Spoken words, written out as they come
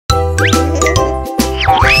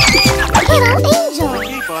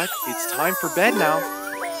Time for bed now.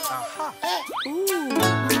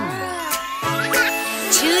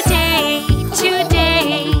 Today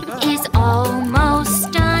is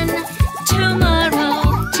almost done.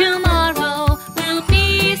 Tomorrow will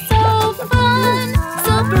be so fun.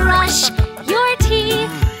 So brush your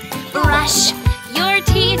teeth,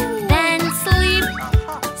 then sleep.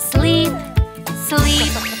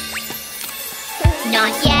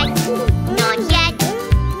 Not yet, not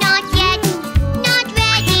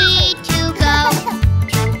ready to go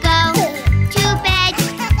to bed.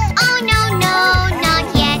 Oh no, not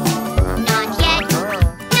yet, not ready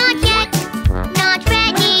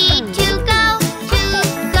to go to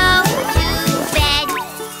bed.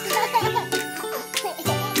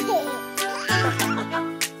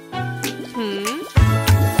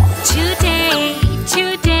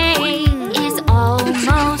 Today is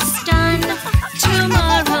almost done.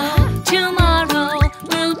 Tomorrow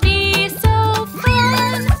will be so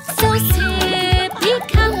fun. So sippy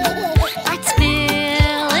cup, let's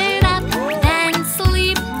fill it up, then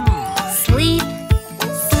sleep.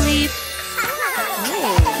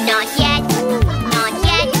 Not yet, not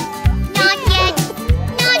ready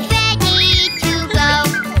to go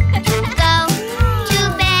to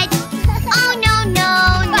bed. Oh no,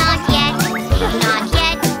 not yet, not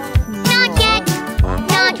ready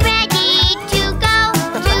to go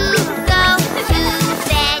to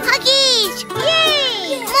bed. Huggies!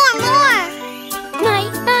 Yay! More!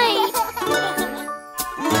 Night.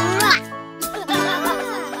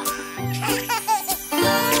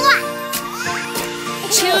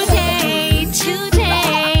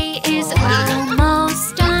 Today is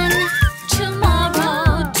almost done.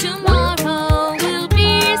 Tomorrow will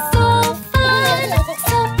be so fun.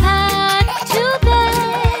 So back to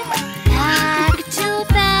bed,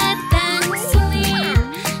 then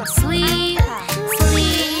sleep.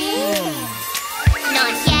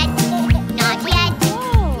 Not yet, not ready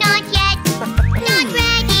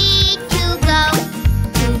to go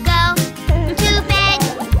to bed.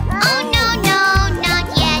 Oh no, not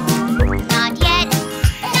yet, not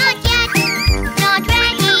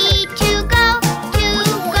ready to go to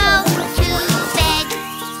bed.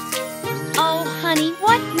 Oh honey,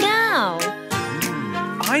 what now?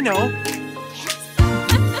 I know.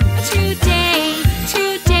 Today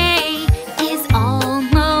is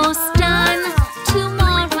almost done.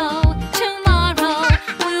 Tomorrow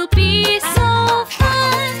will be so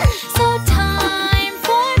fun. So time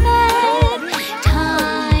for bed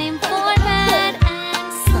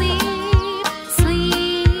and sleep.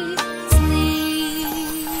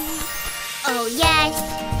 Oh yes,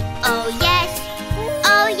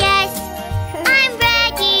 I'm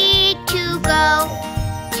ready to go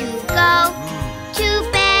to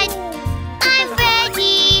bed. I'm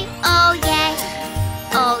ready. Oh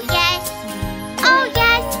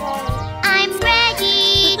yes, I'm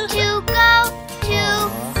ready to go to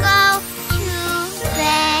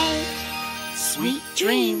bed. Sweet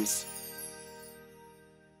dreams.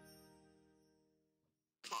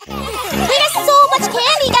 We got so much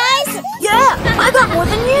candy, guys! Yeah, I got more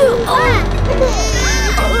than you.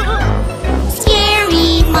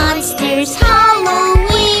 Scary monsters,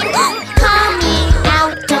 Halloween, coming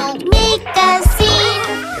out, don't make a scene.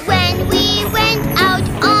 When we went out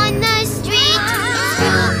on the street,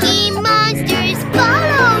 spooky monsters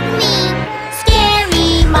followed me.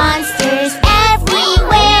 Scary monsters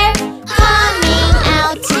everywhere, coming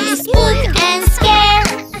out to spook and scare.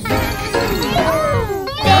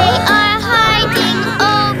 They are hiding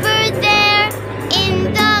over there in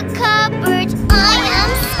the cupboard. I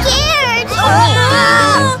am scared.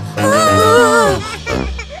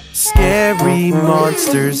 Scary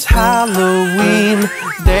monsters, Halloween.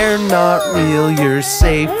 They're not real, you're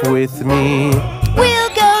safe with me. We'll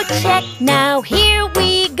go check now, here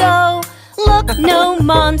we go. Look, no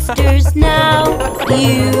monsters now,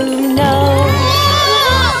 you know.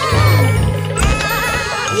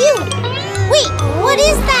 Wait, what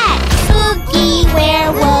is that? Spooky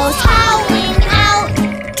werewolves howling out.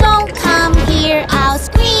 Don't come here, I'll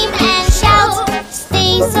scream and shout.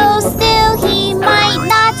 Stay so still, he might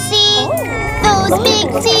not see. Those big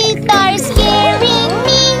teeth are scaring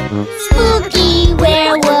me. Spooky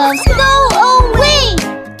werewolves, go away.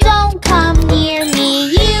 Don't come near me,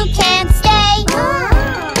 you can't stay.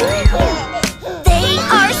 They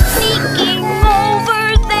are sneaking over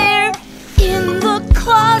there in the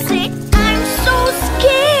closet. I'm so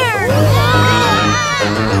scared.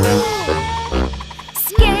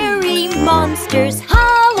 Scary monsters,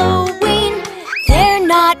 Halloween. They're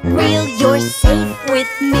not real, you're safe with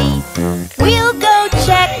me. We'll go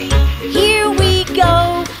check, here we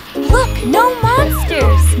go. Look, no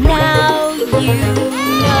monsters, now you know.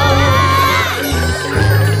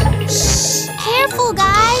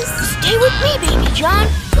 with me, Baby John.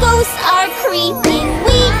 Ghosts are creeping,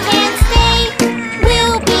 we can't stay.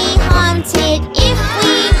 We'll be haunted if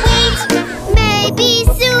we wait. Maybe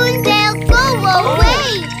soon they'll go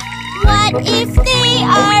away. What if they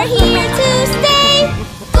are here to stay?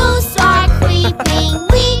 Ghosts are creeping,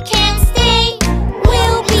 we can't stay.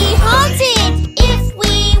 We'll be haunted if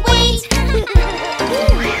we wait.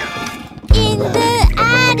 In the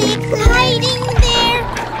attic, hiding there,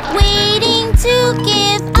 waiting to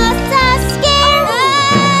give us a scare.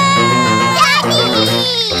 Daddy!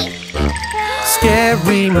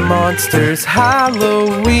 Scary monsters,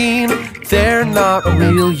 Halloween. They're not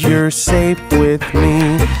real, you're safe with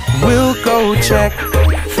me. We'll go check,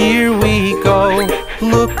 here we go.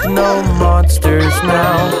 Look, no monsters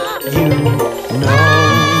now, you know.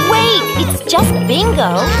 Wait, it's just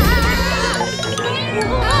bingo.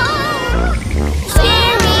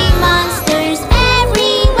 Scary monsters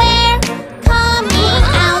everywhere, coming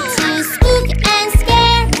out to spook and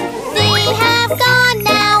scare. They have gone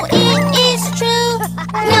now, it is true.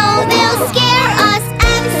 No, they'll scare us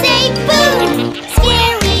and say boo.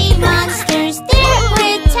 Scary monsters, they're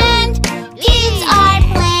pretend. Kids are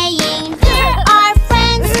playing, they're our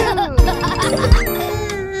friends.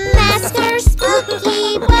 Masks are spooky,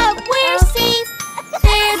 but we're safe.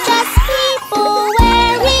 They're just people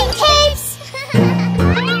wearing capes.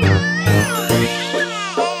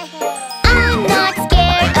 I'm not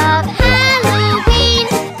scared of Halloween.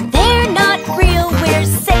 They're not real, we're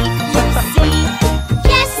safe, you see.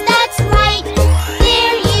 Yes, that's right.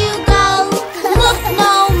 There you go. Look,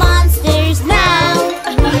 no monsters now.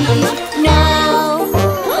 No.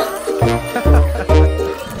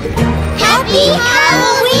 Happy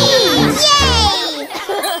Halloween! Yay!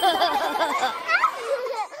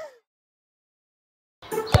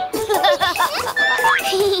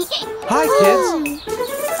 Hi, kids.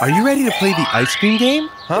 Are you ready to play the ice cream game?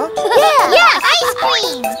 Huh? Yeah, ice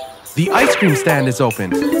cream! The ice cream stand is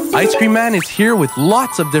open. Ice Cream Man is here with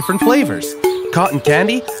lots of different flavors. Cotton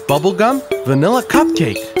candy, bubblegum, vanilla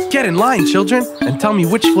cupcake. Get in line, children, and tell me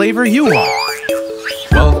which flavor you want.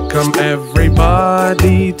 Welcome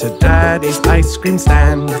everybody to Daddy's ice cream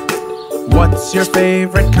stand. What's your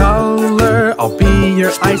favorite color? I'll be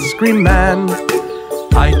your ice cream man.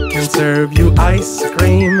 I can serve you ice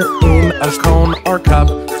cream in a cone or cup.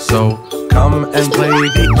 So come and play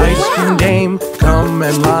the ice cream game. Come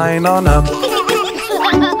and line on up.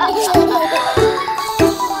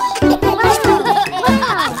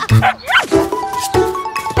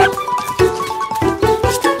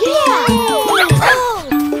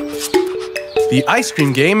 The ice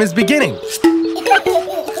cream game is beginning.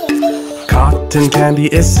 Cotton candy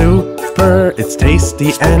is super, it's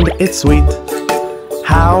tasty and it's sweet.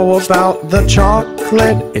 How about the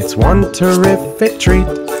chocolate? It's one terrific treat.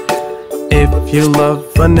 If you love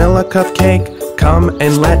vanilla cupcake, come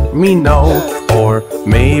and let me know. Or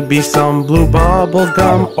maybe some blue bubble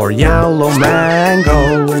gum or yellow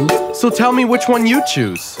mango. So tell me which one you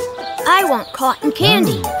choose. I want cotton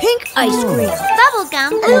candy, pink ice cream. Bubblegum,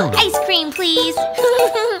 blue ice cream, please.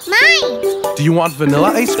 Mine. Do you want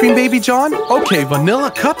vanilla ice cream, Baby John? Okay,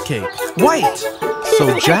 vanilla cupcake, white.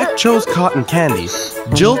 So Jack chose cotton candy,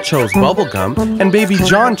 Jill chose bubblegum, and Baby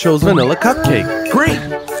John chose vanilla cupcake. Great!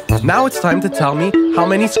 Now it's time to tell me how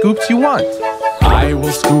many scoops you want. I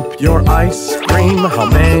will scoop your ice cream. How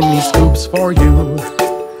many scoops for you?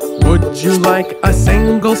 Would you like a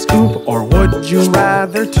single scoop or would you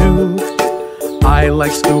rather two? I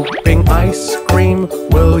like scooping ice cream.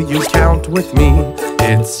 Will you count with me?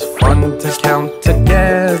 It's fun to count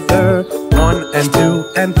together. 1 and 2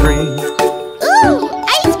 and 3. Ooh,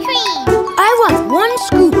 ice cream! I want 1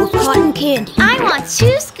 scoop of cotton candy. I want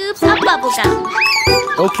 2 scoops of bubblegum.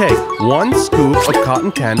 Okay, 1 scoop of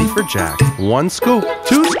cotton candy for Jack. 1 scoop.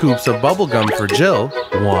 2 scoops of bubblegum for Jill.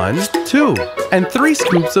 1, 2. And 3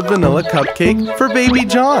 scoops of vanilla cupcake for Baby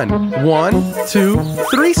John. 1, 2,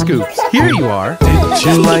 3 scoops. Here you are. Did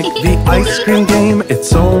you like the ice cream game? It's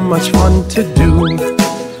so much fun to do.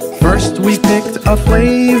 First we picked a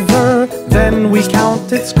flavor, then we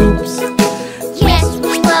counted scoops. Yes,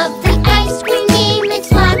 we love the ice cream game.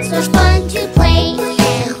 It's lots of fun to play.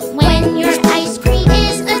 When your ice cream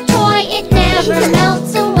is a toy, it never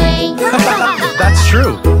melts away. That's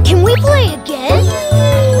true. Can we play again?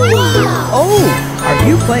 Oh, are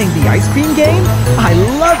you playing the ice cream game? I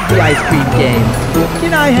love the ice cream game.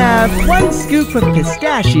 Can I have 1 scoop of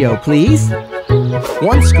pistachio, please?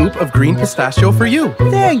 1 scoop of green pistachio for you.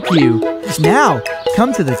 Thank you. Now,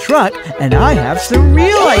 come to the truck and I have some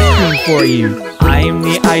real ice cream for you. I'm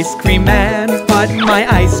the ice cream man, but my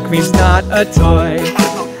ice cream's not a toy.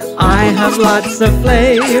 I have lots of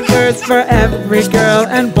flavors for every girl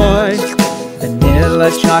and boy.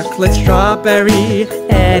 Vanilla, chocolate, strawberry,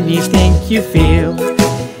 anything you feel.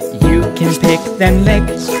 You can pick then lick,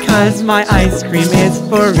 'cause my ice cream is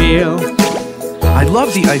for real. I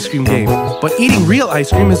love the ice cream game, but eating real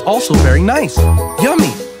ice cream is also very nice.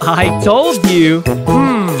 Yummy! I told you.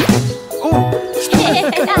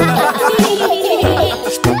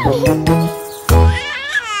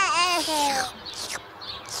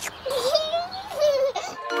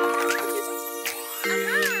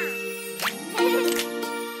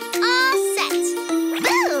 All set.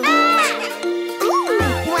 Boom! Ooh,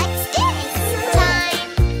 what's this? Time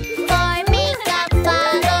for makeup.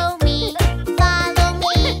 Follow me. Follow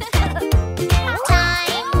me.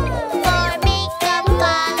 Time for makeup.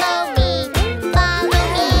 Follow me. Follow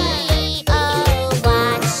me. Oh,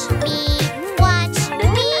 watch me. Watch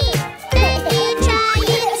me. Then you try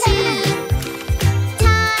it too.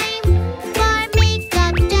 Time for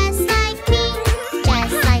makeup just like me.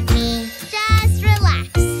 Just like me. Just relax.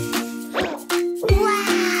 Wow.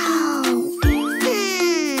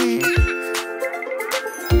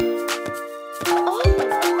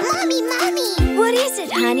 Mommy. What is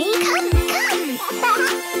it, honey? Come.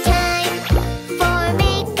 Time for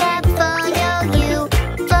makeup. Follow you.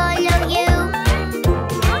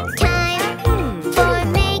 Time for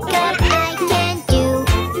makeup. I can do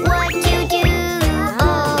what you do.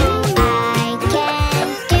 Oh, I can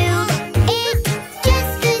do it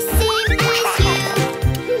just the same as you.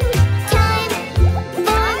 Time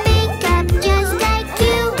for makeup just like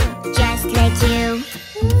you. Just like you.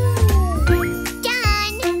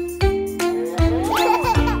 Done.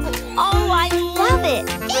 Oh, I love it.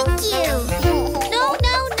 Thank you. No.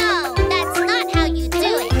 That's not how you do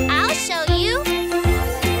it. I'll show you.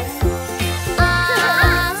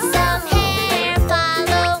 Awesome hair.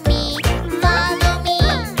 Follow me.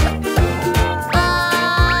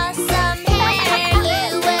 Awesome hair. You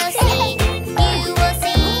will see.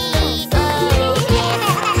 Oh, if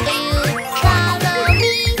you follow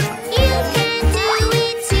me, you can do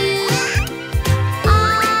it too.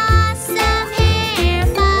 Awesome hair.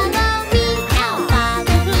 Follow me. Now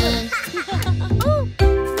follow me.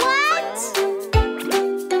 What?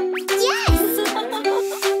 Yes.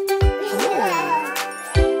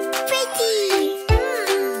 Pretty.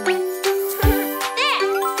 There.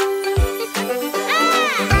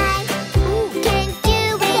 I can do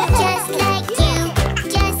it just like you.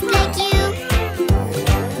 Just like you.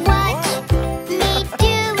 Watch me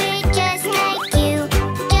do it just like you.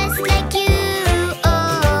 Just like you.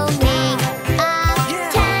 Oh, makeup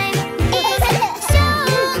time is so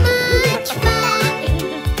much fun.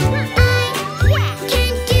 I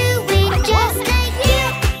can do it just like you.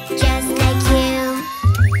 Just like you.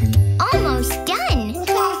 Almost done.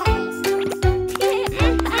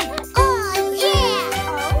 Oh, yeah.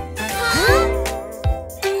 Huh?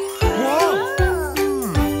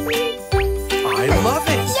 I love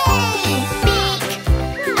it! Yay!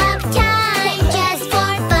 Makeup time just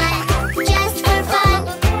for fun. Just for fun.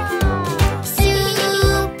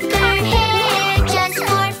 Super hair just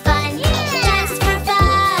for fun. Just for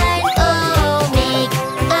fun. Oh,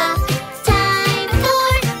 makeup time for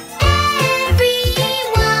everyone.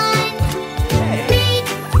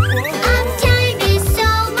 Makeup time is so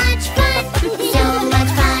much fun. So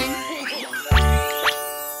much fun.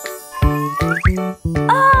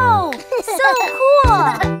 Oh, so cool.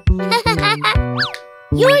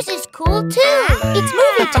 Yours is cool too. It's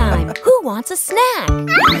movie time. Who wants a snack?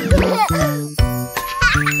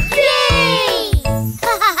 Yay!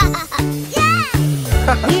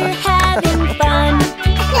 We're having fun.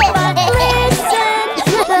 But listen.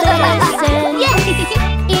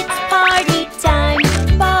 It's party time.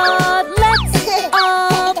 But let's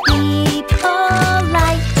all be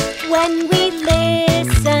polite. When we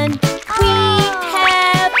listen, we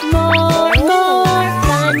have more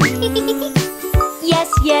fun. Yes,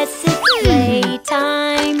 it's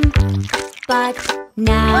playtime. But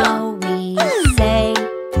now we say,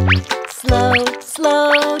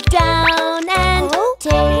 slow down and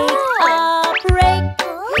take a break.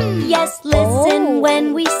 Yes, listen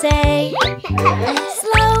when we say,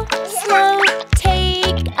 slow,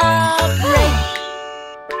 take a break.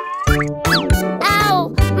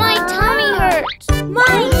 Ow! My tummy hurts.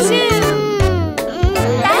 Mine too.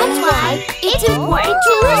 That's why it's important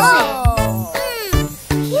to listen.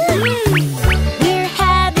 We're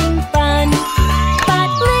having fun, but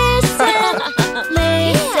listen.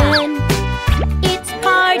 It's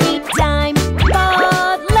party time,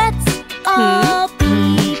 but let's all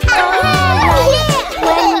be polite.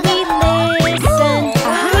 When we listen,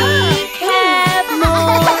 we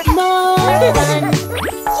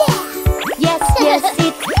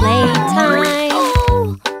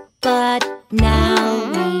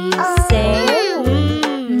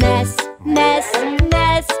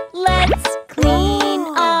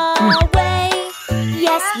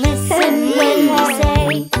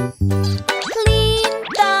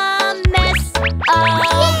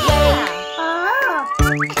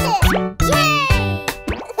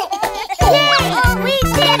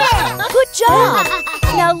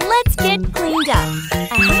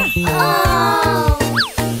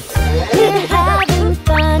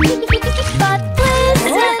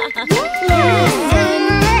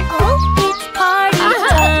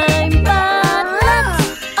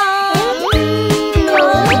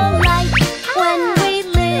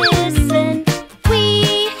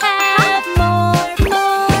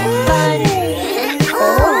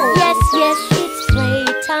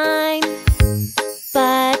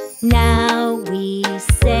Now we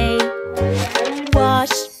say,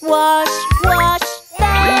 wash, wash, wash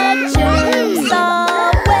the germs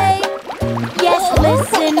away. Yes,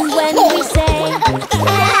 listen when we say,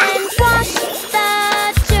 and wash the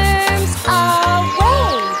germs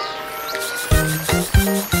away.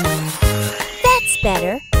 That's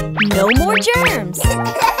better. No more germs.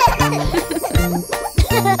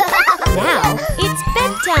 Now it's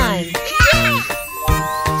bedtime.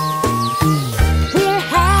 We're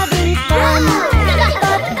having fun,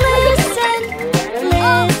 but listen,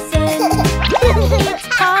 listen. It's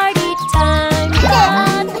party time,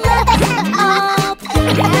 but let's all be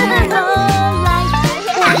polite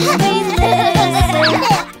when we listen.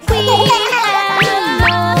 We have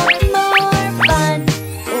more fun.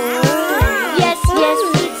 Yes, yes,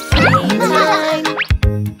 it's playtime.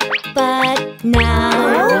 But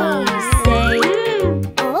now we say,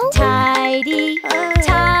 tidy,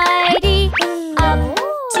 tidy up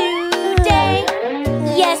today.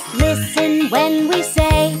 Yes, listen when we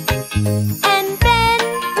say, and then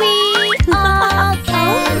we all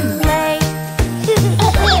can play.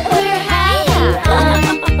 We're having fun,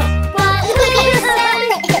 but listen,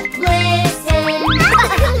 listen.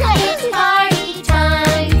 It's party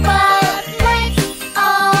time, but let's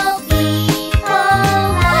all be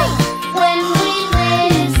polite. When we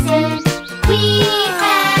listen, we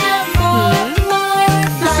have more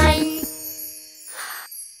fun.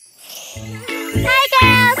 Hi,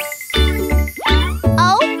 girls!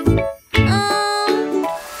 Oh?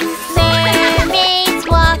 Mermaids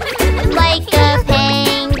walk like a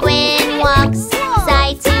penguin walks,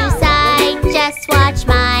 side to side. Just watch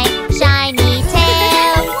my shiny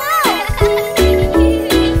tail.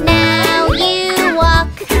 Now you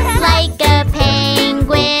walk like a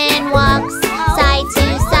penguin walks, side to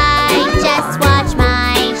side. Just watch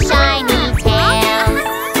my shiny tail.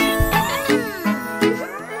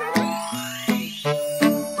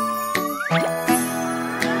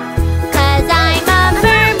 'Cause I'm a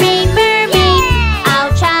mermaid, mermaid.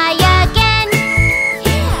 I'll try again.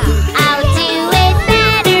 I'll do it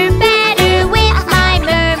better, better with my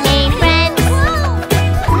mermaid friends.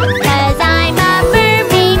 'Cause I'm a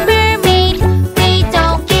mermaid, mermaid. We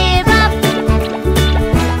don't give up.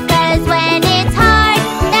 'Cause when it's hard,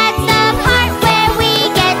 that's the part where we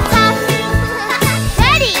get tough.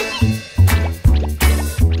 Ready?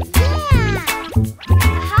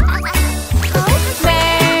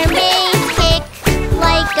 Mermaids kick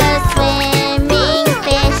like a swimming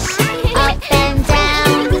fish, up and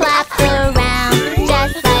down, clap around,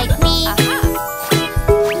 just like me.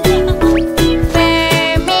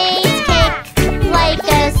 Mermaids kick like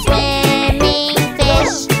a swimming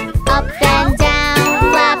fish, up and down,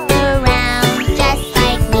 clap around, just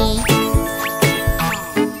like me.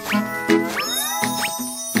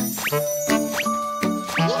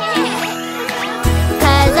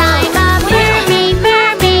 'Cause I'm a mermaid,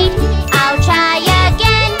 mermaid. I'll try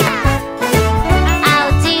again.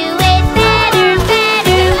 I'll do it better,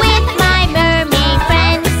 better with my mermaid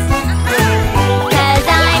friends. 'Cause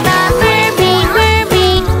I'm a mermaid,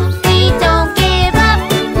 mermaid. We don't give up.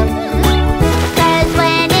 'Cause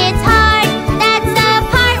when it's hard, that's the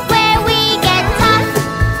part where we get tough.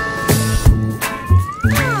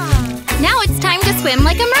 Now it's time to swim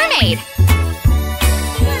like a mermaid.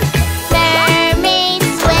 Mermaids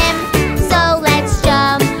swim, so let's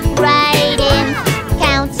jump right in.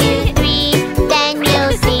 Count to 3, then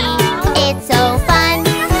you'll see it's so fun.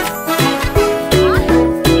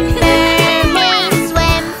 Mermaids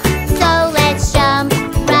swim, so let's jump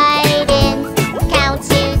right in. Count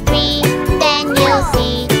to 3, then you'll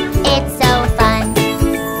see it's so fun.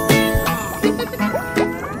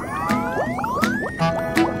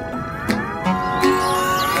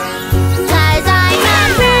 'Cause I'm a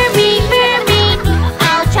mermaid, mermaid.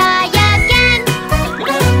 I'll try again.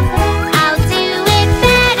 I'll do it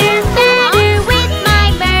better, better with my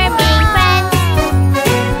mermaid friends.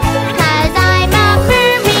 'Cause I'm a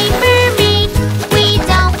mermaid, mermaid. We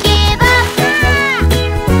don't give up.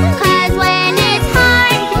 'Cause when it's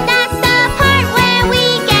hard, that's the part where we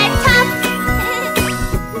get tough.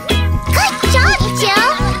 Good job, Jill.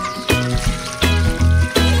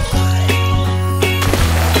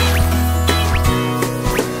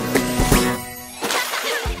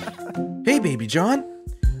 Hey, Baby John.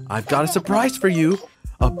 I've got a surprise for you.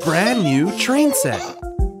 A brand new train set.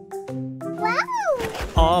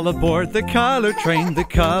 All aboard the color train, the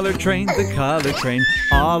color train, the color train.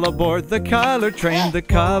 All aboard the color train, the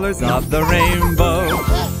colors of the rainbow.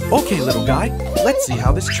 Okay, little guy, let's see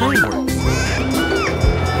how this train works.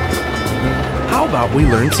 How about we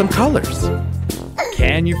learn some colors?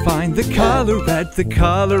 Can you find the color red, the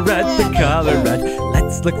color red, the color red?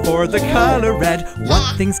 Let's look for the color red.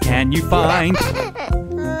 What things can you find?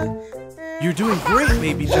 You're doing great,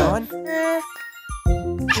 Baby John.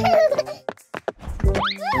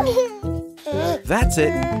 That's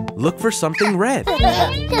it. Look for something red.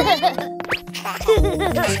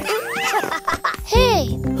 Hey,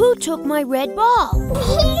 who took my red ball?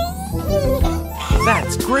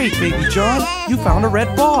 That's great, Baby John. You found a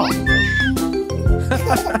red ball.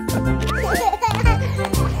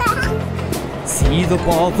 See the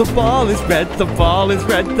ball is red, the ball is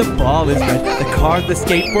red, the ball is red. The car, the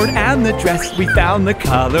skateboard, and the dress, we found the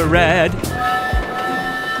color red.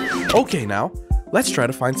 Okay, now, let's try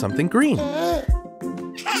to find something green.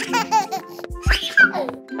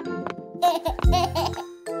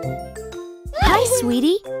 Hi,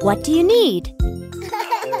 sweetie. What do you need?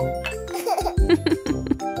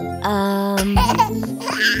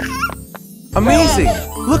 Amazing!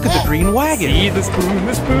 Look at the green wagon. See the spoon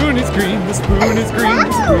is green, the spoon is green,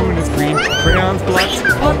 the spoon is green. Crayons, blocks,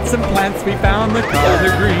 pots, and plants, we found the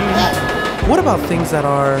color green. What about things that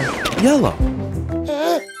are yellow?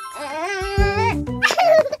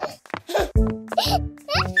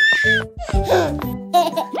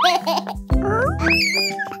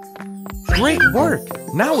 Great work!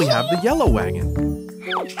 Now we have the yellow wagon.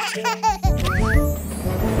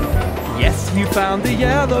 Yes, you found the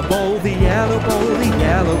yellow bowl, the yellow bowl, the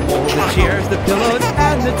yellow bowl. The chairs, the pillows,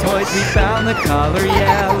 and the toys, we found the color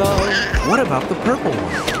yellow. What about the purple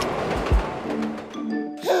one?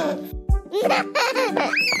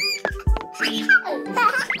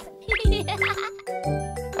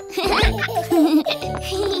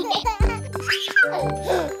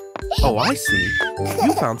 Oh, I see.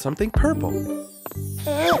 You found something purple.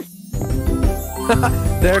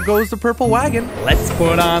 There goes the purple wagon. Let's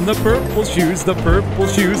put on the purple shoes, the purple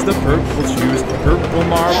shoes, the purple shoes. Purple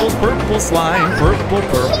marbles, purple slime, purple,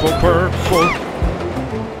 purple, purple.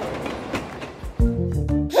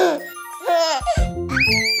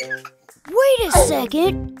 Wait a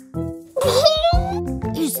second.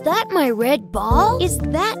 Is that my red ball? Is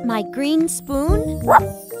that my green spoon?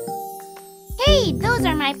 Hey, those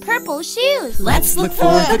are my purple shoes. Let's look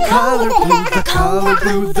for the color blue, the color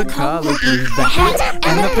blue, the color blue. The hat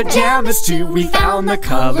and the pajamas too, we found the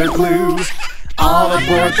color blue. All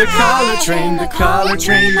aboard the color train, the color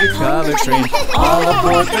train, the color train. All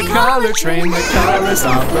aboard the color train, the colors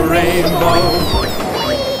of the rainbow.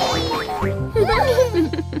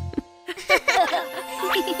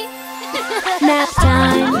 Nap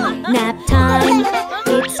time, nap time.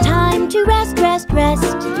 It's time to rest, rest,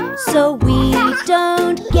 rest, so we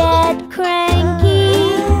don't get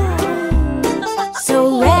cranky.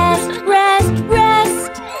 So rest, rest,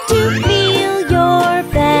 rest to feel your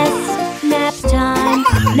best.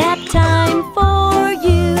 Nap time for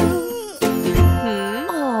you.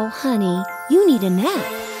 Oh, honey, you need a nap.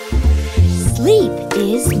 Sleep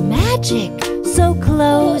is magic, so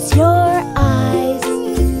close your eyes.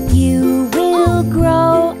 You will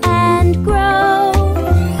grow and grow.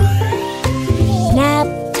 Nap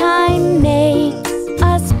time makes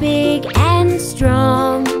us big and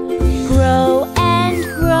strong. Grow and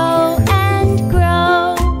grow and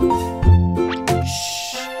grow.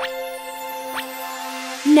 Shh.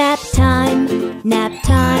 Nap time, nap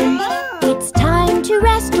time. It's time to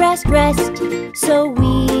rest, rest, rest, so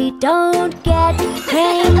we don't get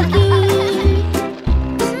cranky.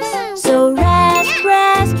 So rest,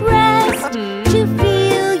 rest, rest to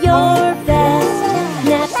feel your best.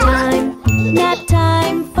 Nap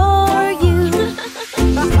time for you.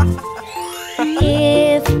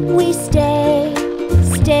 If we stay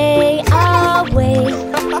awake,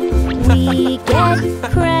 we get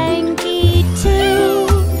cranky too.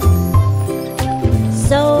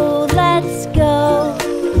 So let's go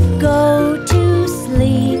to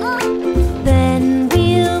sleep. Then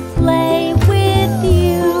we'll play with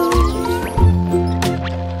you.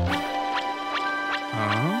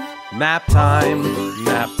 Nap time,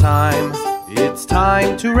 nap time. It's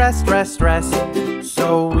time to rest, rest, rest,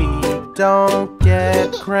 so we don't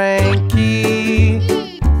get cranky.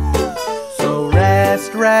 So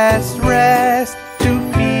rest, rest, rest to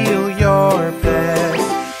feel your best.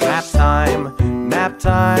 Nap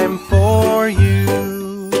time for you.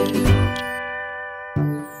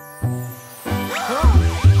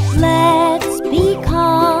 Let's be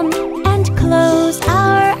calm and close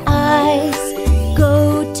our eyes.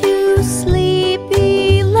 Go to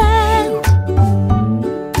sleepy land.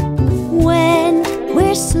 When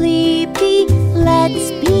we're sleepy,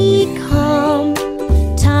 let's be calm.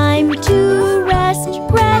 Time to rest,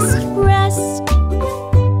 rest, rest.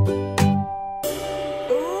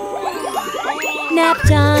 Nap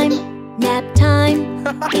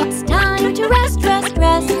It's time to rest, rest,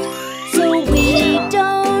 rest, so we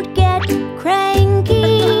don't get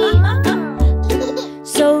cranky.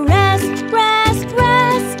 So rest, rest,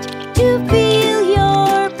 rest, to feel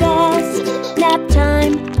your best. Nap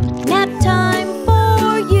time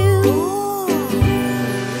for you.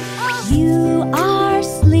 You are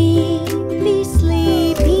sleepy,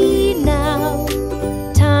 sleepy now.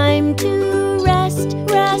 Time to rest,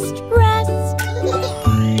 rest, rest.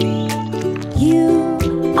 You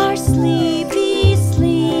are sleepy,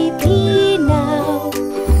 sleepy now.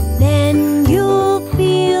 Then you'll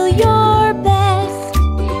feel your best.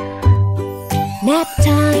 Nap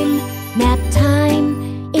time,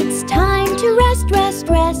 it's time to rest, rest,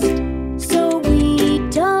 rest, so we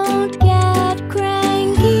don't get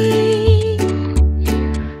cranky.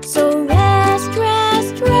 So rest,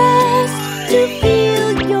 rest, rest, to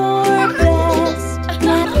feel your best.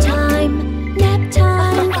 Nap time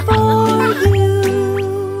for you.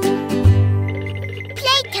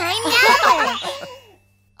 Playtime now!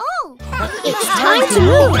 Oh! It's time to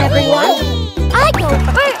move, everyone. I go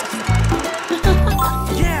first.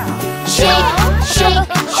 Shake, shake,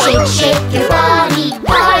 shake, shake your body.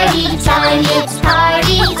 Party time, it's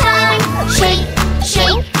party time. Shake,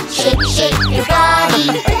 shake, shake, shake your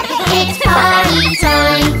body. It's party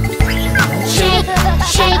time. Shake,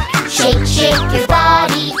 shake, shake, shake your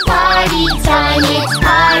body. Party time, it's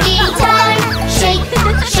party time. Shake,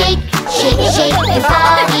 shake, shake, shake your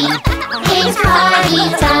body. It's party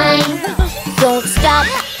time. Don't stop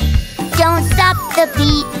the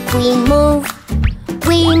beat. We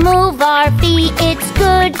move our feet. It's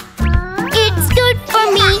good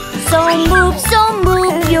for me. So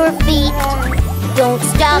move your feet. Don't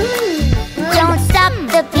stop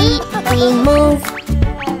the beat. We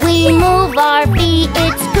move our feet.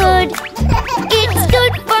 It's good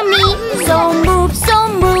for me. So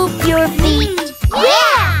move your feet.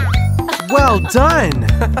 Yeah! Well done!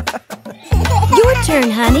 Your turn,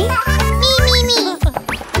 honey. Me.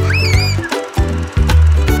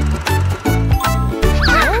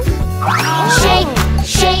 Shake,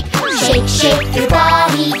 shake, shake, shake your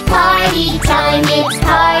body. Party time, it's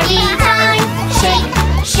party time. Shake,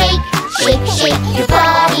 shake, shake, shake your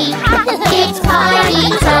body. It's party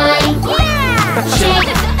time. Shake,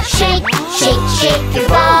 shake, shake, shake your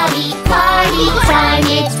body. Party time,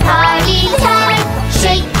 it's party time.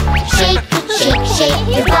 Shake, shake, shake, shake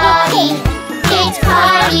your body. It's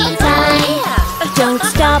party time. Don't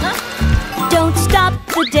stop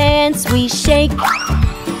the dance. We shake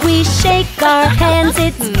our hands.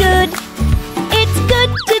 It's good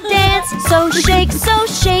to dance. So shake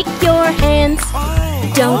your hands.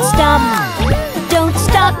 Don't stop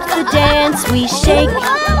the dance. We shake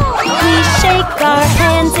our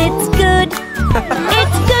hands. It's good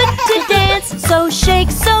to dance. So shake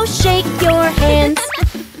your hands.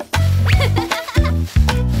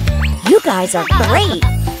 You guys are great.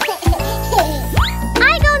 I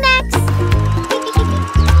go next.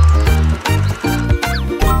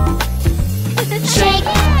 Shake,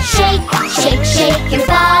 shake, shake, shake your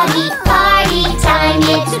body. Party time,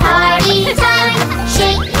 it's party time.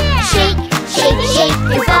 Shake, shake, shake, shake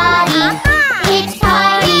your body. It's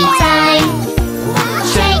party time.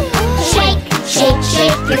 Shake, shake, shake,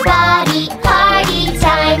 shake your body. Party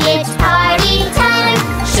time, it's party time.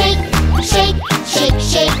 Shake, shake, shake,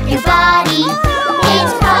 shake your body.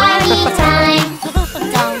 It's party time.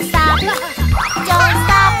 Don't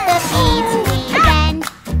stop the beat.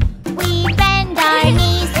 We bend our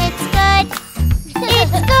knees. It's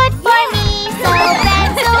good for me. So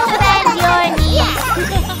bend your knees.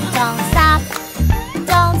 Don't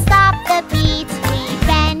stop the beat. We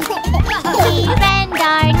bend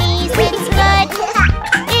our knees. It's good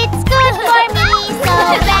for me. So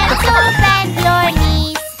bend your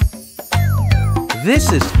knees. This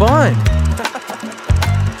is fun!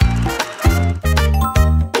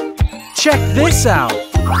 Check this out!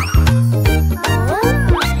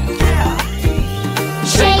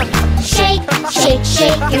 Shake, shake, shake,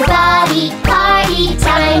 shake your body. Party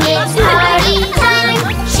time, it's party time.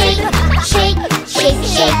 Shake, shake, shake,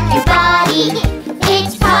 shake your body.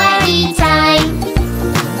 It's party time.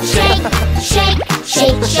 Shake, shake,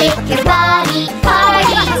 shake, shake your body.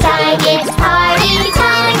 Party time, it's party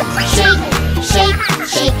time. Shake, shake,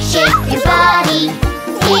 shake, shake your body.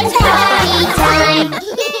 It's party time.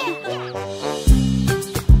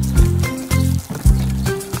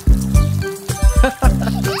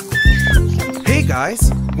 Hey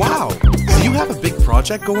guys! Wow! Do you have a big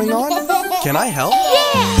project going on? Can I help?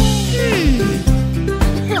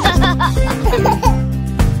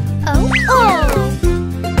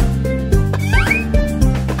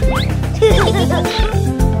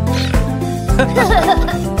 Our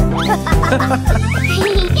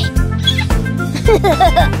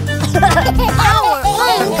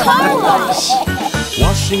own car wash!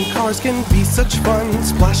 Washing cars can be such fun,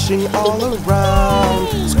 splashing all around.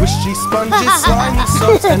 Squishy sponges, slimy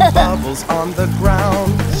soaps, and bubbles on the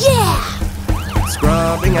ground. Yeah!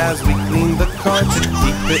 Scrubbing as we clean the car to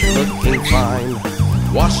keep it looking fine.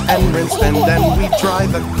 Wash and rinse and then we dry.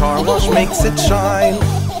 The car wash makes it shine.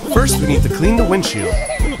 First we need to clean the windshield.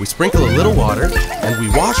 We sprinkle a little water and we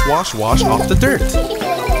wash off the dirt.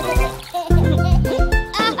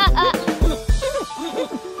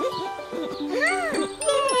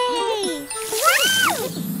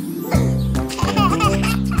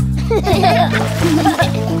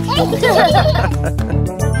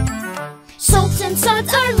 Soaps and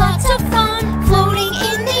suds are lots of fun, floating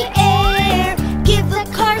in the air. Give the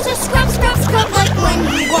cars a scrub, scrub, scrub, like when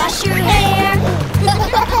you wash your hair.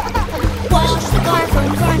 Wash the car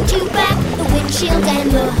from front to back, the windshield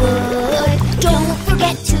and the hood. Don't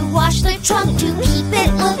forget to wash the trunk to keep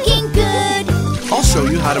it looking good. I'll show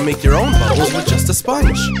you how to make your own bubbles with just a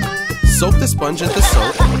sponge. Soak the sponge into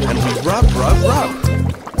soap and we rub, rub, rub.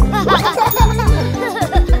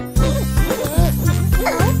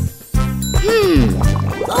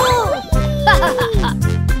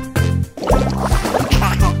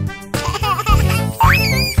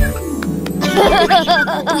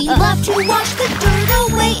 We love to wash the dirt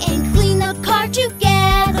away and clean the car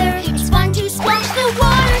together. It's fun to splash the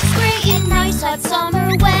water spray in nice hot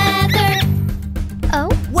summer weather. Oh?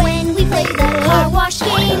 When we play the car wash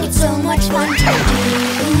game, it's so much fun to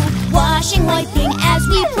do. Washing, wiping as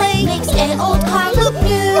we play makes an old car look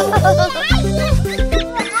new.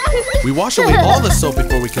 We wash away all the soap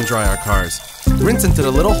before we can dry our cars. Rinse into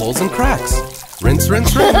the little holes and cracks. Rinse,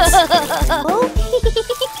 rinse, rinse.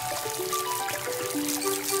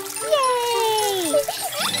 Yay!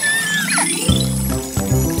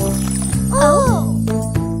 Oh!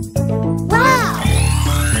 Wow!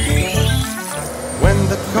 When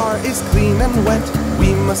the car is clean and wet,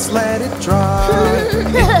 we must let it dry.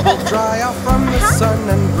 It will dry off from the sun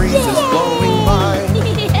and breezes blowing by.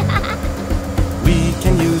 We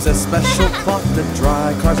can use a special cloth to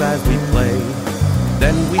dry cars as we play.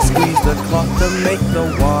 Then we squeeze the cloth to make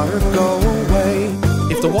the water go away.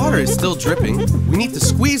 If the water is still dripping, we need to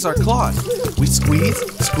squeeze our cloth. We squeeze,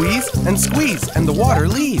 squeeze, and squeeze, and the water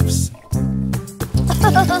leaves.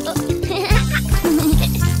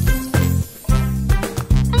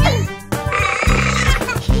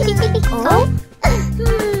 Oh?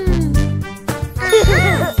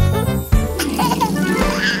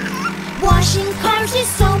 Washing cars is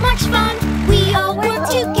so much fun. We all work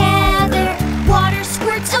together. Water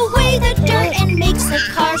squirts away the dirt and makes the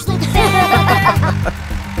cars look better.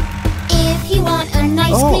 If you want a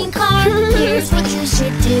nice clean car, here's what you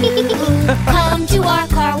should do. Come to our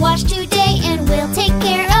car wash today and we'll take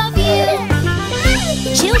care of you.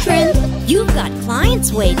 Children, you've got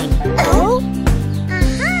clients waiting. Oh?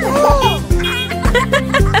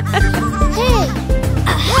 Hey!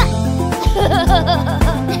 Aha!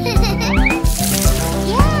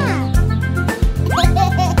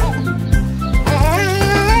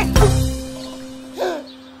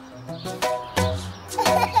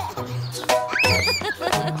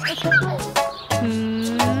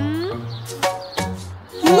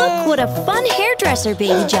 Look what a fun hairdresser,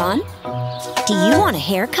 Baby John. Do you want a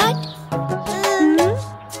haircut?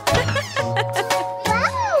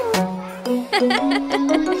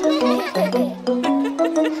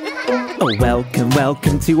 Oh,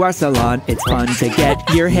 welcome to our salon. It's fun to get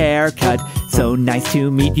your hair cut. So nice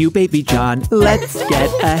to meet you, Baby John. Let's get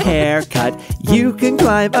a haircut. You can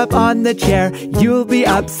climb up on the chair. You'll be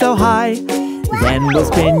up so high. Then we'll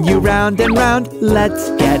spin you round and round. Let's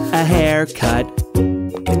get a haircut.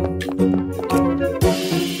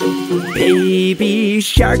 Baby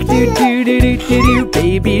shark doo doo doo doo doo doo.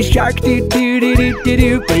 Baby shark doo doo doo doo doo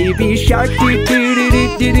doo. Baby shark doo doo doo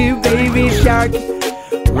doo doo doo. Baby shark.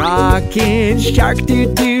 Rockin' shark doo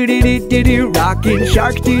doo doo doo doo doo. Rockin'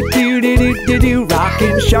 shark doo doo doo doo doo doo.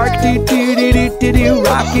 Rockin' shark doo doo doo doo doo doo.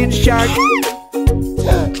 Rockin' shark.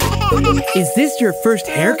 Is this your first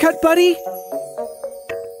haircut, buddy?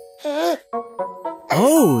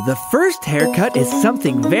 Oh, the first haircut is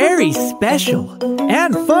something very special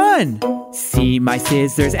and fun. See my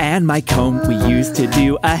scissors and my comb. We used to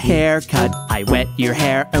do a haircut. I wet your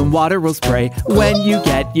hair and water will spray when you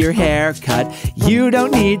get your hair cut. You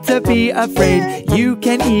don't need to be afraid. You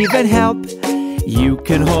can even help. You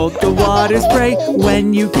can hold the water spray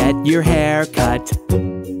when you get your hair cut.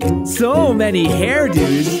 So many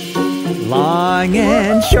hairdos. Long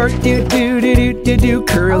and short, do do do do do do.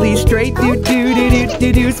 Curly, straight, do do do do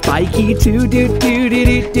do do. Spiky, do do do do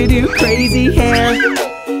do do do. Crazy hair,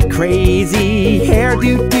 crazy hair,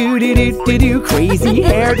 do do do do do do. Crazy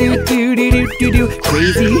hair, do do do do do do.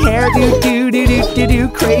 Crazy hair, do do do do do do.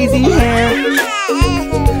 Crazy hair.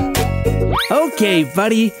 Okay,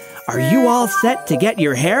 buddy, are you all set to get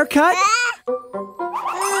your hair cut?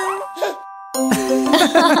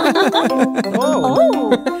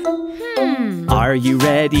 Are you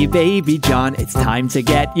ready, baby John? It's time to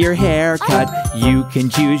get your hair cut. You can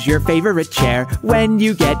choose your favorite chair when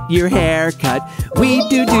you get your hair cut. We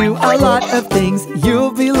do a lot of things.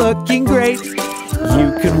 You'll be looking great.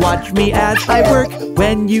 You can watch me as I work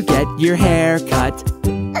when you get your hair cut.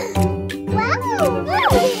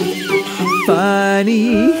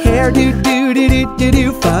 Funny hair, do do do do do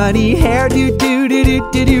do. Funny hair, do do do do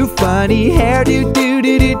do do. Funny hair, do do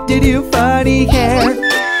do do do do. Funny hair.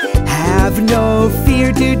 Have no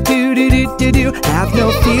fear, do do do do do do. Have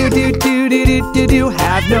no fear, do do do do do do.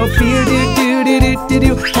 Have no fear, do do do do do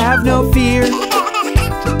do. Have no fear.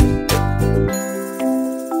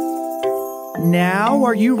 Now,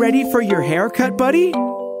 are you ready for your haircut, buddy?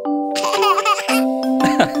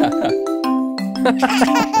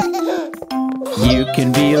 You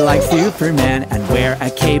can be like Superman and wear a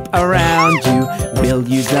cape around you. We'll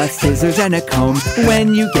use a scissors and a comb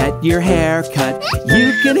when you get your hair cut.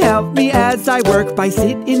 You can help me as I work by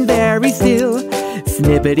sitting very still.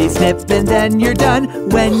 Snippety snip and then you're done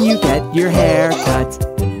when you get your hair cut.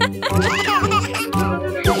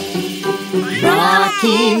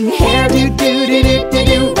 Rocking hair, do do do do do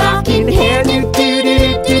do. Rocking hair, do do do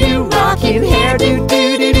do do do. Rocking hair, do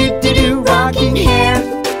do do do do do. Rocking hair.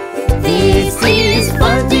 This is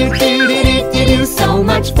fun, do do do do do do. So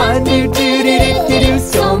much fun, do do do do do do.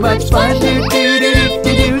 So much fun, do do do do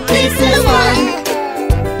do do. This is fun.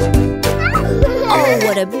 Oh,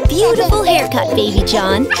 what a beautiful haircut, baby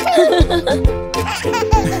John.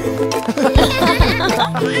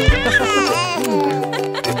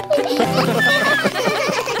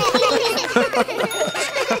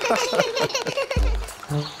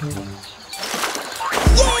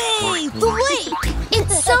 Yay! The lake!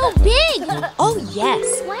 It's so big! Oh,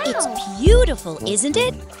 yes. Wow. It's beautiful, isn't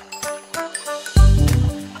it?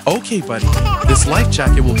 Okay, buddy. This life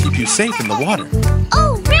jacket will keep you safe in the water.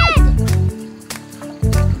 Oh, red!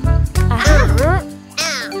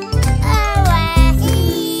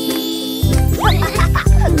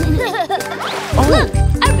 Look,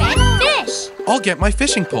 a red fish! I'll get my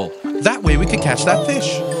fishing pole. That way we can catch that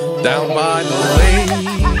fish. Down by the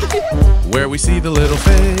lake, where we see the little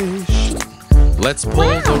fish. Let's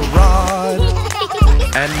pull the rod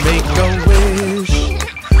and make a wish.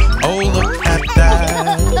 Oh, look at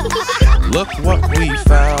that. Look what we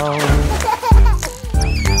found.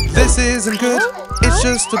 This isn't good. It's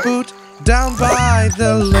just a boot down by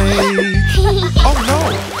the lake. Oh, no.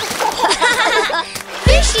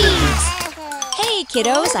 Fishies! Hey,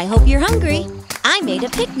 kiddos, I hope you're hungry. I made a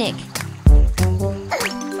picnic.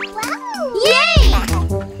 Yay!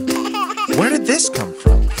 Where did this come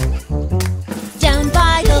from? Down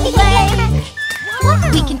by the lake,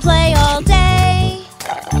 we can play all day.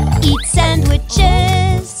 Eat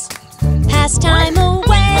sandwiches, pass time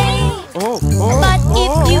away. But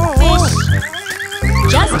if you fish,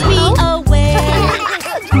 just be aware.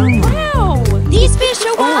 Wow! These fish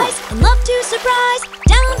are wise and love to surprise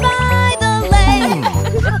down by the lake.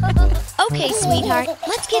 Okay, sweetheart,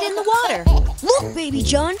 let's get in the water. Look, baby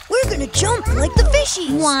John, we're gonna jump like the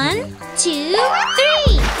fishies. 1, 2,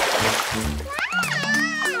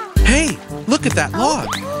 3. Hey, look at that log.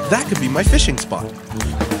 That could be my fishing spot.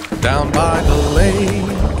 Down by the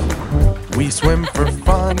lake, we swim for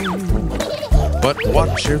fun. But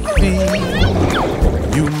watch your feet,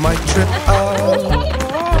 you might trip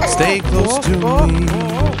up. Stay close to me,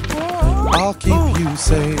 I'll keep you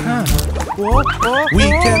safe. We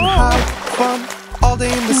can have fun all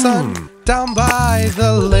day in the sun. Down by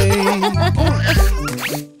the lake.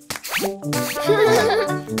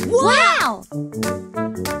 Wow!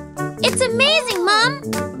 It's amazing, Mom!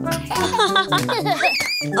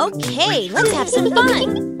 Okay, let's have some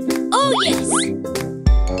fun. Oh, yes!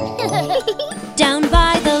 Down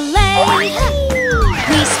by the lake,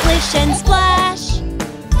 we splish and splash.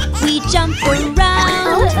 We jump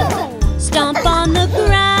around, stomp on the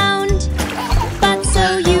ground. But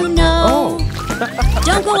so you know,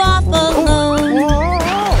 don't go off alone.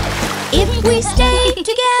 If we stay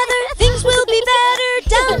together, things will be better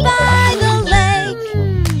down by the lake.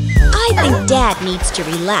 I think Dad needs to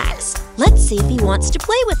relax. Let's see if he wants to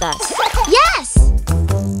play with us. Yes!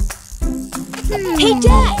 Hey,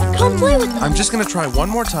 Dad, Come play with them. I'm just gonna try one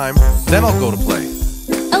more time, then I'll go to play.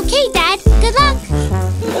 Okay, Dad. Good luck.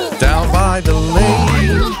 Down by the lake,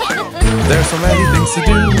 there's so many things to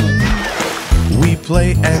do. We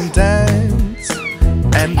play and dance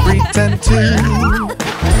and pretend to.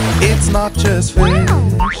 It's not just fish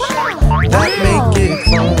that make it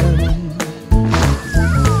fun.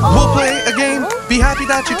 We'll play a game, be happy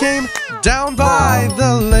that you came. Down by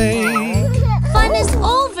the lake. Fun is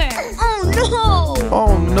over. Oh, no.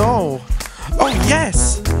 Oh no. Oh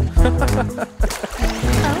yes.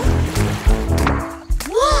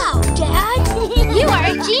 Wow, Dad. You are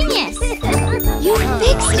a genius. You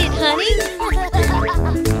fixed it, honey.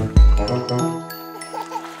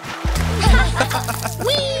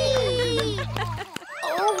 Whee!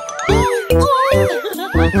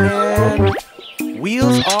 And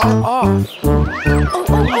wheels are off.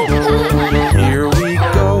 Here we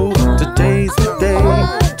go. Today's the day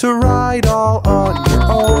to ride all on your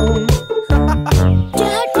own.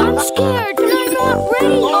 Dad, I'm scared and I'm not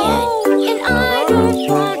ready yet. And I don't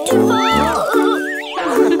want to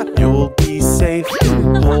fall. You'll be safe.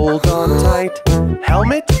 Hold on tight.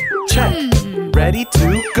 Helmet check. Ready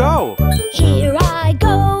to go. Here I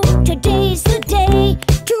go. Today's the day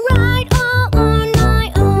to ride all on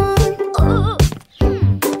my own.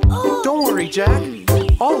 Don't worry, Jack.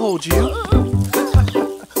 I'll hold you.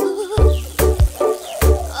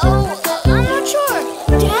 I'm not sure.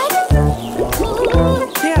 Dad?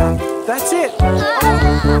 Yeah, that's it.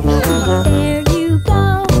 There you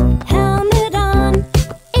go. Helmet on.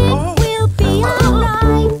 It will be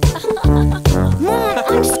alright. Mom,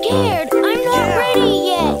 I'm scared. I'm not ready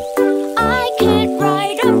yet. I can't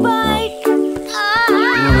ride a bike.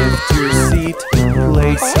 Lift your seat.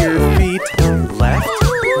 Place your feet. Left,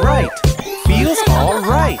 right. Feels all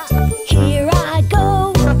right. Here I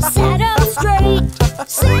go. Sat up straight.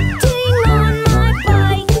 Sitting on my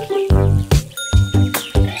bike.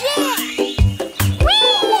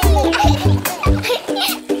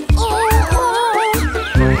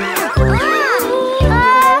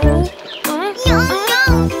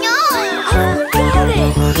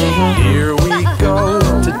 Here we go.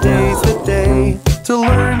 Today's the day to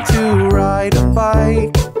learn to ride a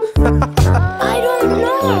bike. I don't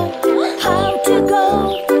know how to go.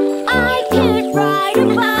 I can't ride a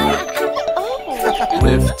bike.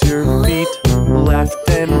 Lift your feet. Left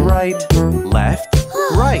and right. Left,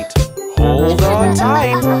 right. Hold on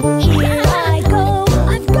tight. Here I go.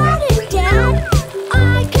 I've got it, Dad.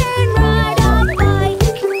 I can ride a bike.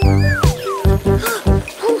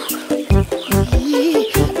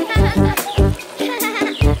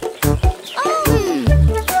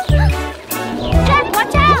 Dad,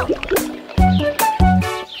 watch out.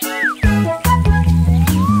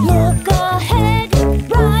 Look ahead,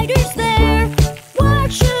 riders there.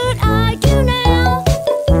 What should I do now?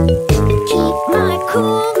 Keep my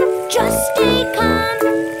cool, just stay calm.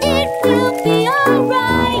 It will be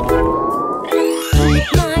alright. Keep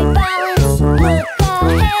my balance, look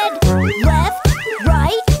ahead. Left,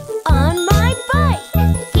 right, on my bike.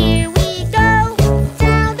 Here we go.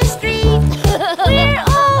 Down the street. We're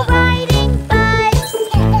all riding bikes.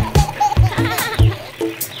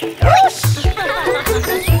 Whoosh!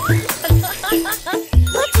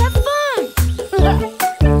 Let's have fun.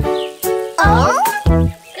 Oh?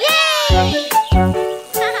 Yay!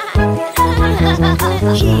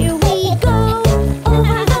 Here we go,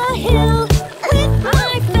 over the hill with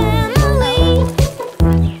my family.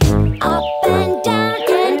 Up and down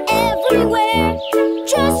and everywhere,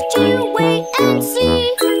 just you wait and see.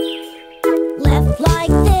 Left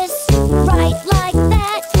like this, right like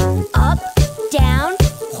that. Up, down,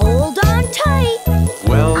 hold on tight.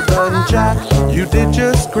 Well done, Jack. You did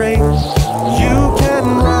just great. You can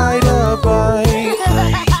ride a bike.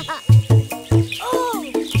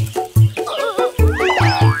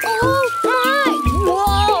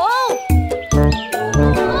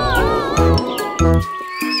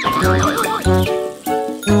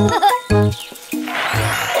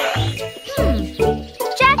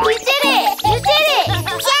 Jack, you did it! You did it!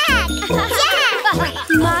 Jack! Jack!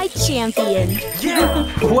 My champion.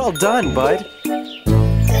 Well done, bud.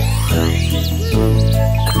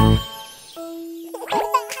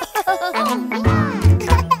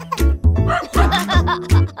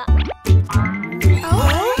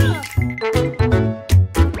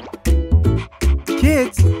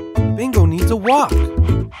 Kids, Bingo needs a walk.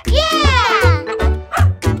 Yeah!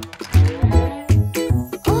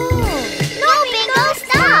 No, Bingo,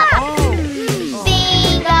 stop!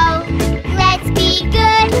 Bingo, let's be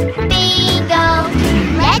good. Bingo,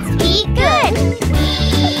 let's be good.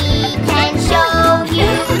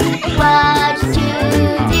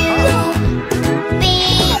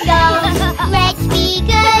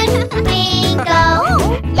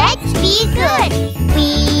 let's be good.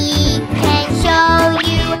 We can show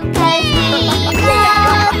you 'cause we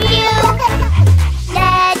love you.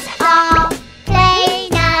 Let's all play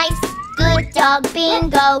nice. Good dog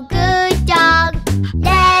bingo, good dog.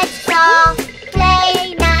 Let's all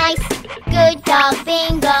play nice. Good dog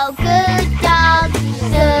bingo, good dog.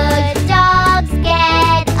 Good dogs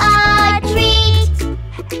get a treat.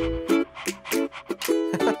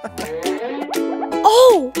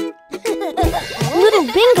 Oh! Little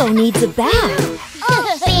Bingo needs a bath.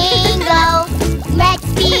 Bingo, let's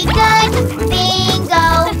be good. Bingo,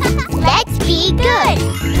 let's be good.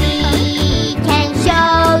 We can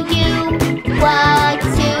show you what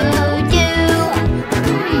to do.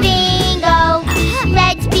 Bingo,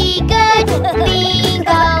 let's be good.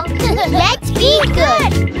 Bingo, let's be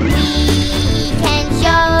good. We can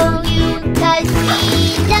show you 'cause we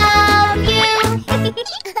love you.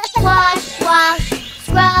 Wash, wash,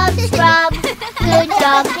 scrub, scrub. Good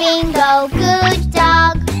dog, bingo, good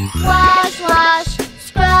dog. Wash, wash,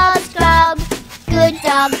 scrub, scrub. Good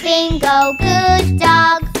dog, bingo, good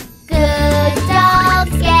dog. Good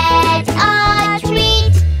dogs get a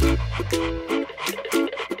treat.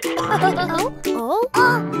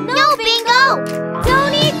 No, Bingo!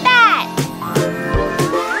 Don't eat that!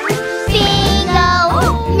 Bingo,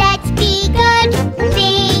 let's be good.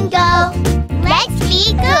 Bingo, let's be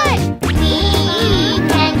good. We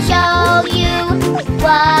can show you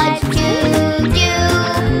what to do.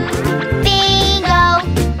 Bingo,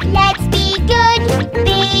 let's be good.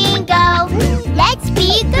 Bingo, let's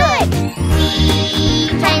be good. We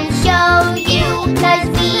can show you 'cause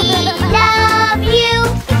we love you.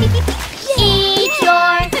 Eat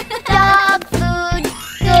your dog food.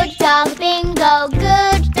 Good dog, bingo,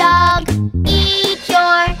 good dog. Eat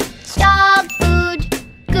your dog food.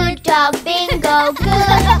 Good dog, bingo,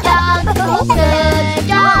 good dog. Good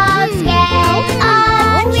dogs get a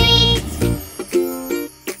treat.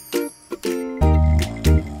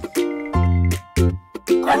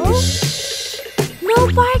 No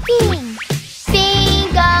barking.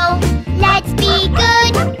 Bingo, let's be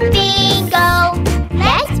good. Bingo,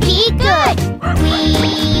 let's be good. We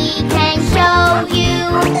can show you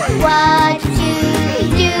what to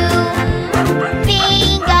do.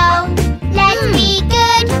 Bingo, let's be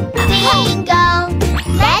good. Bingo,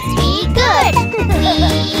 let's be good. We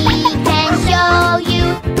can show you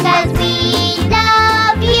 'cause we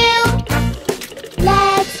love you.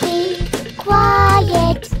 Let's be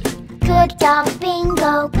quiet. Good dog,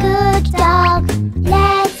 bingo, good dog.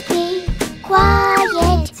 Let's be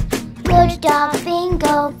quiet. Good dog,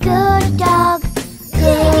 bingo, good dog.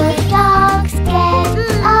 Good dogs get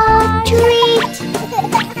a treat.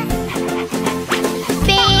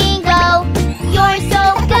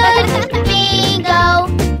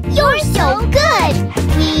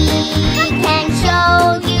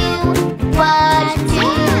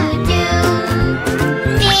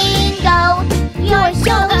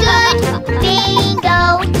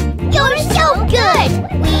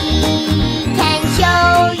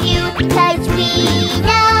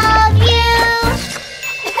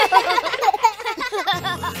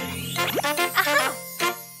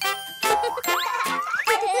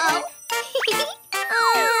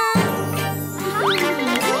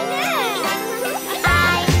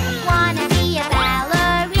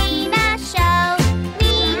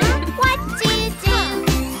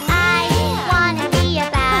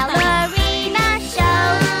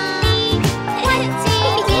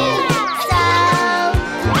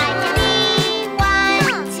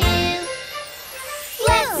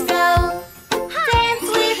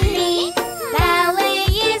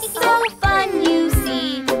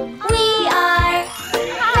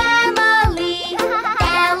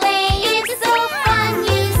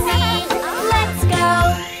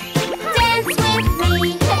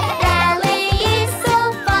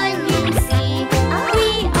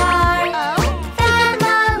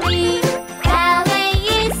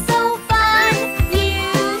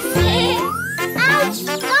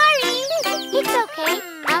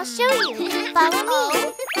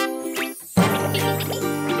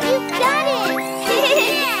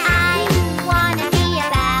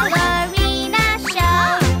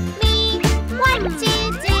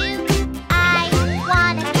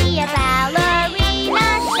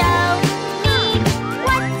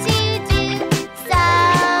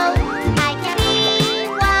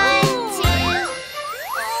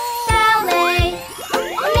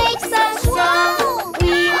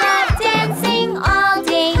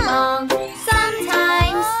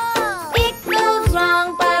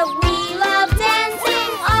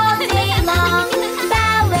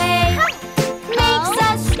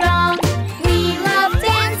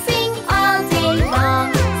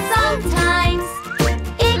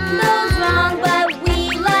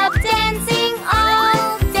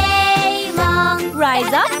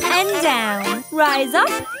 and down. Rise up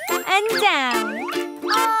and down.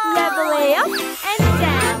 Level up and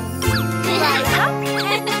down. Rise up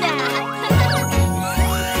and down.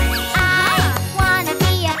 I wanna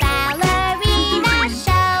be a ballerina.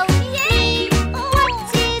 Show me what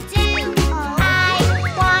to do. I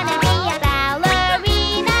wanna be a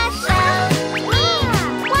ballerina. Show me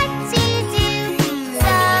what to do.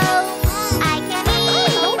 So I can be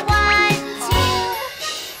one too.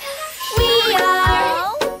 We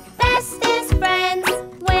are bestest friends.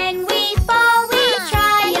 When we fall, we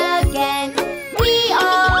try again. We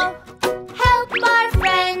all help our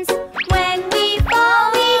friends. When we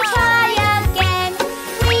fall, we try again.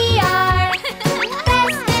 We are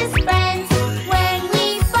bestest friends. When we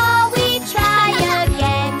fall, we try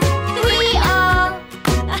again. We all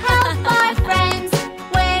help our friends.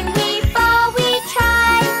 When we fall, we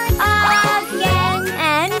try again.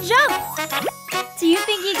 And jump. Do you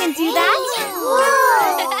think you can do that?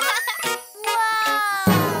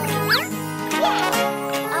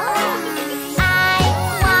 I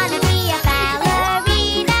wanna be a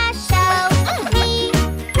ballerina. Show me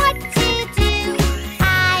what to do.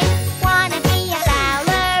 I wanna be a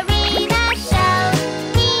ballerina. Show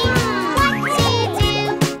me what to do.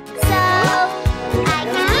 So I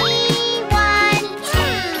can be one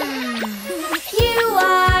too. You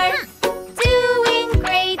are doing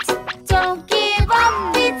great. Don't give up,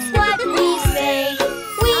 it's what we say.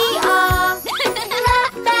 We all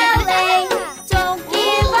love ballet. Don't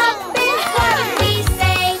give up, it's what we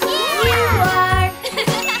say. You are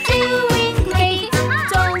doing great.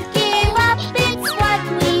 Don't give up, it's what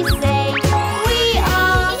we say. We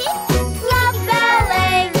all love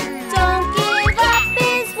ballet. Don't give up,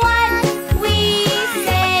 is what we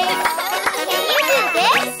say. Can you do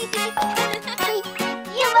this?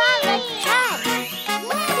 You already tried.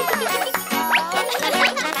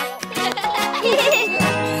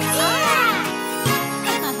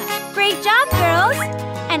 Great job, girls.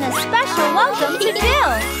 And a special welcome to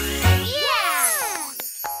Bill.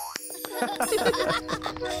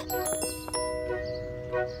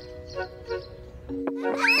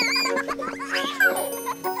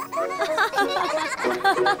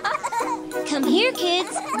 Come here,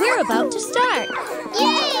 kids. We're about to start.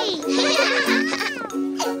 Yay!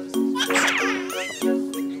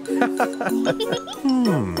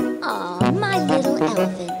 Aw, my little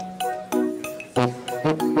elephant.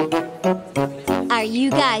 Are you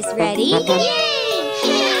guys ready?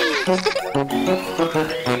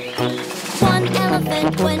 One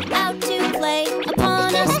elephant went out to play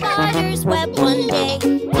upon a spider's web one day.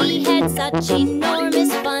 He had such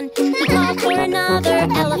enormous fun, he called for another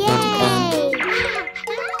elephant to come.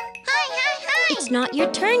 It's not your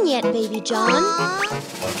turn yet, baby John.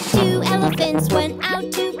 Two elephants went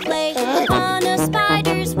out to play upon a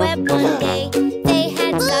spider's web one day. They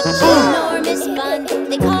had such enormous fun,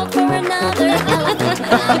 they called for another elephant to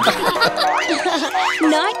come.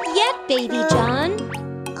 Not yet, baby John.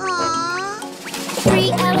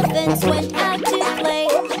 Three elephants went out to play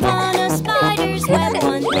upon a spider's web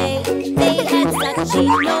one day. They had such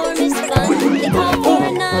enormous fun, they called for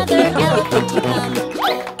another elephant to come.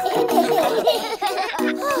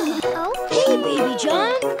 Hey, baby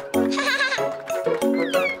John.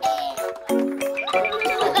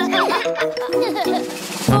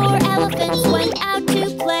 Four elephants went out to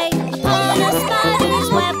play upon a spider's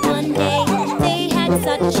web one day. They had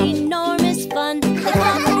such enormous fun, they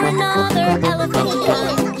called for another elephant to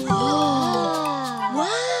come.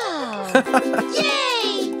 Wow! Yay!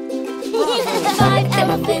 Five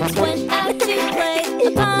elephants went out to play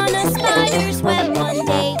upon a spider's web one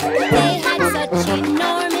day. They had such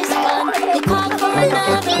enormous fun, they called for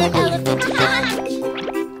another elephant to come.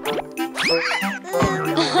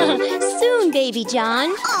 Soon, baby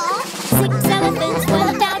John. Six elephants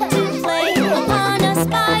went out to play upon a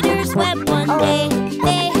spider's web one day.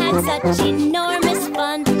 They had such enormous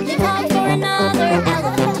fun, they called for another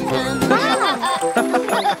elephant to come.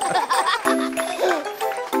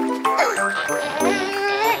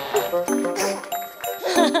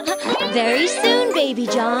 Very soon, baby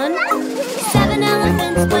John. Seven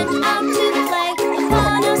elephants went out to play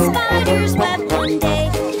upon a spider's web one day.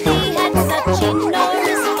 They had such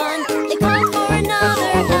enormous fun, they called for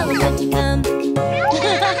another elephant to come.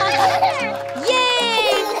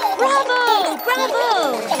 Yay! Bravo! Bravo!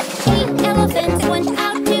 Eight elephants went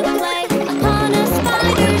out to play upon a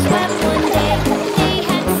spider's web one day. They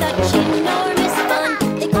had such enormous fun,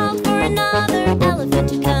 they called for another elephant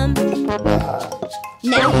to come.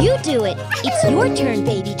 Now you do it. It's your turn,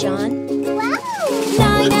 baby John.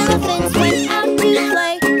 Nine elephants went out to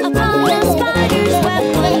play upon a spider's web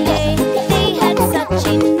one day. They had such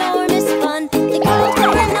enormous fun, they called for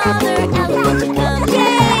another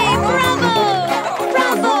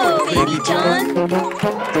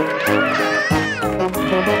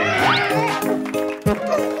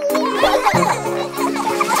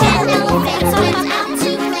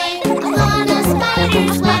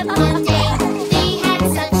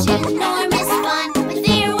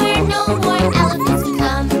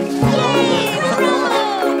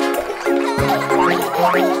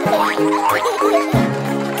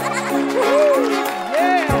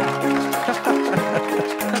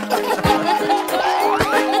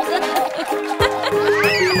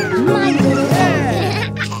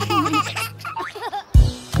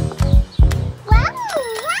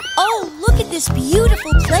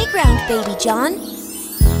John.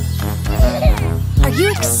 Are you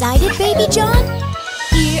excited, Baby John?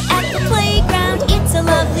 Here at the playground, it's a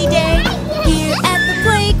lovely day. Here at the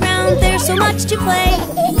playground, there's so much to play.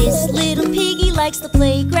 This little piggy likes the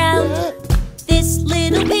playground. This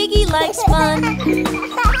little piggy likes fun.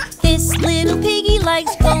 This little piggy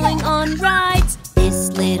likes going on rides.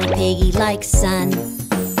 This little piggy likes sun.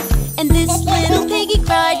 And this little piggy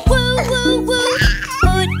cried, woo, woo, woo.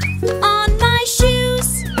 Put on my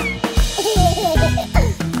shoes.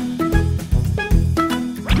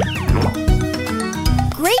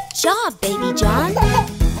 Great job, Baby John.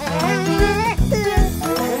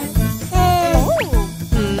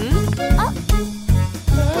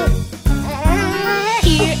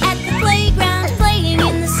 Here at the playground, playing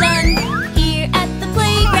in the sun. Here at the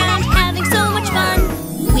playground, having so much fun.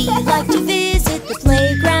 We like to visit the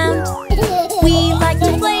playground. We like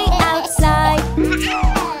to play outside.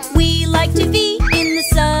 We like to be in the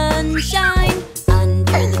sunshine,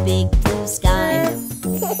 under the big blue sky.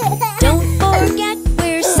 Don't forget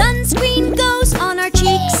where sunscreen goes on our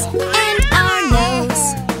cheeks and our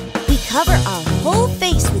nose. We cover our whole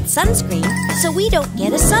face with sunscreen so we don't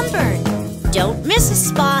get a sunburn. Don't miss a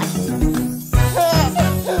spot.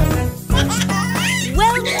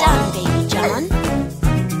 Well done, Baby John.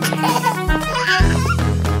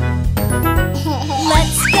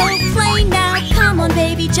 Let's go play now, come on,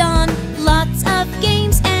 Baby John. Lots of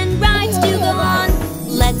games and rides to go on.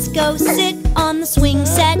 Let's go sit on the swing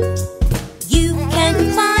set. You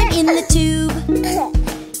can climb in the tube.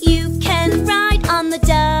 You can ride on the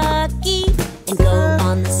ducky and go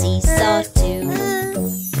on the seesaw too.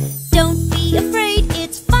 Don't be afraid,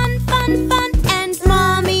 it's fun, fun, fun, and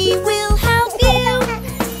Mommy will help you.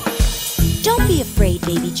 Don't be afraid,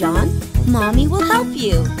 Baby John. Mommy will help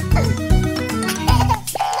you.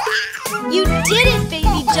 You did it,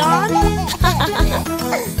 Baby John!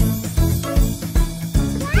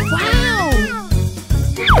 Wow!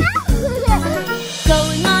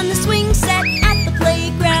 Going on the swing set at the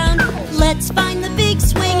playground. Let's find the big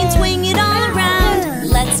swing and swing it all around.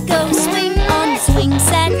 Let's go swing on the swing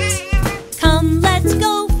set. Come, let's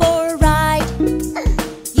go for a ride.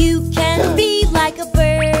 You can be like a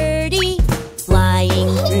birdie,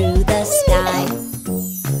 flying through the sky.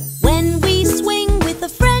 When we swing with a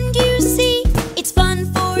friend, you see, it's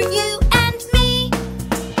fun for you and me.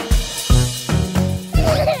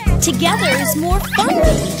 Together is more fun,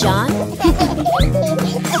 Baby John.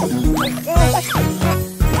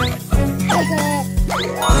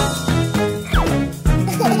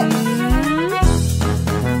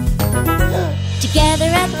 Together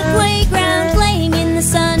at the playground, playing in the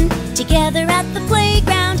sun. Together at the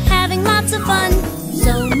playground, having lots of fun.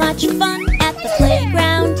 So much fun at the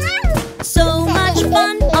playground. So much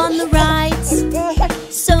fun on the rides.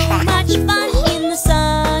 So much fun in the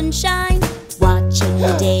sunshine, watching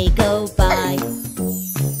the day go by.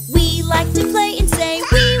 We like to play and say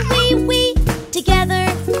wee, wee, wee.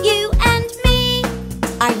 Together, you and me.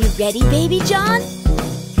 Are you ready, Baby John?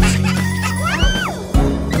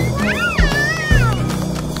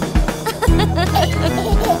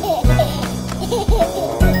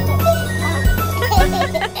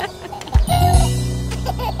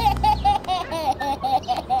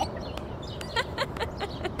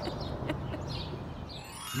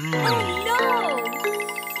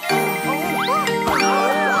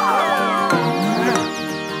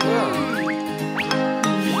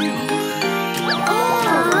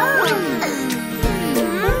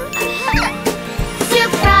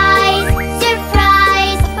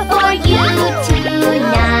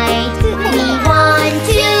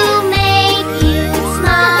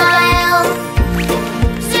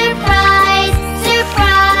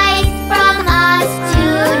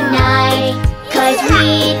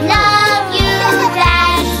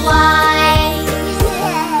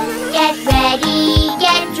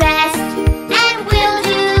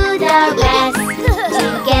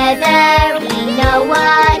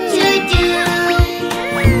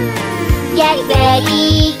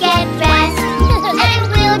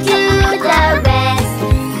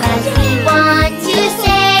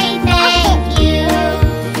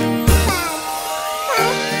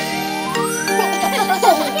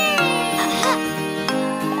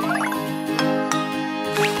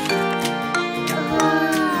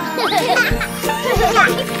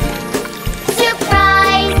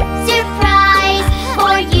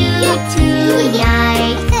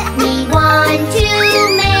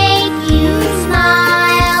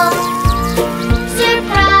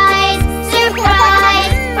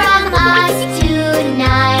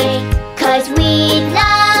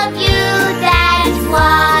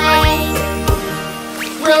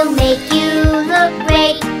 We'll make you look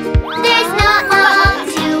great. There's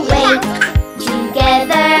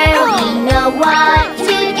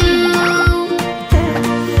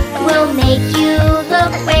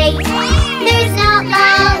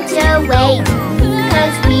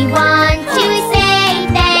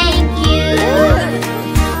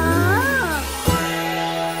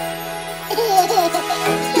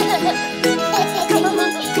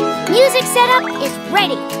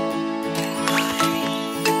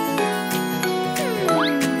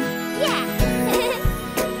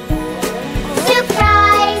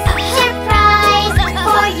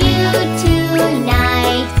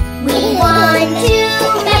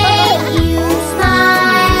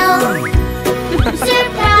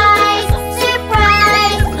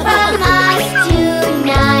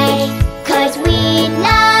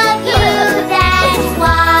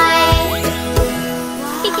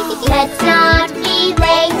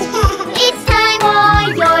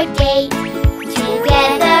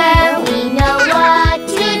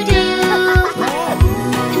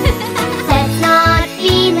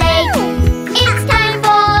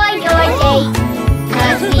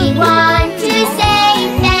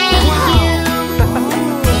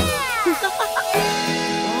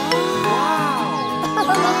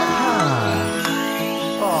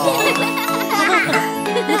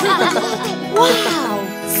Wow,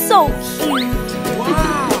 so cute.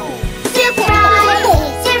 Surprise,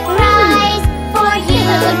 surprise for you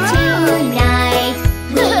tonight.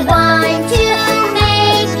 We want to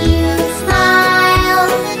make you smile.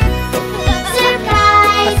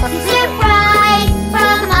 Surprise, surprise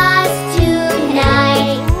from us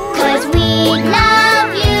tonight. 'Cause we love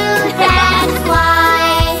you, that's why.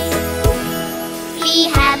 Be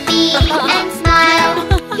happy and smile.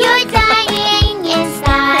 You're dining in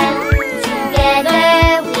style. Together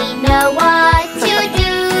we know what to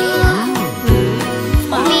do.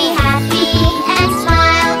 Be happy and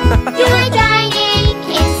smile. You're dining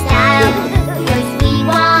in style. 'Cause we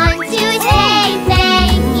want to say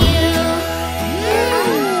thank you.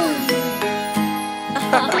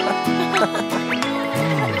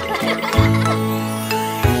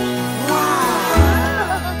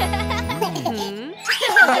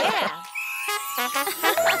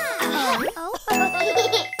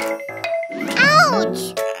 Ouch!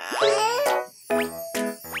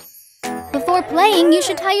 Before playing, you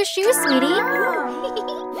should tie your shoes, sweetie.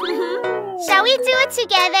 Shall we do it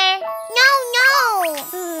together? No.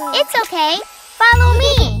 It's okay. Follow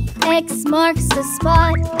me. X marks the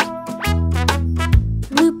spot.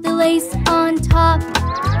 Loop the lace on top.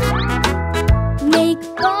 Make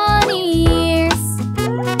bunny ears.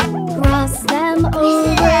 Cross them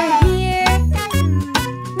over here.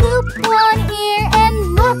 Loop one ear and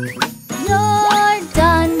look, you're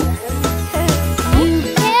done. You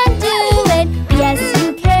can do it, yes you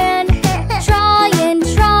can. Try and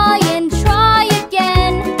try and try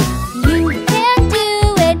again. You can do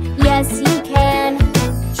it, yes you can.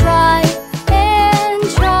 Try and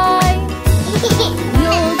try.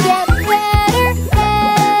 You'll get better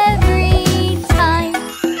every time.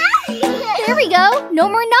 Here we go, no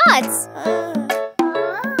more knots.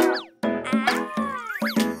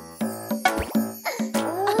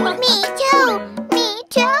 Me too.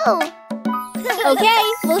 Okay,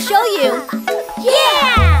 we'll show you.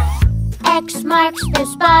 Yeah! X marks the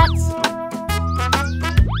spots.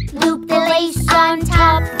 Loop the lace on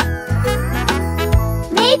top.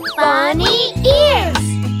 Make bunny ears.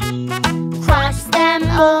 Cross them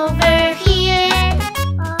over here.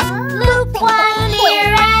 Loop one ear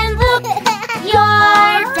and look,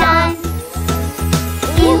 you're done.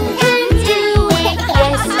 You can do it,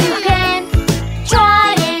 yes you can. Try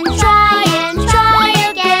and try and try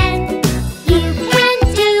again. You can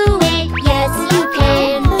do it, yes you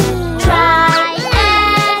can. Try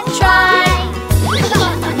and try.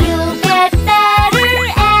 You'll get better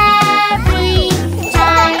every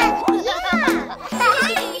time.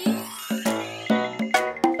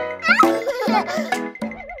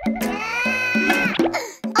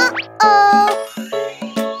 Uh-oh.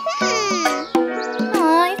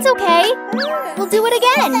 Aw, it's okay. We'll do it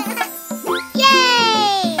again.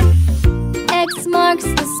 Yay! X marks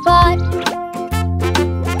the spot.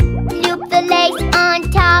 Loop the lace on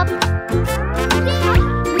top.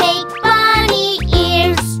 Make bunny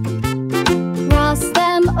ears. Cross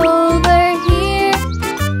them over here.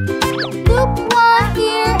 Loop one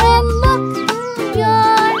ear and look,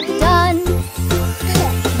 you're done.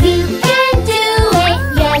 You can do it,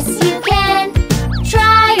 yes you can.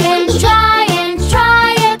 Try and try and try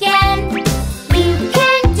again. You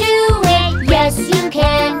can do it, yes you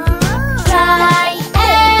can. Try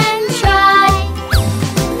and try.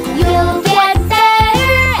 You'll get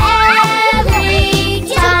better every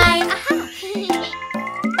time.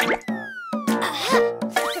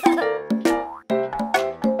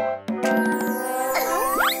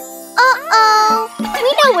 Uh-oh. We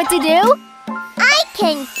know what to do. I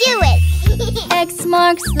can do it. X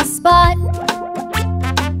marks the spot.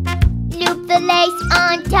 Loop the lace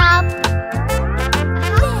on top.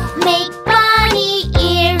 Make bunny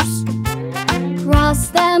ears. Cross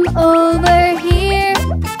them over here.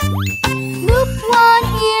 Loop one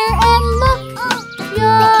ear and look,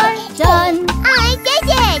 you're done. I did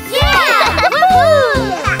it! Yeah! Woohoo!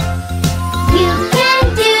 You can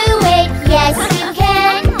do it, yes you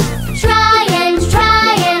can. Try and try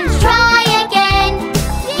and try again.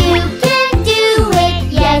 You can do it,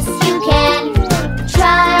 yes you can.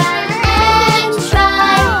 Try and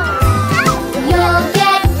try. You'll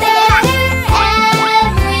get better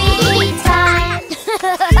every time.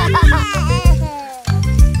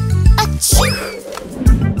 Achoo!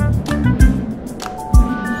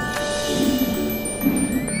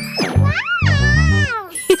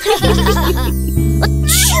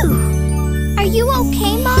 Achoo! Are you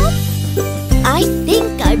okay, Mom? I think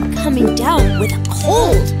I'm coming down with a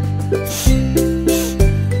cold.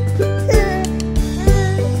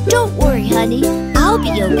 Don't worry, honey. I'll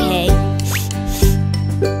be okay.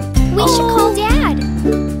 We should call Dad.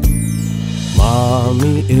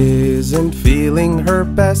 Mommy isn't feeling her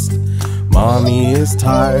best. Mommy is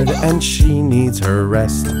tired and she needs her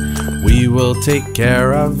rest. We will take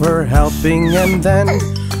care of her helping, and then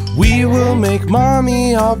we will make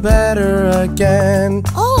Mommy all better again.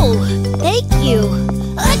 Oh, thank you.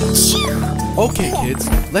 Achoo! Okay, kids,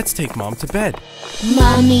 let's take Mom to bed.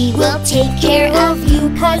 Mommy will take care of you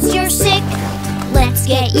 'cause you're sick. Let's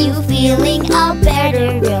get you feeling all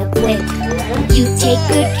better real quick. You take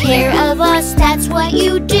good care of us, that's what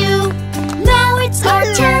you do. Now it's our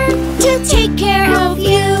turn to take care of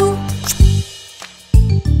you.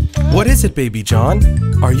 What is it, Baby John?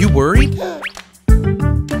 Are you worried?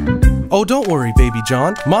 Oh, don't worry, Baby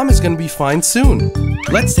John. Mom is gonna be fine soon.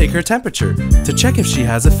 Let's take her temperature to check if she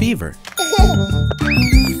has a fever.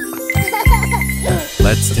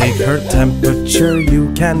 Let's take her temperature,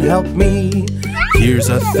 you can help me. Here's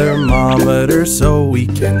a thermometer so we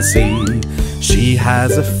can see. She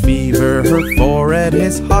has a fever, her forehead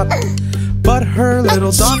is hot. But her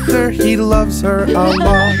little doctor, he loves her a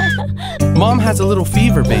lot. Mom has a little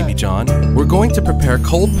fever, Baby John. We're going to prepare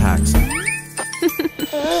cold packs.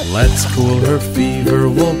 Let's cool her fever,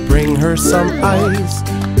 we'll bring her some ice.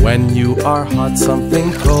 When you are hot,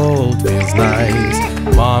 something cold is nice.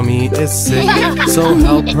 Mommy is sick, so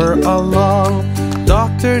help her along.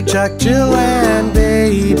 Dr. Jack, Jill, and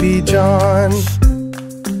Baby John.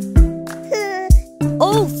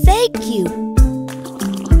 Oh, thank you.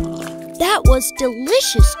 That was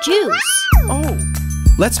delicious juice. Oh,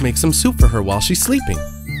 let's make some soup for her while she's sleeping.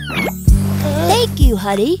 Thank you,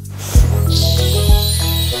 honey.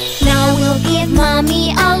 Now we'll give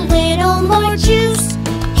Mommy a little more juice.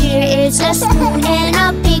 Here is a spoon and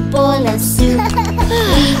a big bowl of soup.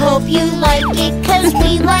 We hope you like it 'cause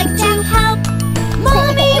we like to help.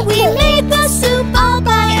 Mommy, we made the soup all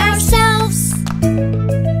by ourselves.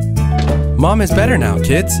 Mom is better now,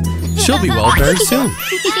 kids. She'll be well very soon.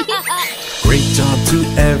 Great job to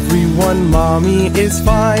everyone, Mommy is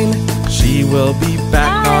fine. She will be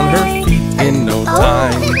back on her feet in no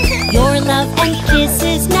time. Your love and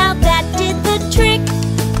kisses, now that did the trick.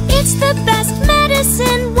 It's the best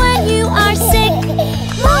medicine when you are sick.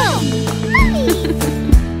 Mom!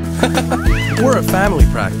 We're a family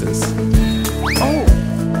practice. Oh.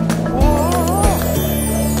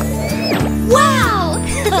 Wow!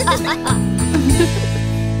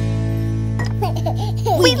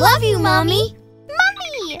 We love you, Mommy.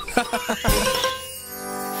 Mommy!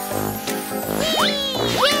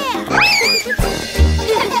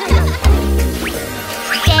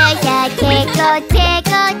 There's a tickle,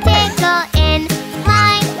 tickle, tickle in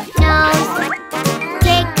my nose.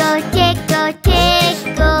 Tickle, tickle,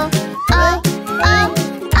 tickle. Oh, oh,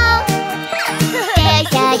 oh.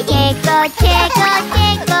 There's a tickle, tickle,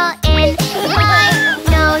 tickle in my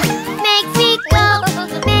nose. Makes me go,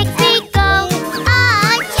 makes me go.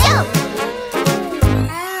 Achoo!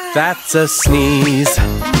 That's a sneeze.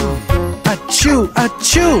 Achoo,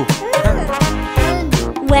 achoo.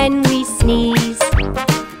 When we sneeze,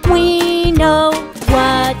 we know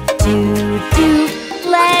what to do.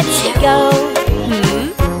 Let it go.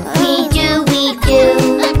 We do, we do.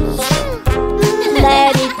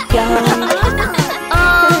 Let it go.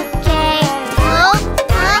 Okay. Oh,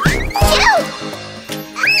 achoo!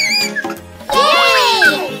 Yay!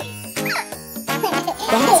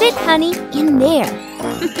 That's it, honey. In there.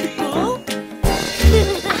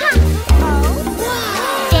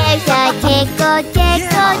 There's a tickle,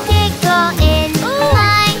 tickle, tickle in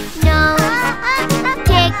my nose.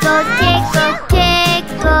 Tickle, tickle,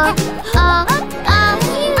 tickle. Oh, oh,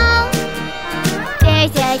 oh.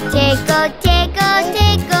 There's a tickle, tickle,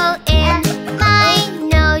 tickle in my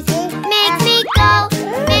nose. Makes me go,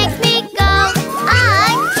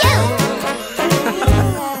 achoo!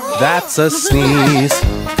 That's a sneeze.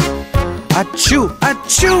 Achoo,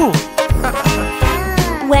 achoo.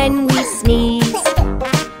 When we sneeze,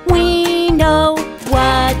 we know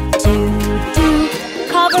what to do.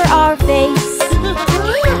 Cover our face.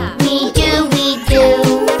 We do, we do.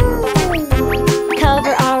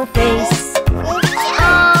 Cover our face.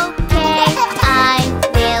 Okay, I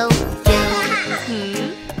will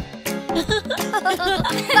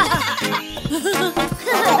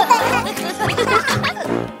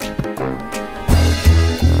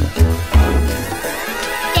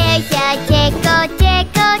There's a tickle,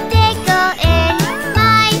 tickle, tickle in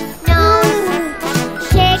my nose.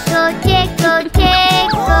 Tickle, tickle,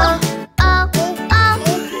 tickle. Oh, oh,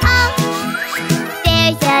 oh.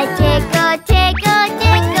 There's a tickle, tickle,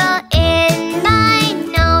 tickle in my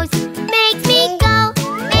nose. Makes me go,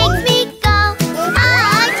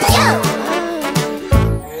 achoo!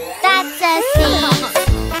 That's a sneeze.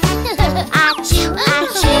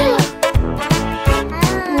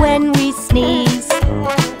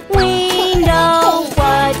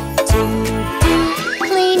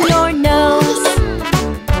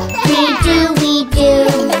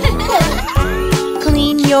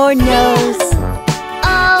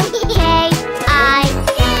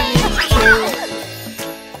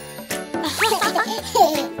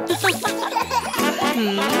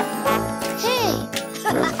 Hey.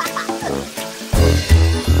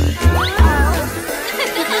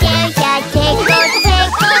 There's a tickle,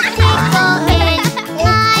 tickle, tickle in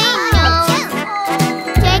my nose.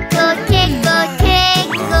 Tickle, tickle,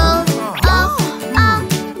 tickle. Oh, oh,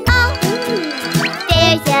 oh.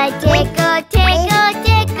 There's a tickle, tickle,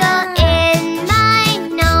 tickle in my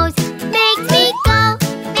nose. Makes me go,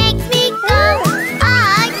 achoo.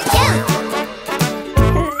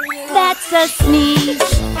 That's a sneeze.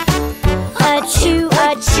 Achoo,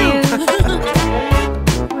 achoo.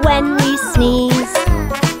 When we sneeze,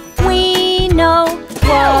 we know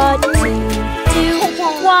what to do.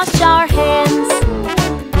 Wash our hands.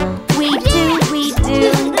 We do.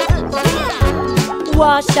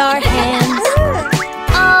 Wash our hands.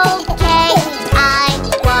 Okay, I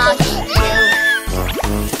wash you.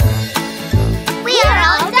 We are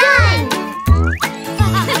all done.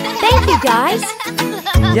 Thank you, guys.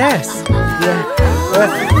 Yes.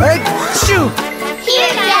 Shoo!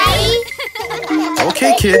 Here, Daddy.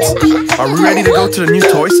 Okay, kids. Are we ready to go to the new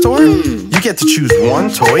toy store? You get to choose one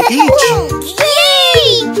toy each.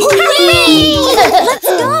 Yay! Hooray! Let's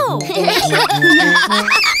go.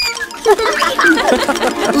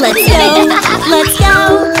 Let's go.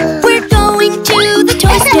 We're going to the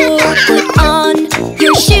toy store. Put on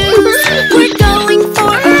your shoes. We're going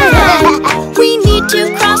for a run. We need to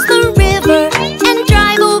cross the river and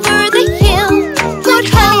drive over the hill. Look,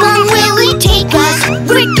 how long will it take us?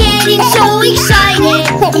 We're getting so excited.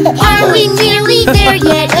 Are we nearly there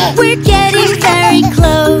yet? We're getting very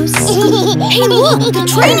close. Hey, look, the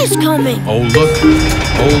train is coming. Oh look.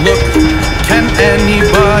 Can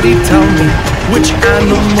anybody tell me which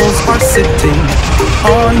animals are sitting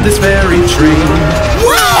on this very train?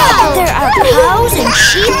 Wow! There are cows and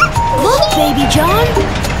sheep. Look, Baby John.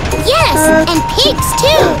 Yes, and pigs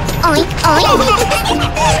too. Oink, oink.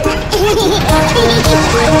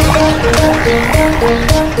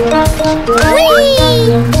 Whee!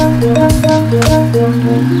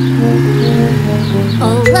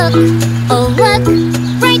 Oh look,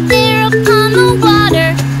 right there upon the water.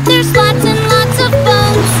 There's lots and lots of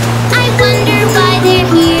boats. I wonder why they're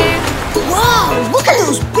here. Wow, look at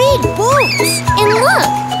those big boats. And look,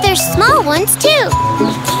 there's small ones too.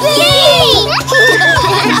 Yay!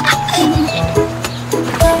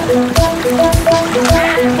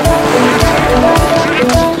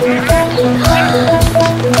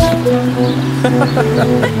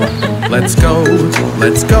 Let's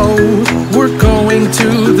go. We're going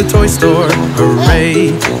to the toy store.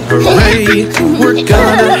 Hooray. We're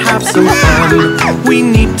gonna have some fun. We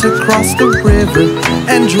need to cross the river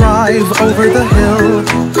and drive over the hill.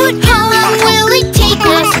 But how long will it take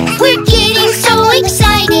us? We're getting so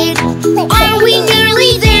excited. Are we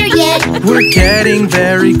nearly there yet? We're getting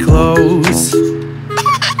very close.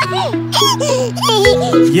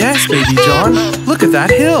 Yes, Baby John. Look at that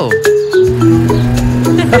hill.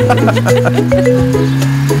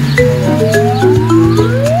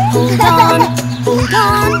 Hold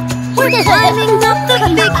on. We're climbing up the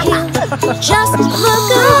big hill. Just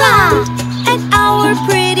look around at our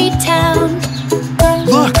pretty town.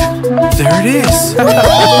 Look, there it is.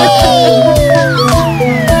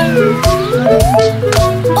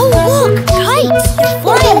 Oh, look, kites. They're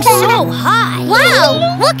flying so high.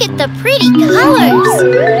 Wow, look at the pretty colors.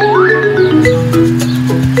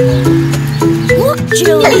 Look,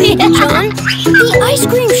 Jill and Baby John, the ice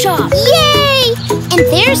cream shop. Yay! And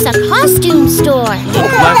there's a costume store.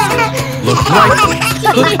 Look left, look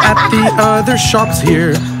right. Look at the other shops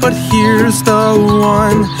here. But here's the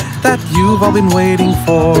one that you've all been waiting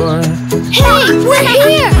for. Hey, we're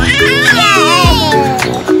here.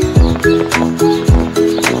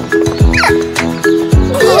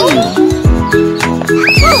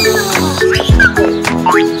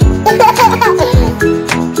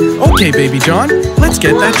 Okay, Baby John, let's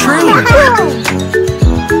get that train.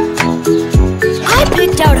 I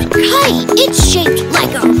picked out a kite. It's shaped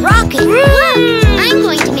like a rocket. I'm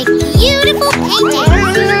going to make beautiful paintings.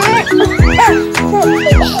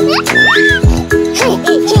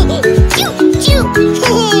 Choo,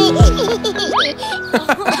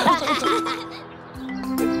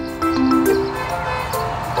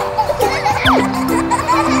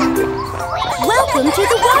 Welcome to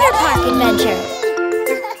the water park adventure.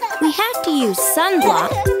 We have to use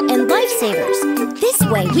sunblock and lifesavers. This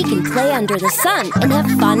way we can play under the sun and have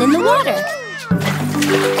fun in the water.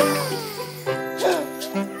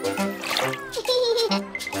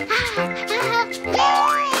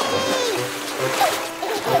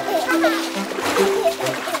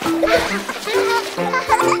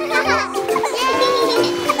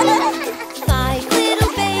 Five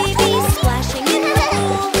little babies splashing in the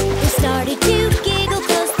pool. They started to giggle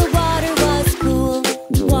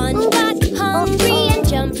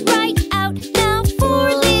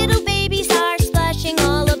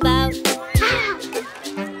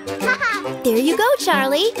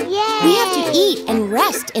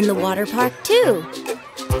hydrate in the water park, too.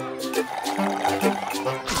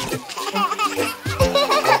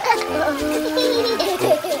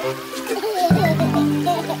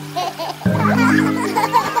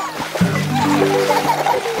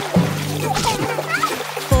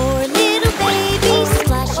 Four little babies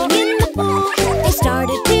splashing in the pool. They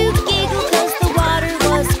started to giggle 'cause the water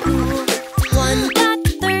was cool. One got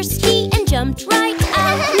thirsty and jumped right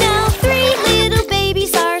out. Now 3 little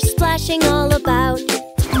babies are splashing all about.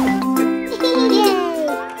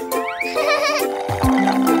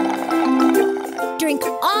 Drink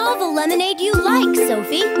all the lemonade you like,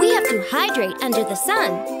 Sophie. We have to hydrate under the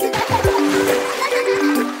sun.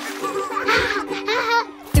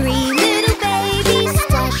 3 little babies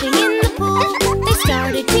splashing in the pool. They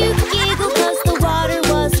started to giggle 'cause the water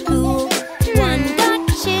was cool. One got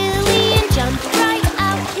chilly and jumped right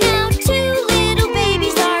out. Now 2 little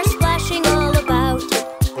babies are splashing all about.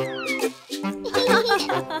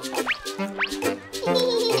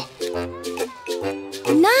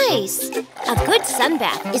 Nice! A good sun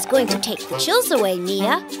bath is going to take the chills away,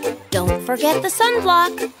 Mia. Don't forget the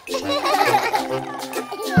sunblock.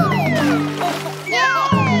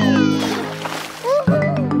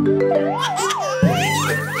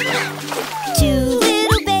 2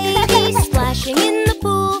 little babies splashing in the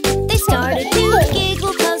pool. They started to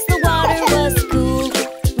giggle 'cause the water was cool.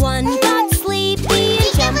 One got sleepy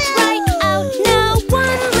and jumped right out. Now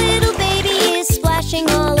 1 little baby is splashing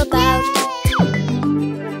all about.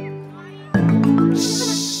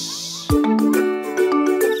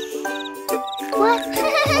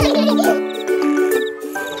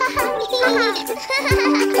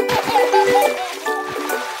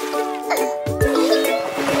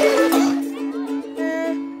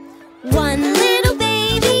 One little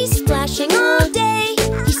baby splashing all day.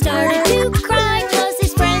 He started to cry 'cause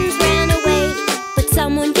his friends ran away. But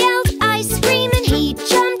someone yelled ice cream and he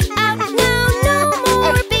jumped out. Now no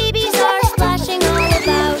more babies are splashing all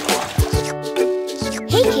about.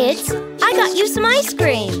 Hey kids, I got you some ice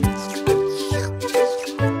cream.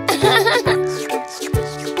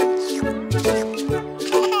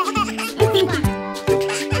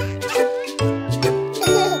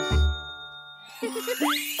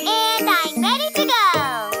 And I'm ready to go!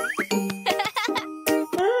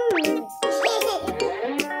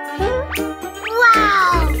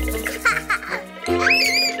 Wow!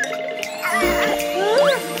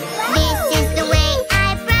 This is the way I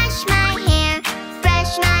brush my hair,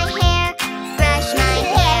 brush my hair, brush my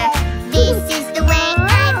hair. This is the way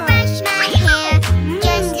I brush my hair,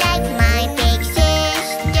 just like my big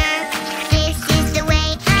sister. This is the way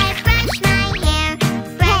I brush my hair,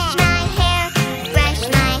 brush my hair, brush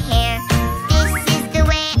my hair. This is the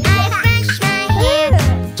way I brush my hair,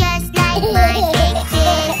 just like my big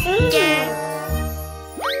sister.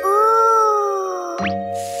 Ooh.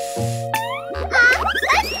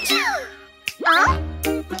 Huh?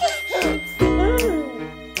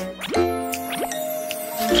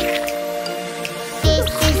 This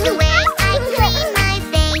is the way I clean my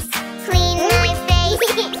face, clean my face,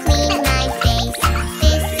 clean my face.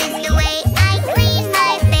 This is the way I clean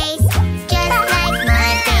my face, just like my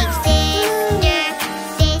big sister.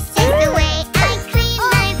 This is the way I clean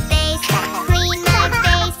my face, clean my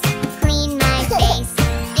face, clean my face.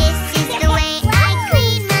 This is the way I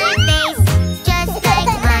clean my face, just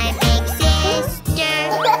like my big sister.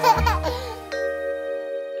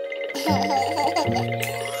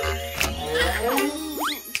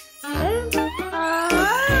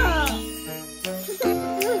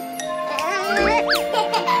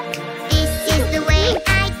 This is the way I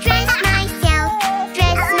dress myself,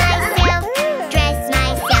 dress myself, dress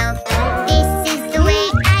myself. This is the way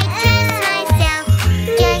I dress myself,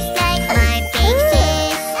 just like my big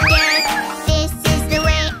sister. This is the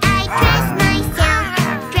way I dress myself,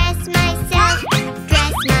 dress myself,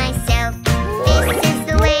 dress myself. This is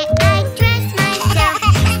the way I dress myself,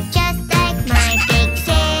 just like my big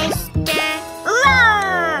sister.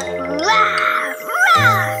 Roar! Roar!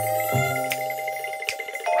 Roar!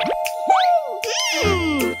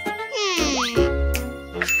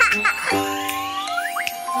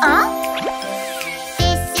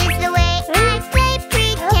 This is the way I play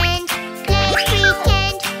pretend, play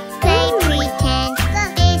pretend, play pretend.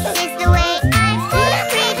 This is the way I play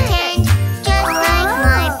pretend, just like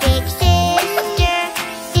my big sister.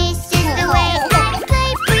 This is the way I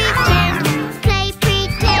play pretend, play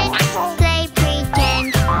pretend, play pretend.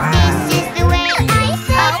 This is the way I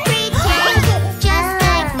play pretend, just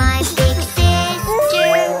like my big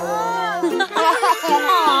sister.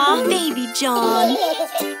 Aw, baby John.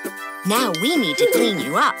 Now we need to clean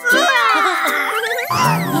you up.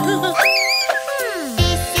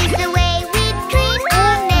 This is the way we clean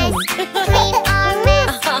our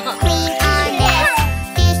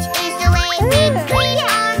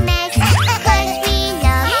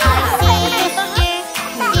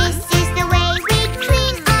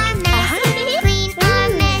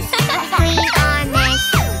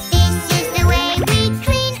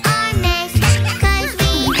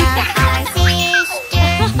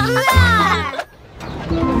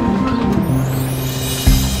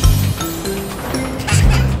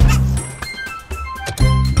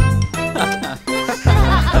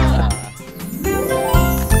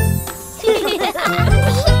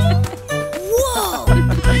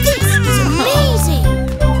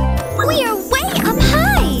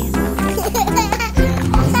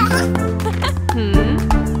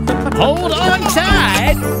Hold on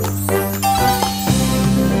tight.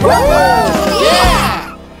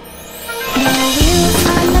 Yeah! The wheels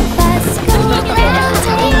on the bus go round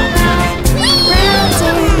and round, round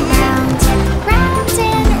and round, round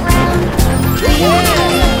and round. Wheels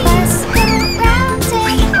on the bus go round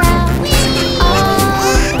and round, all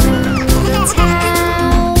through the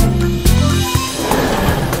town.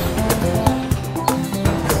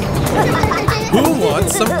 Who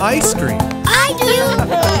wants some ice cream? I do!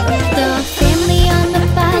 The family on the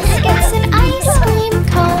bus gets an ice cream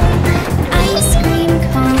cone. Ice cream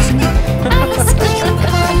cone. Ice cream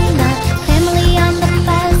cone. The family on the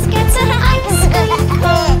bus gets an ice cream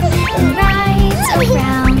cone and rides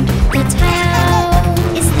around the town.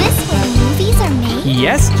 Is this where movies are made?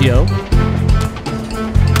 Yes, Jill.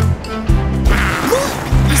 Look!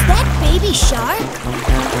 Is that baby shark?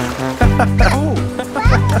 Oh.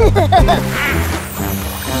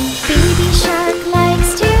 Baby shark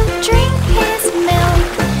likes to drink his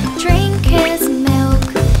milk, drink his milk,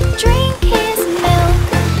 drink his milk.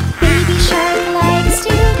 Baby shark likes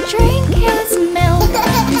to drink his milk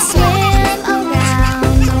and swim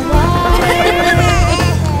around the water.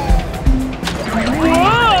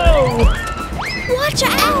 Whoa! Watch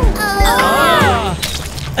out!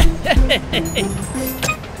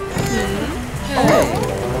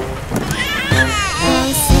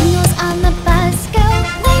 The signals on the bus go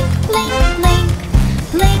blink, blink, blink,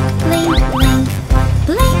 blink, blink, blink,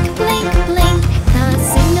 blink, blink, blink. The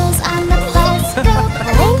signals on the bus go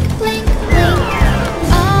blink, blink, blink,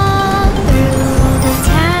 all through the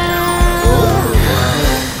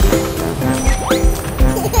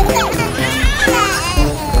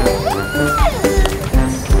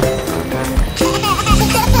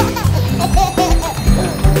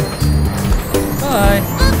Bye.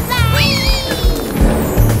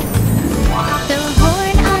 The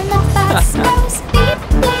horn on the bus goes beep,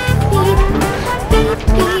 beep, beep, beep,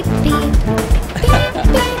 beep, beep, beep,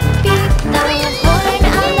 beep, beep. The horn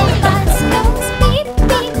on the bus goes beep,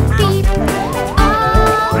 beep, beep,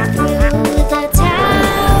 all through the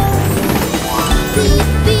town. Beep,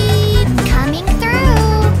 beep, coming through.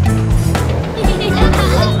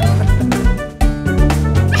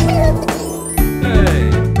 Hey.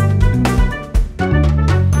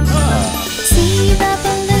 See the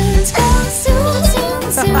balloons go zoom, zoom,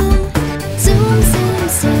 zoom, zoom, zoom,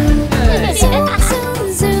 zoom, zoom, zoom,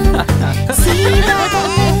 zoom. See the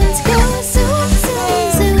balloons go zoom, zoom,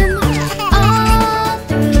 zoom, all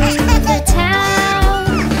through the town.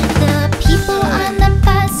 The people on the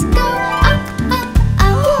bus go up, up,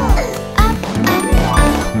 up, up, up,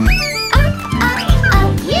 up, up, up, up.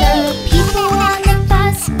 The people on the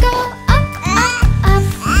bus go up, up,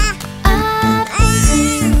 up, up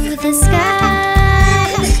through the sky.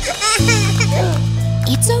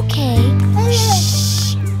 It's okay.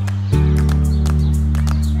 Shh.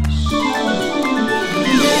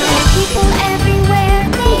 There are people everywhere.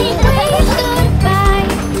 They wave goodbye,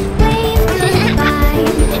 wave goodbye,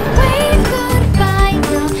 wave goodbye.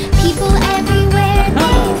 The people everywhere.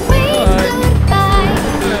 They wave goodbye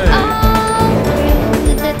all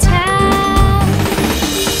through the town.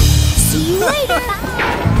 See you later.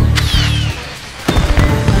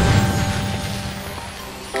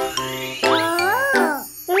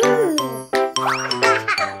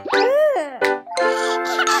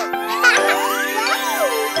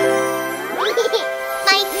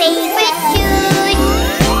 My favorite shoes,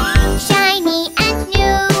 shiny and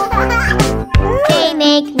new. They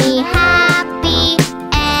make me happy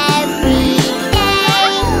every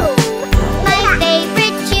day. My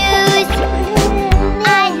favorite shoes, I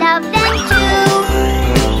love them too.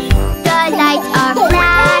 The lights are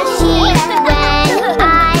flashy when I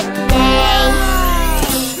play.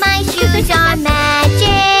 My shoes are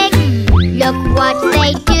magic. Look what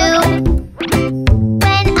they do.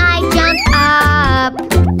 When I jump up,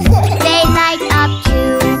 they light up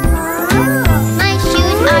too. My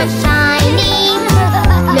shoes are shiny.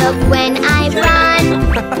 Look when I run.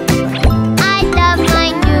 I love my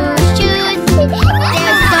new shoes.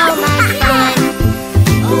 They're so much fun.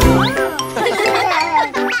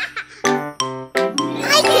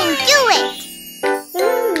 I can do it!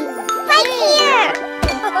 Right here!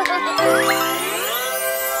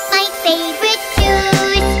 My favorite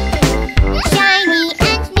shoes, shiny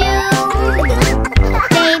and new.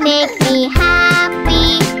 They make me happy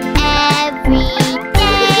every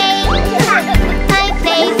day. My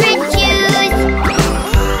favorite shoes,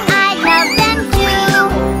 I love them too.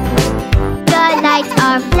 The lights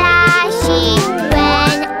are flashy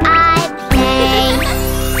when I play.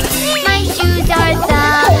 My shoes are the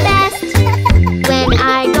best when I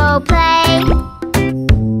go play.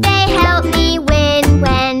 They help me win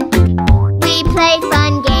when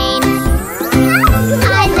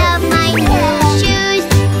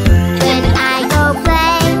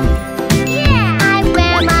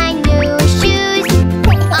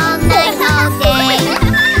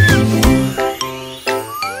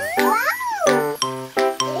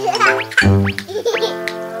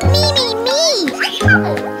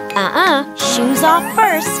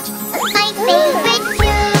first. My favorite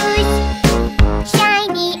shoes,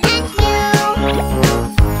 shiny and new.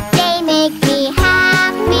 They make me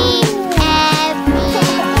happy every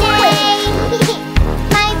day.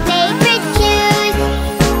 My favorite shoes,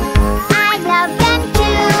 I love them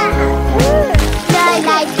too. The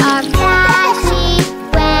lights are flashy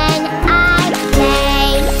when I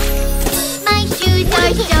play. My shoes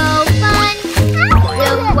are so fun.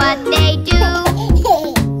 Look what they do.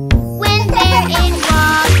 When they're in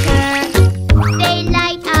water, they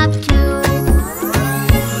light up too.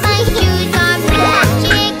 My shoes are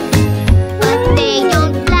magic, but they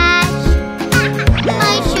don't flash.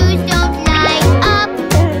 My shoes don't light up.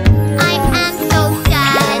 I am so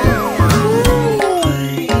sad.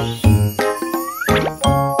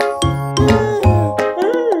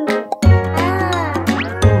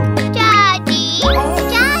 Daddy,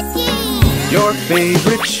 Daddy. Your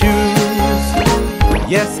favorite shoes.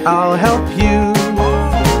 Yes, I'll help you.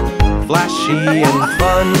 Flashy and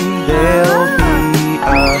fun they'll be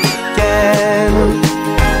again.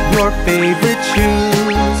 Your favorite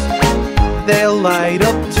shoes. They'll light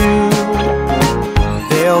up too.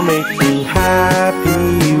 They'll make you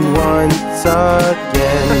happy once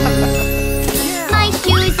again. My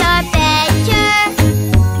shoes are better.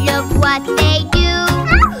 Look what they do.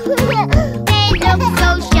 They look so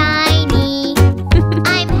shiny.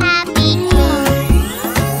 I'm happy too.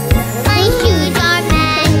 My shoes are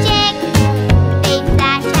magic. They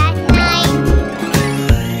flash at night.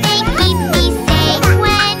 They keep me safe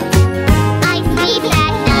when I sleep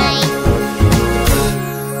at night.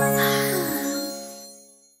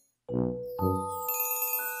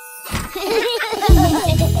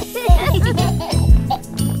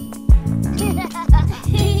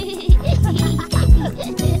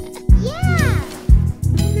 Yeah.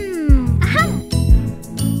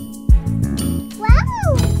 Wow.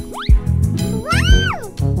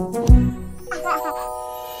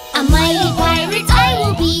 A mighty pirate I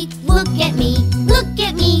will be. Look at me, look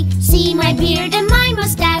at me. See my beard and my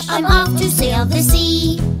mustache. I'm off to sail the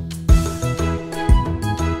sea.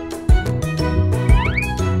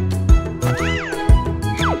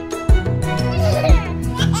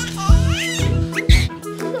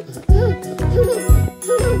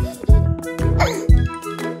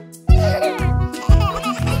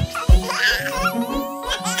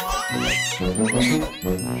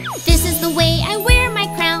 This is the way I wear my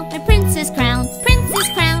crown, my princess crown, princess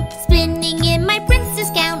crown. Spinning in my princess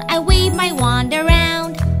gown, I wave my wand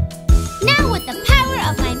around. Now with the power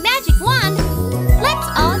of my magic wand, let's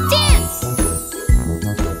all dance.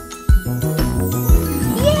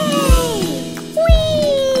 Yay! Whee!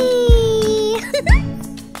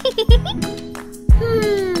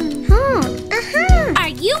 Are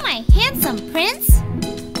you my handsome prince?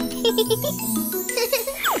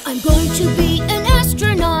 I'm going to be an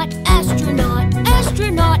astronaut, astronaut,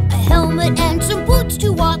 astronaut. A helmet and some boots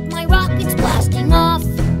to walk, my rocket's blasting off.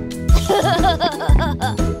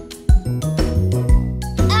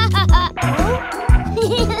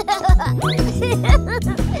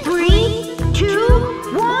 3, 2,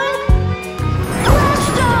 1,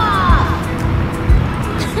 blast off!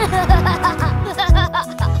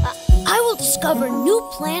 I will discover new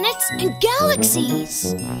planets and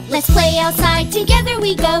galaxies. Let's play outside, together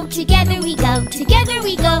we go, together we go, together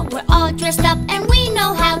we go. We're all dressed up and we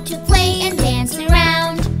know how to play and dance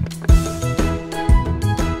around.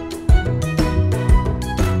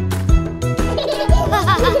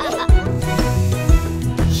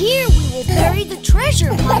 Here we will bury the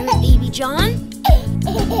treasure, Pirate Baby John.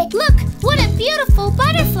 Look, what a beautiful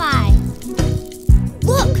butterfly.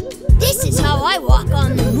 Look, this is how I walk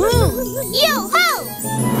on the moon. Yo-ho!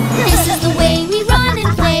 This is the way we run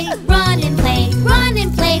and play, run and play, run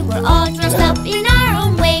and play. We're all dressed up in our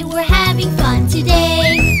own way. We're having fun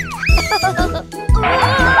today.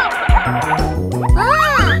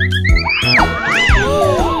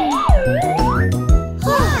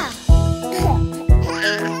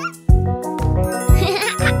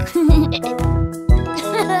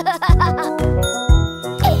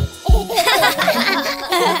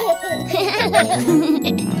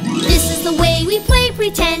 This is the way we play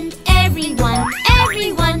pretend. Everyone,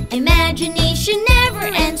 everyone, imagination never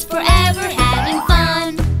ends. Forever having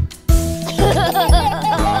fun.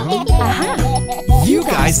 You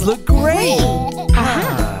guys look great!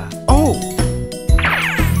 Oh!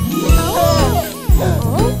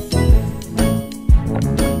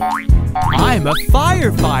 I'm a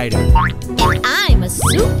firefighter! And I'm a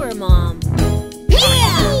super mom.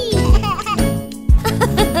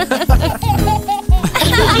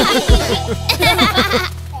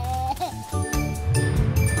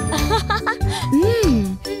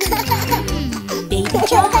 Baby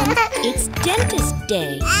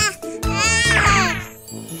day.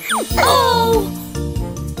 Oh!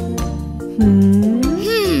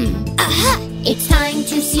 Aha! It's time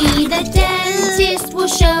to see the dentist. We'll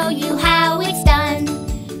show you how it's done.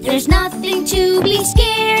 There's nothing to be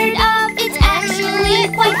scared of. It's actually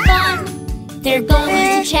quite fun. They're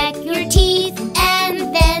going to check your teeth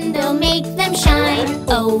and then they'll make them shine.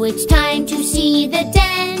 Oh, it's time to see the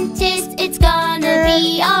dentist. It's gonna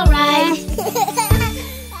be alright.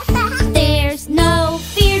 There's no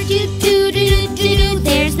fear, do-do-do-do-do-do.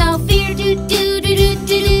 There's no fear,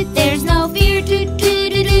 do-do-do-do-do-do. There's no fear,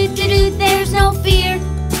 do-do-do-do-do-do. There's no fear.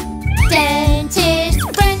 Dentist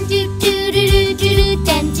friend, do-do-do-do-do-do.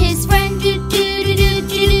 Dentist friend,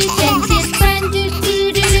 do-do-do-do-do-do. Dentist friend,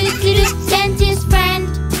 do-do-do-do-do-do. Dentist friend.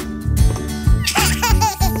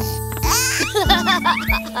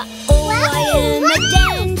 Oh, I am a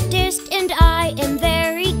dentist and I am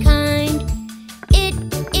very kind. It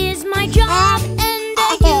is my job and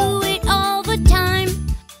I do it all the time.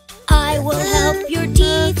 I will help your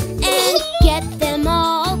teeth and get them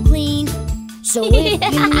all clean. So if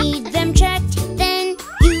you need them checked, then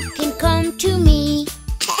you can come to me.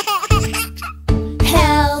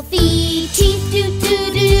 Healthy teeth,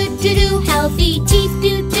 do-do-do-do-do. Healthy teeth,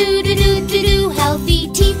 do-do-do-do-do. Healthy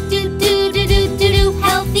teeth, do-do-do-do-do.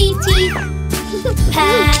 Healthy teeth.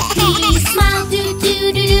 Happy smile,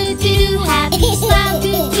 do-do-do-do-do. Happy smile,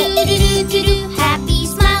 do-do-do-do-do. Happy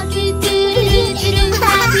smile, do-do-do-do-do.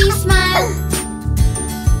 Happy smile.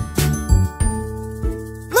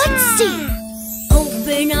 Let's see.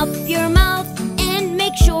 Open up your mouth and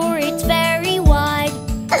make sure it's very wide,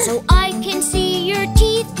 so I can see your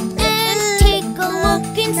teeth and take a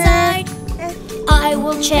look inside. I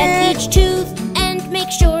will check each tooth and make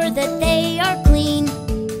sure that they are clean.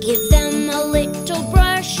 Give them a little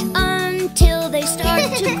brush until they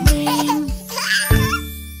start to clean.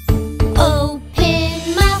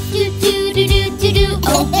 Open mouth, do-do-do-do-do-do.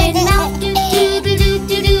 Open mouth,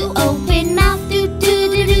 do-do-do-do-do-do. Open mouth,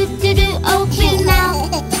 do-do-do-do-do-do. Open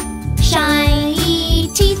mouth. Shiny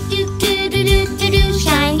teeth, do-do-do-do-do-do.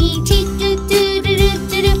 Shiny teeth,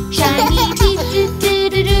 do-do-do-do-do-do. Shiny teeth,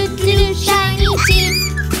 do-do-do-do-do-do. Shiny teeth.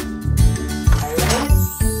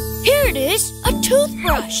 Here it is, a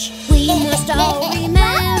toothbrush. We must all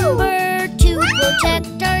remember to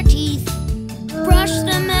protect our teeth. Brush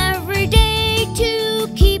them every day to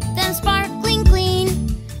keep them sparkling clean.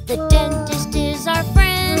 The dentist is our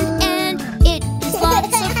friend and it is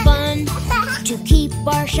lots of fun to keep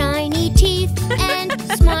our shiny teeth and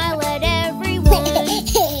smile at everyone.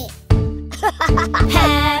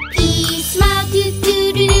 Happy smile,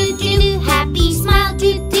 do-do-do-do-do. Happy smile,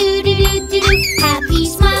 do-do-do-do-do. Happy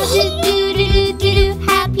smile, do-do-do-do-do.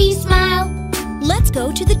 Happy smile. Let's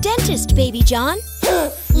go to the dentist, Baby John.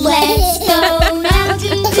 Let's go now,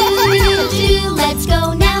 do-do-do-do-do. Let's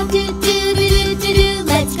go now, do-do-do-do-do.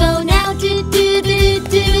 Let's go now,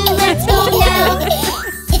 do-do-do-do-do. Let's go now.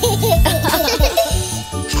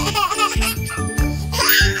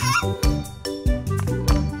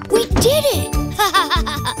 We did it!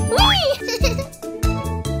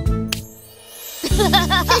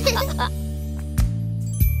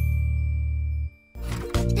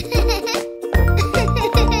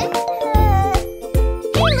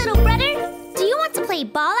 Hey, little brother, do you want to play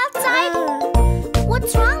ball outside?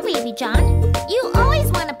 What's wrong, Baby John? You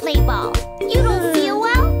always want to play ball. You don't feel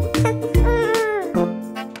well?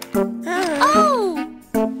 Oh!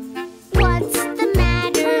 What's the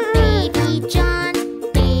matter, Baby John?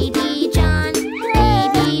 Baby John,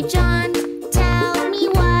 Baby John, tell me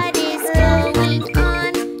what is going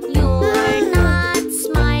on. You're not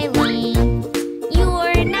smiling.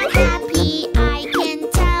 You're not happy. I can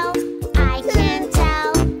tell. I can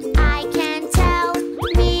tell. I can tell.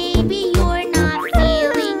 Maybe you're not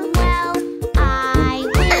feeling well. I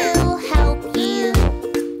will help you.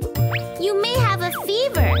 You may have a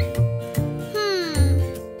fever.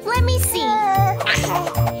 Let me see.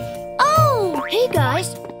 Oh! Hey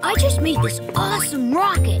guys, I just made this awesome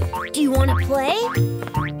rocket. Do you want to play?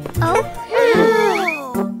 Oh?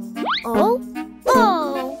 Oh?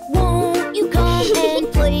 Oh! Won't you come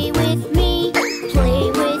and play with me?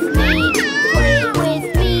 Play with me, play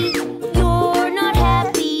with me. You're not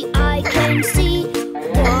happy, I can see.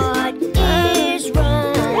 What is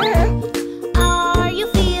wrong? Are you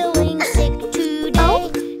feeling sick today?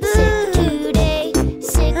 Sick today,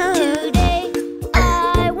 sick today.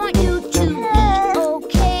 I want you to be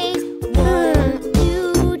okay. Won't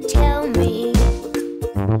you tell me?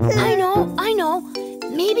 I know.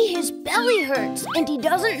 Maybe his belly hurts and he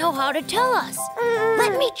doesn't know how to tell us.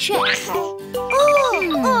 Let me check.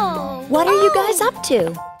 Oh! What are you guys up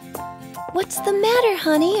to? What's the matter,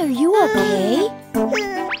 honey? Are you okay?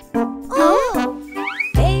 Oh.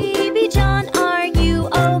 Baby John, are you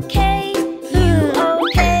okay? You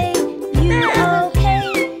okay? You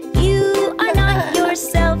okay? You are not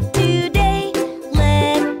yourself today.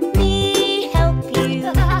 Let me help you.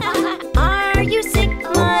 Are you sick,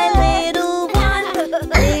 my little one?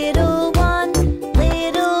 Little one,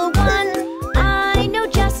 little one. I know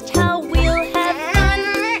just how we'll have fun.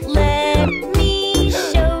 Let me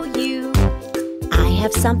show you. I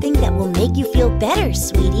have something that will make you feel better,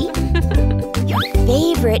 sweetie. Your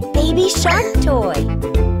favorite baby shark toy.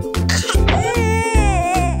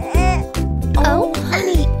 Oh,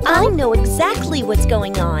 honey, I know exactly what's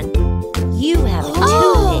going on. You have a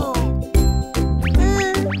toothache.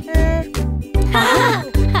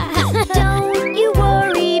 Don't you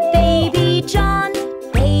worry, baby John.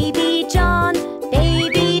 Baby John,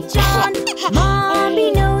 baby John.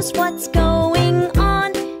 Mommy knows what's going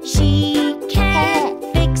on. She can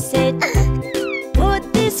fix it.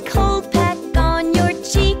 Put this cold pack on your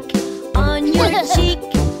cheek, on your cheek,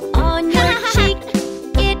 on your cheek.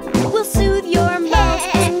 It will soothe your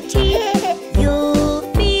mouth and teeth. You'll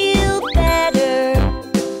feel better.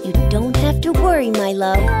 You don't have to worry, my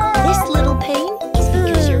love. This little pain is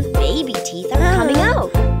because your baby teeth are coming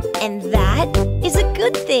out. And that is a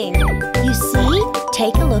good thing. You see,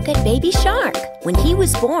 take a look at baby shark. When he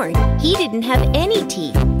was born, he didn't have any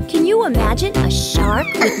teeth. Can you imagine a shark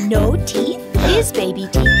with no teeth? His baby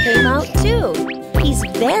teeth came out too. He's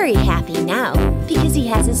very happy now because he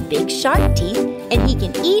has his big shark teeth and he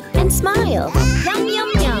can eat and smile. Yum,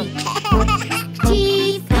 yum, yum.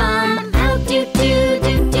 Teeth come out, do, do,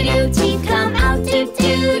 do, do, do. Teeth come out, do,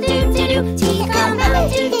 do, do, do, do. Teeth come out,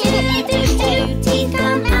 do, do, do, do, do. Teeth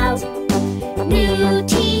come out. New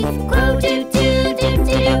teeth grow, do, do, do, do,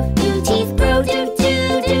 do. New teeth grow, do, do,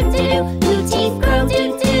 do, do, do. New teeth grow, do,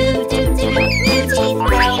 do, do, do, do. New teeth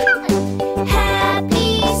grow. Happy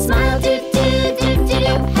smile, do, do, do, do,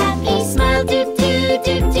 do. Happy smile, do, do,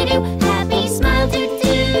 do, do, do. Happy smile, do,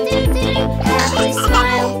 do, do, do, do. Happy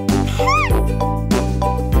smile.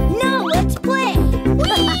 Now let's play.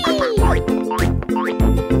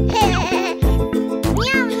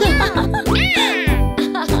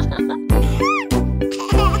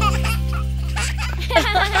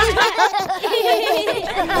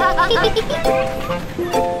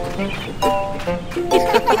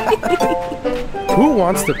 Who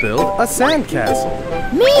wants to build a sandcastle?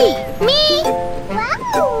 Me!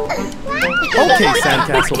 Okay,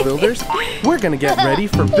 sandcastle builders, we're gonna get ready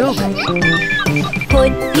for building.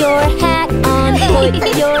 Put your hat on, put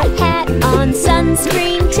your hat on.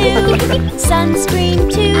 Sunscreen too, sunscreen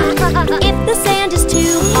too. If the sand is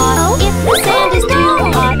too hot, if the sand is too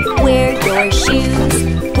hot, wear your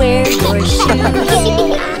shoes, wear your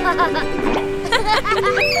shoes.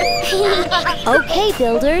 Okay,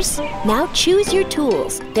 builders, now choose your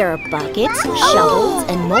tools. There are buckets, shovels,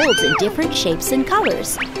 and molds in different shapes and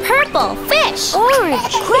colors. Purple fish.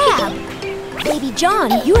 Orange crab. Baby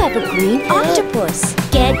John, you have a green octopus.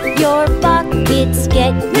 Get your buckets,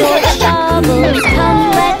 get your shovels.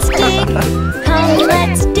 Come, let's dig, come,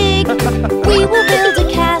 let's dig. We will build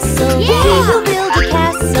a castle, we will build a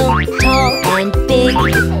castle. Tall and big,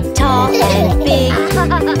 tall and big.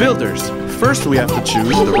 Builders, first we have to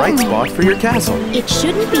choose the right spot for your castle. It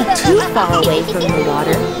shouldn't be too far away from the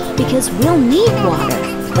water because we'll need water.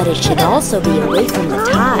 But it should also be away from the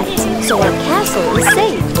tides, so our castle is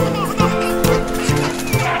safe.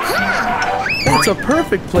 That's a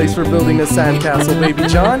perfect place for building a sandcastle, Baby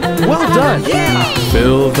John. Well done.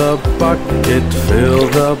 Fill the bucket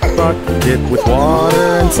with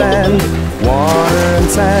water and sand, water and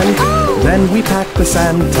sand. Then we pack the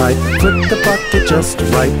sand tight, flip the bucket just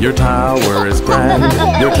right. Your tower is grand,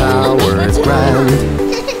 your tower is grand.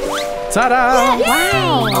 Ta-da!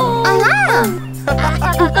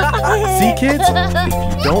 See, kids?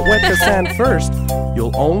 If you don't wet the sand first,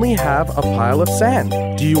 you'll only have a pile of sand.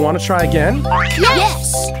 Do you want to try again?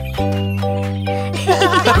 Yes.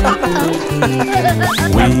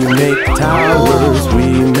 We make towers, we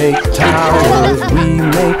make towers, we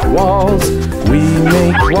make walls, we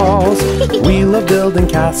make walls. We love building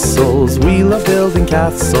castles, we love building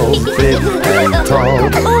castles. Big and tall,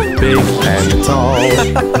 big and tall.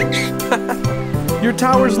 Your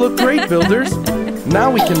towers look great, builders.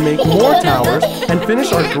 Now we can make more towers and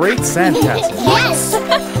finish our great sandcastle. Yes.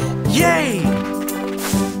 Yay!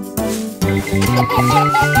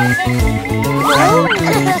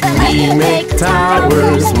 We make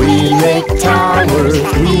towers, we make towers,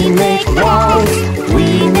 we make walls,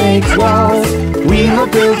 we make walls. We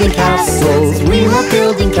love building castles, we love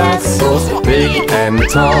building castles. Big and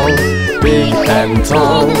tall, big and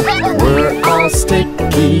tall. We're all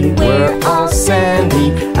sticky, we're all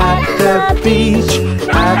sandy. At the beach,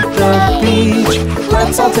 at the beach.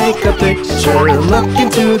 Let's all take a picture, look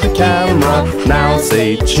into the camera. Now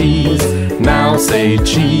say cheese, now say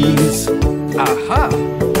cheese. Aha!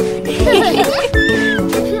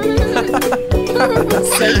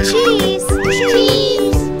 Say cheese,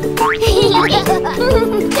 cheese.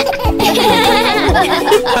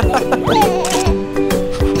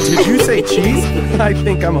 Did you say cheese? I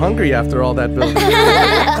think I'm hungry after all that building.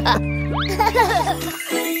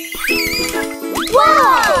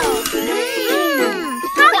 Whoa!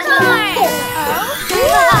 Popcorn!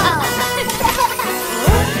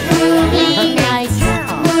 Movie night,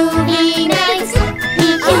 movie night. We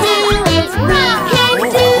can do it, we can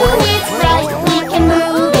do it right. We can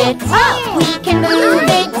move it up, we can move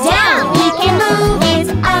it down. We can move it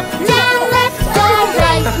up, down, left or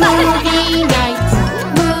right. Movie night,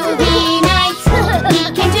 movie night. We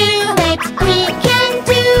can do it, we can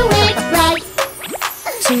do it right.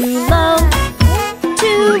 Too low,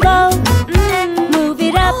 too low. Move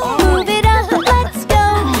it up, let's go.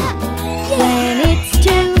 When it's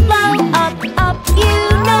too low, up, up, you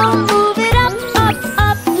know. Move it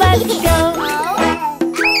up, let's go.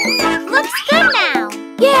 Looks good now.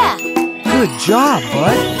 Yeah. Good job,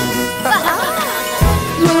 bud.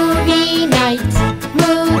 Movie night,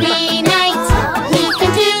 movie night. We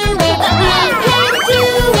can do it, we can do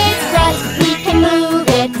it right. We can move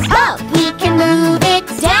it up, we can move it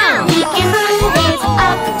down. We can move it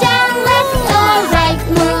up, down, left or right.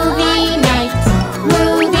 Movie night,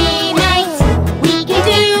 movie night. We can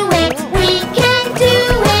do it, we can do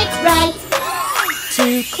it right.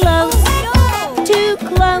 Too close, too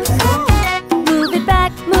close. Move it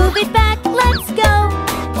back, let's go.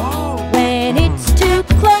 When it's too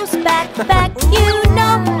close, back, you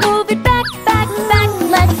know. Move it back,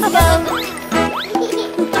 let's go.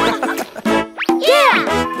 Yeah,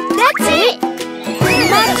 that's it.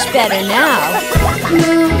 Much better now.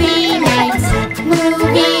 Movie night,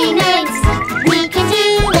 movie night. We can do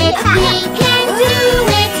it, we can do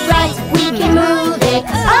it right. We can move it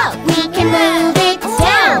up, we can move it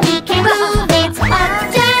down. We can move it up,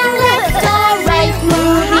 down, left or right.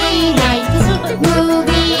 Movie night,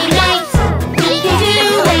 movie night. We can do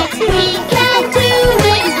it, we can do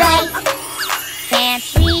it right. Can't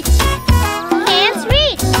reach, can't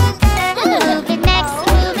reach. Move it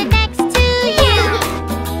next to you.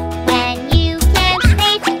 When you can't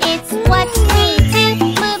reach, it's what we do.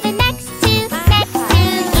 Move it next to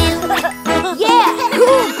you. Yeah,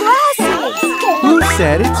 cool glasses. Who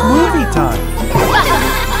said it's movie time?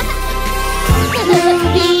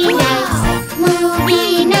 Movie night,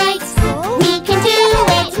 movie night. We can do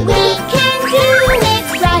it, we can do it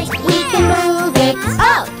right. We can move it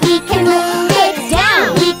up, we can move it down.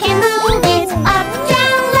 We can move it up,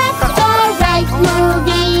 down, left or right.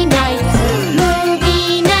 Movie night,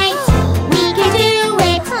 movie night. We can do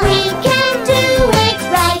it, we can do it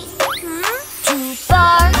right. Too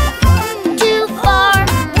far, too far.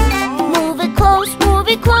 Move it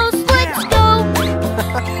close, let's go.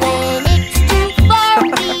 When it's too far, we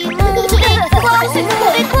move it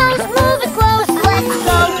close, let's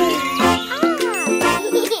go.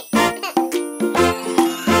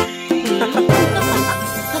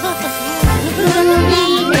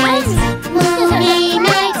 Movie night, movie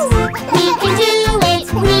night. We can do it,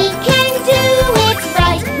 we can do it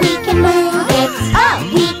right. We can move it up,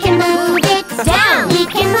 we can move it down. We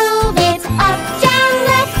can move it up, down,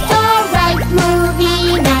 left or right.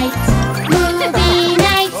 Movie night, movie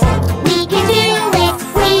night. We can do it,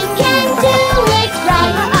 we can do it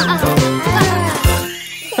right.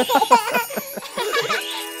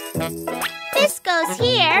 This goes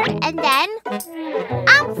here, and then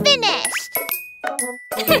I'm finished.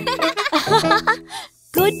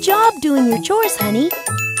 Good job doing your chores, honey.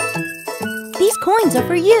 These coins are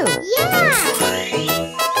for you. Yeah!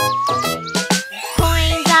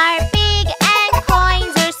 Coins are big and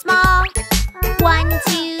coins are small. 1,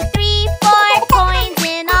 2, 3, 4 coins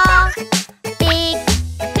in all. Big,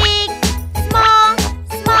 big, small,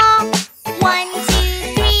 small. 1, 2,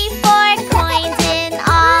 3, 4 coins in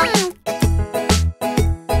all.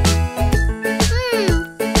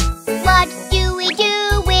 What do we do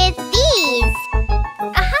with these?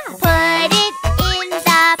 Put it in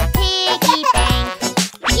the piggy bank.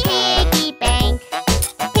 Piggy bank.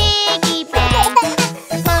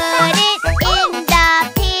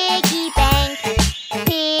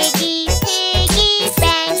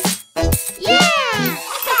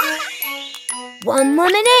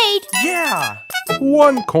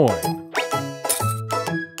 1 coin.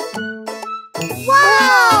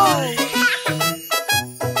 Wow!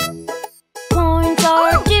 Coins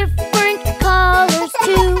are different colors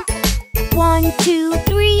too. 1, 2,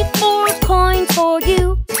 3, 4 coins for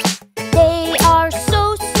you. They are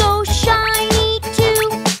so shiny too.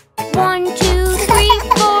 1, 2, 3,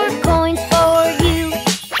 4 coins for you.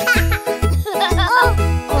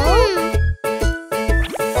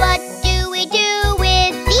 What do we do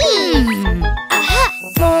with these?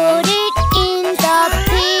 Put it in the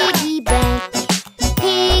piggy bank.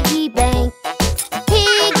 Piggy bank.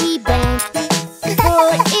 Piggy bank.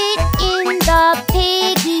 Put it in the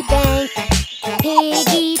piggy bank.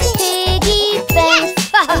 Piggy bank.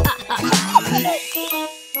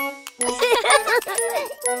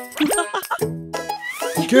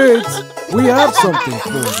 Kids, we have something for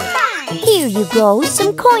you. Here you go,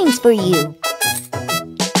 some coins for you.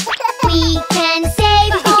 We can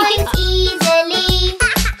save coins easily.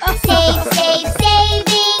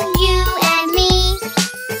 Saving you and me.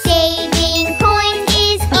 Saving coins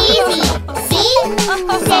is easy. See?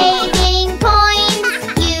 Saving coins,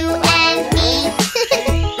 you and me.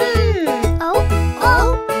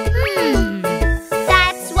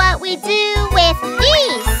 That's what we do with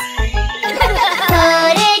these.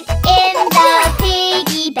 Put it in the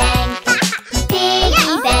piggy bank.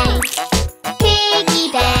 Piggy bank. Piggy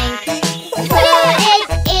bank. Put it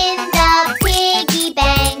in the piggy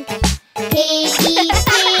bank. Piggy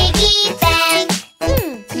bank.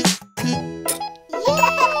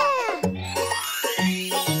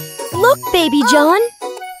 Look, Baby John.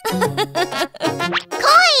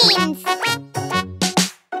 Coins!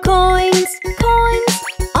 Coins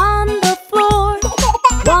on the floor.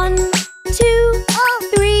 1, 2,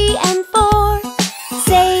 3, and 4.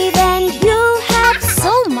 Save and you'll have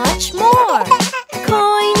so much more.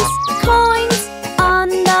 Coins on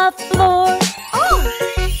the floor.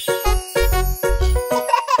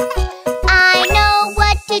 I know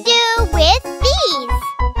what to do with these.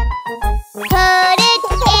 Put it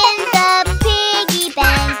in the piggy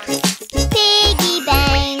bank. Piggy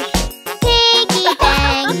bank. Piggy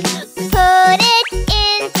bank. Put it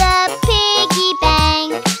in the piggy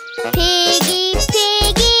bank. Piggy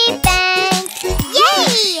bank.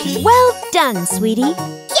 Yay! Well done, sweetie.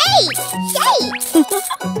 Yay!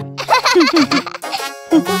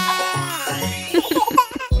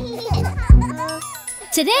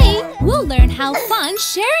 Today, we'll learn how fun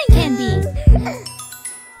sharing can be.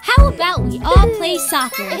 How about we all play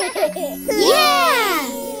soccer? Yeah!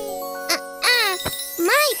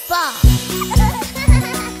 My ball.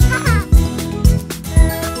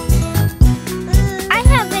 I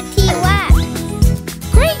have a T-Wax.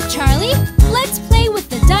 Great, Charlie! Let's play with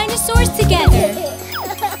the dinosaurs together.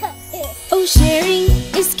 Oh, sharing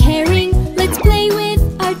is caring. Let's play with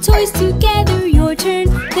our toys together. Your turn,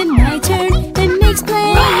 then my turn. It makes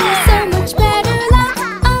playing so much better. Lots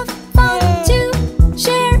of fun to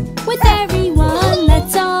share with everyone.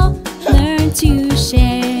 Let's all learn to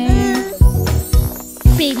share.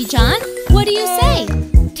 Baby John, what do you say?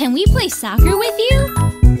 Can we play soccer with you?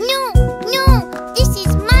 No, this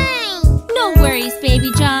is mine. No worries,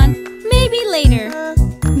 Baby John. Maybe later.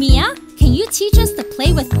 Mia, can you teach us to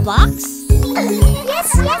play with blocks?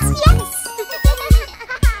 Yes.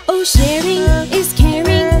 Oh, sharing is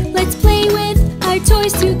caring. Let's play with our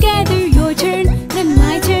toys together. Your turn, then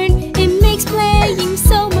my turn. It makes playing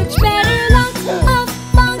so much better. Lots of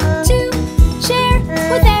fun to share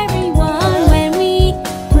with everyone when we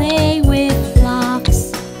play with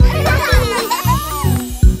blocks.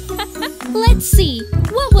 Let's see,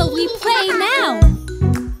 what will we play now?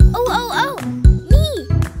 Oh, me.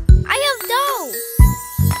 I have dough.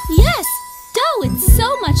 Yes, dough, it's so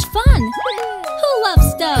much fun. Who loves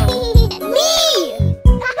dough? Me.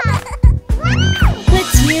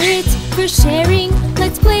 Let's hear it for sharing.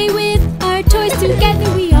 Let's play with our toys together.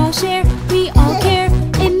 We all share, we all care.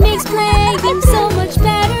 It makes playing so much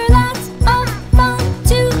better. Lots of fun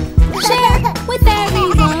to share with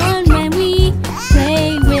everyone when we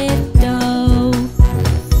play with dough.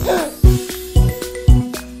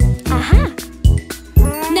 Aha!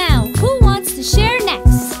 Now, who wants to share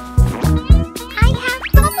next? I have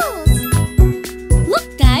bubbles. Look,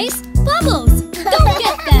 guys, bubbles! Go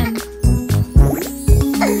get them!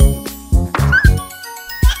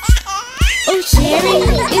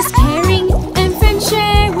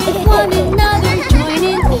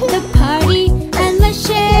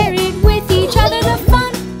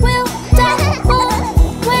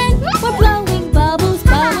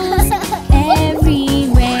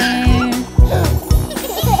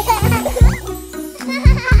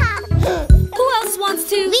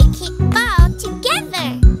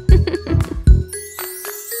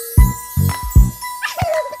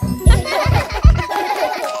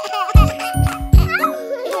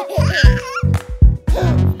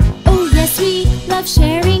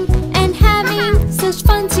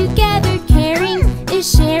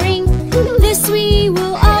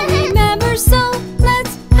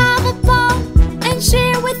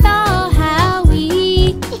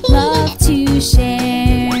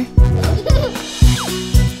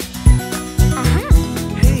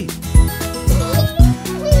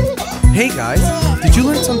 Hey guys, did you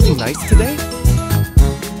learn something nice today?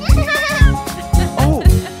 Oh!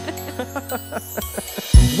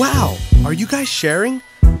 Wow, are you guys sharing?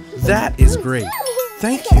 That is great.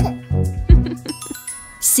 Thank you.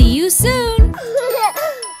 See you soon.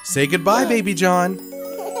 Say goodbye, Baby John.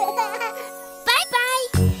 Bye-bye.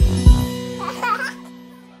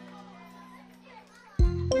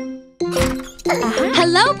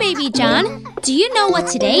 Hello, Baby John. Do you know what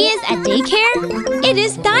today is at daycare? It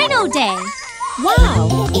is Dino Day.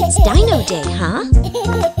 Wow, it's Dino Day, huh?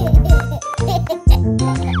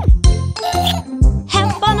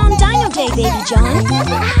 Have fun on Dino Day, Baby John.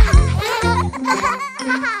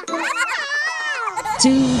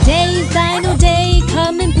 Today's Dino Day,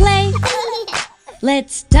 come and play.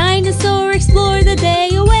 Let's dinosaur explore the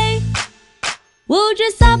day away. We'll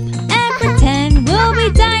dress up and pretend we'll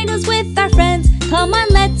be dinos with our friends. Come on,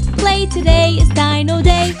 let's play, today is Dino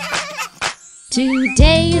Day.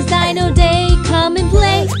 Today is Dino Day, come and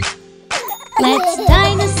play. Let's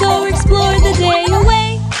dinosaur explore the day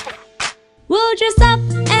away. We'll dress up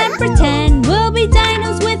and pretend we'll be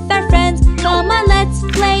dinos with our friends. Come on, let's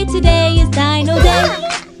play, today is Dino Day.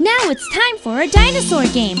 Now it's time for a dinosaur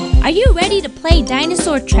game. Are you ready to play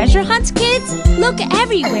dinosaur treasure hunt, kids? Look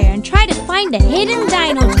everywhere and try to find the hidden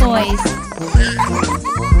dino toys.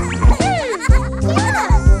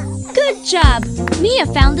 Good job! Mia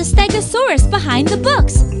found the Stegosaurus behind the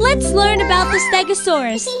books. Let's learn about the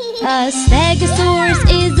Stegosaurus. A Stegosaurus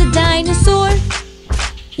is a dinosaur.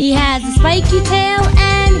 He has a spiky tail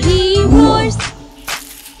and he roars.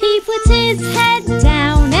 He puts his head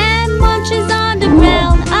down and munches on the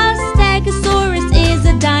ground. A Stegosaurus is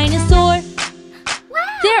a dinosaur.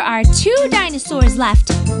 There are 2 dinosaurs left,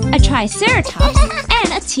 a Triceratops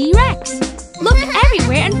and a T-Rex. Look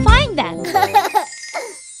everywhere and find them.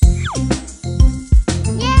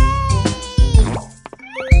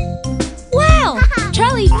 Wow!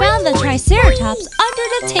 Charlie found the Triceratops under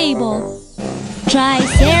the table.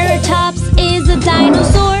 Triceratops is a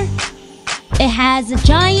dinosaur. It has a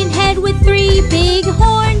giant head with 3 big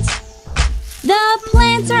horns. The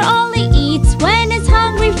plants are all it eats when it's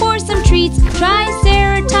hungry for some treats.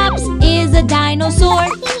 Triceratops is a dinosaur.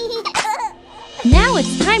 Now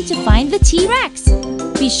it's time to find the T-Rex.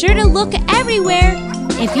 Be sure to look everywhere.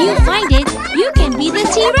 If you find it, you can be the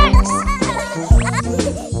T-Rex.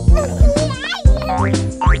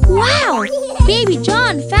 Wow! Baby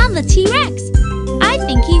John found the T-Rex. I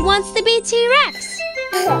think he wants to be T-Rex.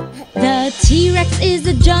 The T-Rex is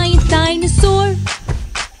a giant dinosaur.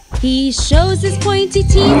 He shows his pointy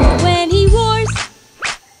teeth when he roars.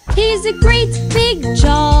 He's a great big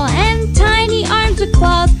jaw and tiny arms with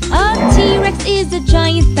claws. A T-Rex is a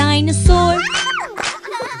giant dinosaur.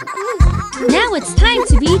 Now it's time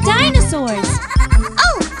to be dinosaurs.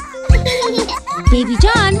 Oh! Baby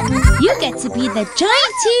John, you get to be the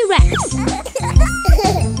giant T-Rex.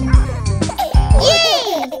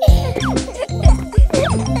 Yay!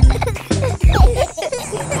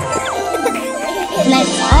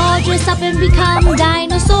 Let's all dress up and become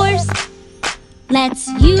dinosaurs. Let's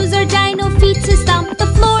use our dino feet to stomp the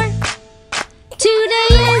floor. Today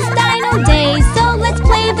is Dino Day, so let's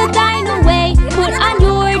play the dino way. Put on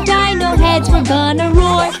your dino heads, we're gonna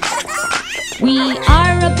roar. We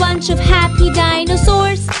are a bunch of happy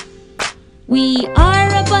dinosaurs. We are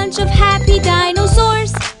a bunch of happy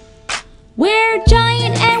dinosaurs. We're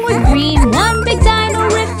giant and we're green, one big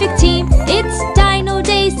dino-rific team. It's Dino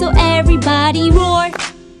Day, so everybody roar.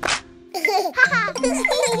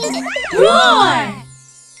 Roar!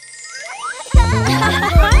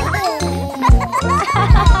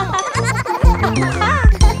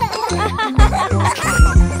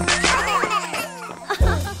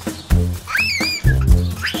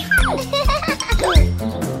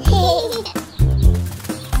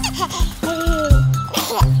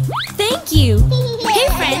 Thank you! Hey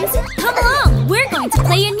friends, come along! We're going to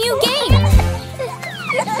play a new game!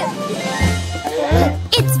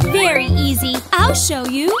 It's very easy. I'll show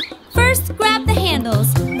you. First, grab the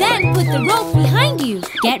handles. Then put the rope behind you.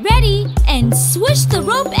 Get ready and swish the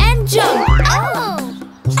rope and jump. Oh!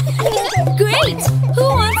 Great! Who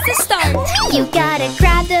wants to start? You gotta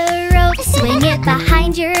grab the rope, swing it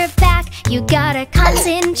behind your back. You gotta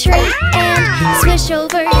concentrate and swish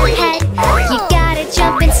over your head. You gotta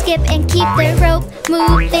jump and skip and keep the rope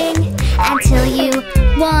moving until you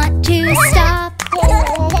want to stop.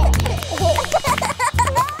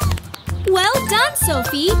 Well done,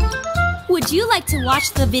 Sophie. Would you like to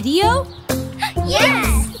watch the video?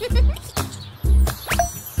 Yes!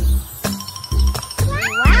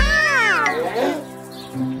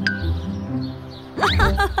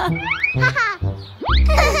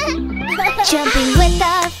 Jumping with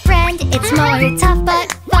a friend more tough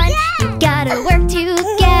but fun. You gotta work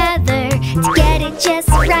together to get it just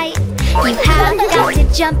right. You have got to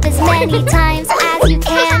jump as many times as you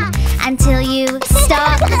can until you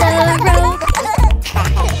stop the rope.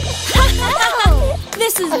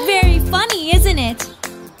 This is very funny, isn't it?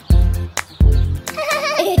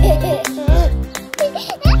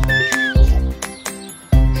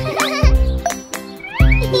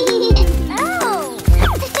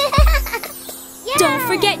 Don't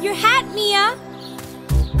forget your hat, Mia.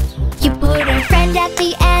 You put a friend at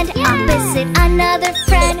the end, opposite another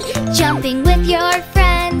friend. Jumping with your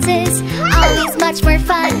friends is always much more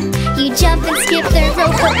fun. You jump and skip the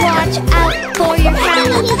rope, but watch out for your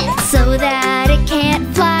hat so that it can't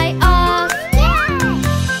fly off.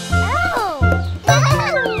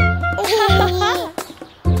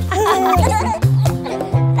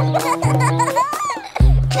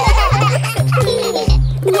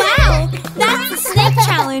 Wow, that's the snake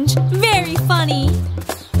challenge. Very funny.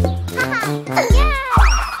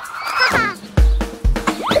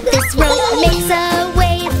 This rope makes a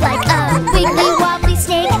wave like a wiggly wobbly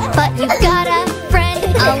snake, but you've got a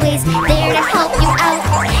friend always there to help you out.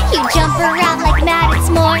 You jump around like mad, it's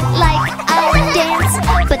more like a dance,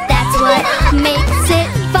 but that's what makes it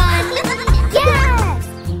fun. Yes!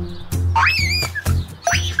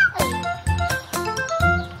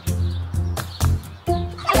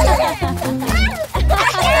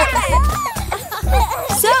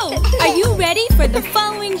 So, are you ready for the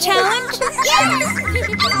following challenge?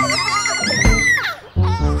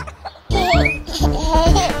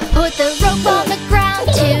 Put the rope on the ground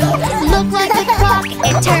to look like a clock.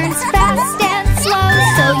 It turns fast and slow,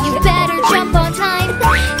 so you better jump on time.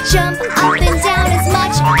 Jump up and down as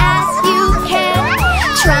much as you can.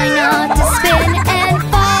 Try not to spin and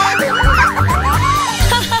fall.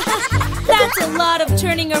 That's a lot of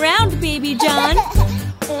turning around, Baby John.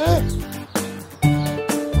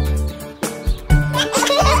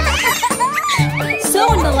 So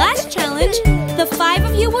in the last challenge, the 5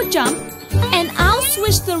 of you will jump, and I'll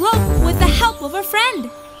swish the rope with the help of a friend.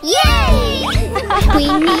 Yay! We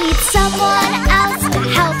need someone else to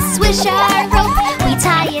help swish our rope. We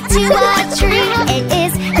tie it to a tree. It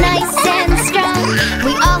is nice and strong.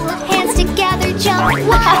 We all hold hands together, jump 1,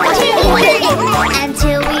 2, 3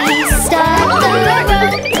 until we start the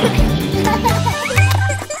rope.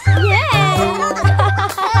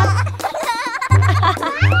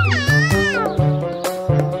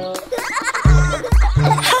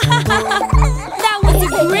 That was a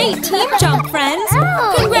great team jump, friends.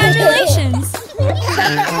 Congratulations.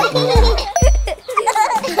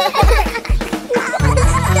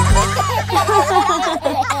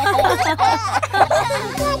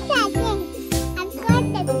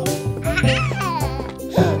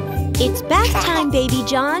 It's bath time, Baby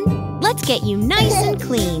John. Let's get you nice and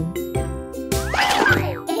clean.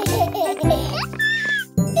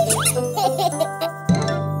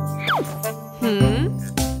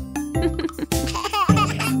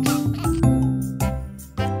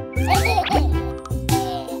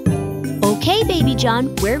 Okay, Baby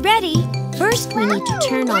John, we're ready. First, we need to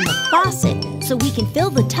turn on the faucet so we can fill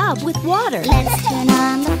the tub with water. Let's turn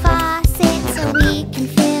on the faucet so we can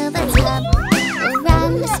fill the tub. We'll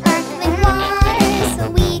run the sparkling water so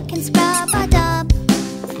we can scrub a dub.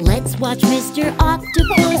 Let's watch Mr.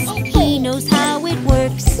 Octopus, he knows how it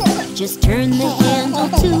works. Just turn the handle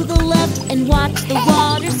to the left and watch the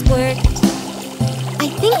water squirt. I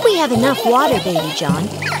think we have enough water, Baby John.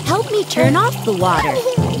 Help me turn off the water.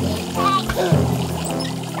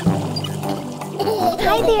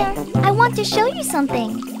 Hi there, I want to show you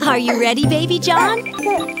something. Are you ready, Baby John?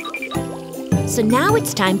 So now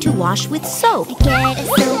it's time to wash with soap. Get a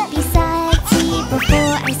soapy sudsy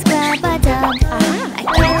before I scrub a dub. I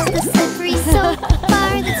catch the slippery soap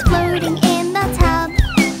bar that's floating in the tub.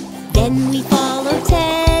 Then we follow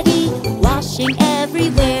Teddy, washing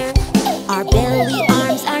everywhere. Our belly,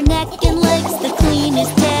 arms, our neck and legs, the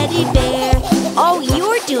cleanest teddy bear. Oh,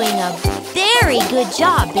 you're doing a very good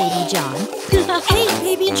job, Baby John. Hey,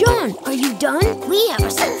 Baby John, are you done? We have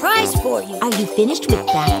a surprise for you. Are you finished with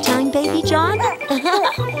bath time, Baby John?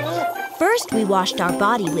 First, we washed our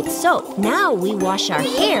body with soap. Now we wash our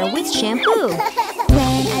hair with shampoo.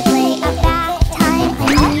 When I play a bath time,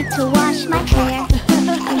 I need to wash my hair.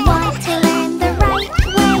 I want to learn the right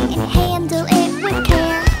way and handle it with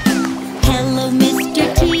care. Hello,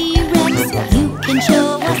 Mr. T-Rex, you can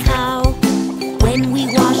show us how. When we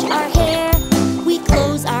wash our hair, we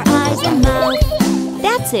close our eyes and mouth.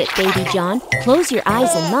 That's it, Baby John. Close your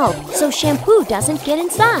eyes and mouth so shampoo doesn't get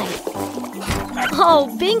inside.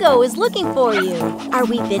 Oh, Bingo is looking for you. Are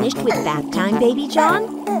we finished with bath time, Baby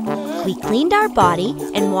John? We cleaned our body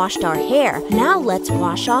and washed our hair. Now let's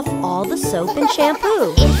wash off all the soap and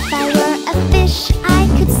shampoo. If I were a fish, I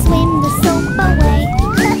could swim the soap away.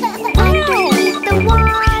 Underneath the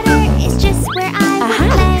water is just where I would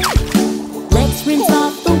play. Let's rinse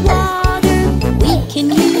off the water. We can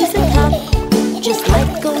use a cup, just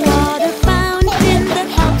like a water fountain that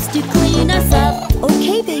helps to clean us up.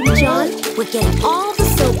 Okay, Baby John, we're getting all the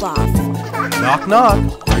soap off. Knock,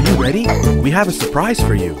 knock. Are you ready? We have a surprise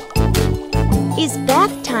for you. Is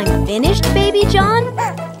bath time finished, Baby John?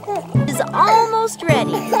 Is almost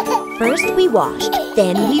ready. First we washed,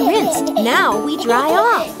 then we rinsed. Now we dry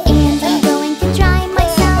off. And I'm going to dry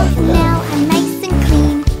myself. Now I'm nice and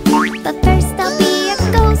clean. But first I'll be a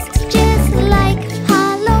ghost, just like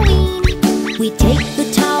Halloween. We take the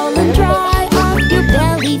towel and dry off your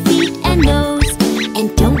belly, feet, and nose.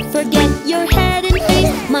 And don't forget your head and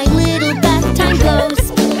face, my little bath time ghost.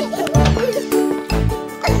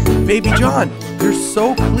 Baby John, you're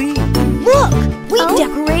so clean. Look, we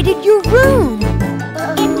decorated your room.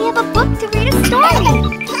 And we have a book to read a story.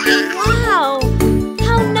 Wow,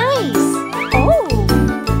 how nice. Oh.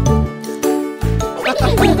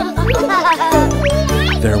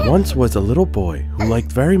 There once was a little boy who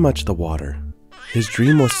liked very much the water. His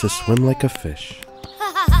dream was to swim like a fish.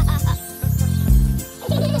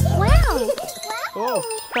 Wow.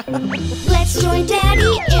 Let's join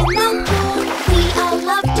Daddy in the pool. We all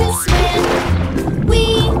love to swim. We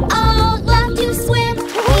all love to swim.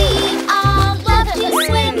 We all love to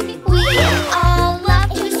swim. We all love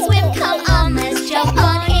to swim. Come on, let's jump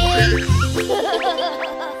on in.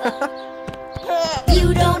 You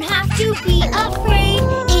don't have to be afraid.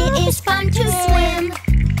 It is fun to swim.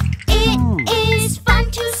 It is fun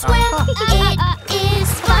to swim. It is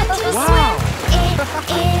fun to swim. It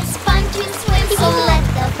is fun to swim. So let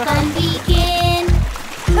the fun begin.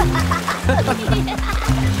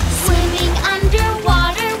 Swimming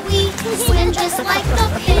underwater, we swim just like the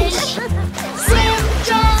fish. Swim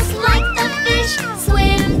just like the fish.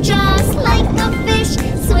 Swim just like the fish.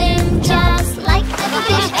 Swim just like the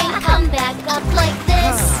fish and come back up like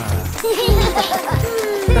this.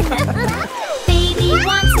 Baby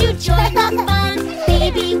wants to join the fun.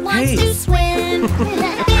 Baby wants to swim.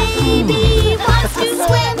 Baby wants to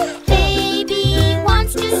swim. Baby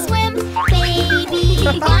wants to swim.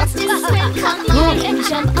 Baby wants to swim. Come on and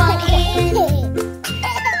jump on in.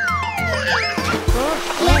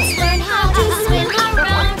 Let's learn how to swim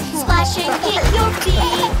around. Splash and kick your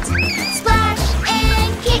feet. Splash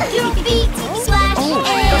and kick your feet. Splash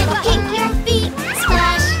and kick your feet.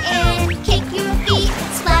 Splash and kick your feet.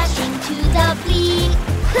 Splash into the beat.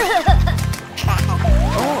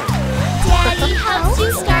 Daddy helps you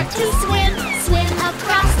start to swim. Swim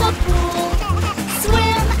across the pool.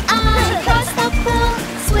 Swim across the pool.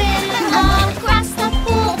 Swim across the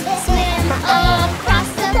pool. Swim across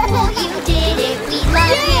the pool. You did it, we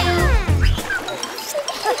love you.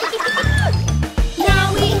 Now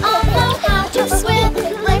we all know how to swim.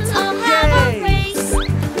 Let's all have a race.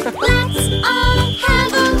 Let's all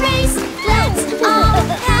have a race. Let's all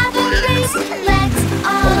have a race. Let's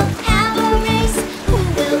all have a race. Who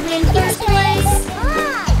will win first place?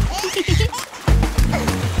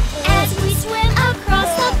 As we swim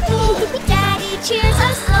across the pool, Daddy cheers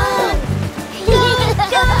us on. Go,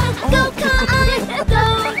 go, go, come on. Go,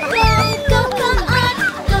 go, go, come on.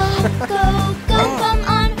 Go, go, go, come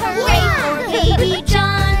on. Hooray for Baby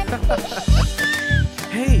John.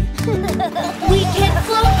 Hey, We can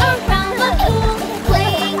float around the pool,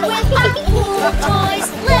 playing with our pool toys.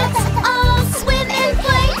 Let's all swim and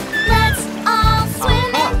play. Let's all swim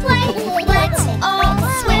and play. Let's all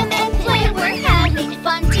swim and play. We're having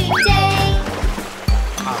fun today.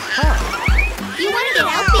 You want to get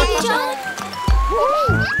out, Baby John?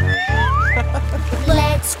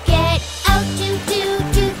 Let's get out, do do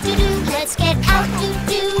do do do. Let's get out, do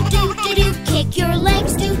do do do do. Kick your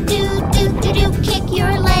legs, do do do do do. Kick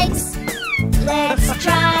your legs. Let's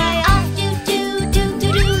try off, do do do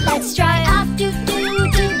do do. Let's try off, do do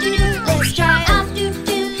do do do. Let's try off, do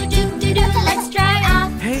do do do do. Let's try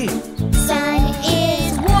off. hey, Sun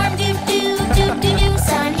is warm, do do do do do.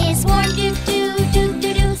 Sun is warm, do do do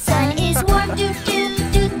do do. Sun is warm, do do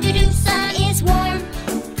do do do. Sun is warm.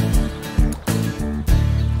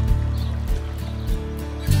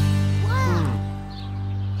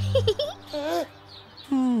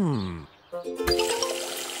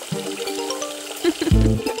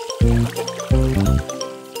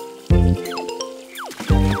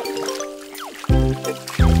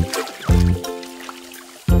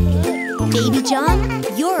 Baby John,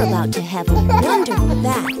 you're about to have a wonderful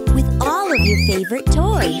bath with all of your favorite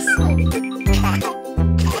toys.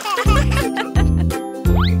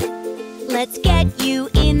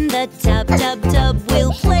 the tub, tub, tub.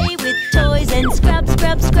 We'll play with toys and scrub,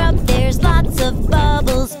 scrub, scrub. There's lots of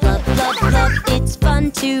bubbles, blub, blub, blub. It's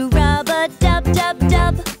fun to rub a dub, dub,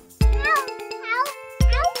 dub.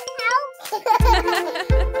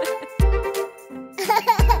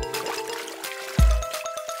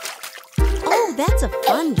 Oh, that's a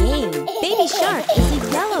fun game. Baby Shark is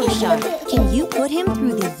a yellow shark. Can you put him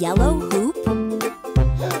through the yellow hoop?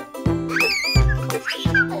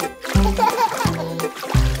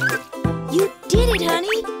 You did it,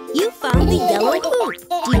 honey. You found the yellow hoop.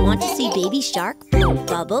 Do you want to see Baby Shark blow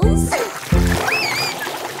bubbles?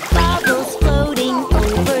 Bubbles floating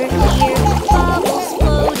over here, bubbles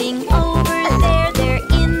floating over there. They're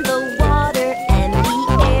in the water and the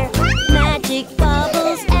air. Magic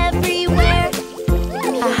bubbles everywhere.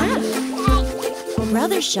 Aha!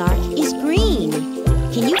 Brother Shark is green.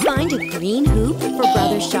 Can you find a green hoop for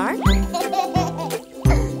Brother Shark?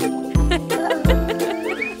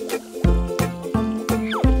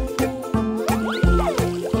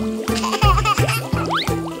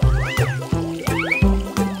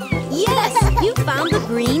 Yes, you found the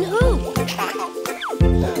green hoop.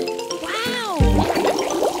 Wow!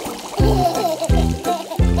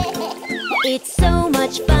 It's so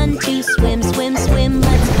much fun to swim, swim, swim.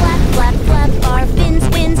 Let's flap, flap, flap our fins,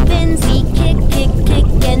 fins, fins. We kick, kick, kick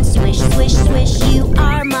and swish, swish, swish. You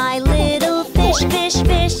are my little fish, fish,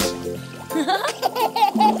 fish.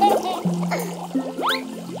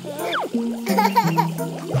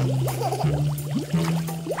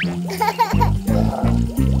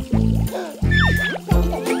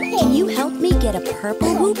 Can you help me get a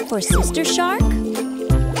purple hoop for Sister Shark?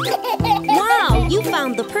 Wow, you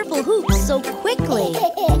found the purple hoop so quickly.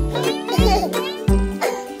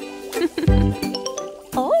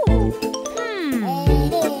 Oh,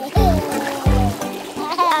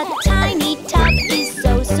 A tiny tub is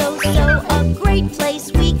so, so, so a great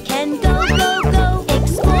place we can go, go, go.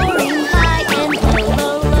 Exploring high and low,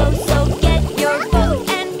 low, low. So get your boat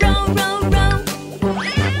and row, row, row.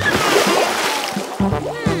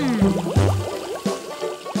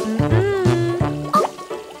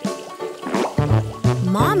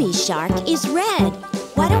 Mommy Shark is red.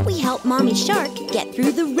 Why don't we help Mommy Shark get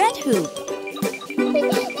through the red hoop?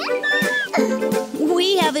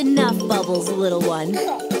 We have enough bubbles, little one.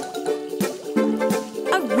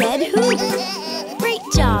 A red hoop? Great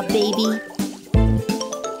job, baby.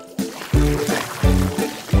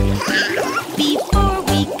 Before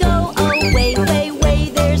we go away, way, way,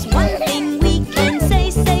 there's one thing we can say,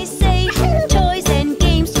 say, say. Toys and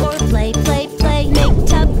games for play, play, play. Make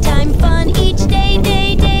tub time fun each day,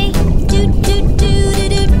 day, day. Do, do, do, do,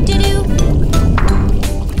 do, do, do.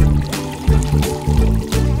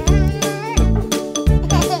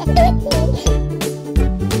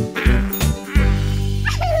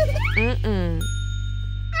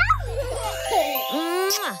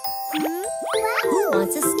 Mwah. Who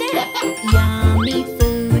wants a snack? Yummy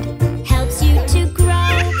food helps you to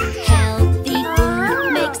grow. Healthy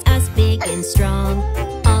food makes us big and strong.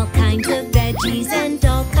 All kinds of veggies and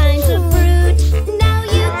all kinds of fruit. Now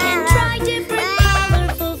you can try different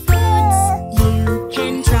colorful foods. You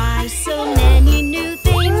can try so many new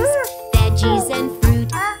things. Veggies and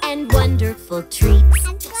fruit and wonderful treats.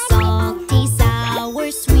 Salty,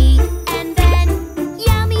 sour, sweet, and then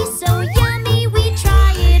yummy, so yummy we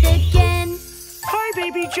try it again. Hi,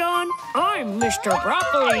 Baby John. I'm Mr.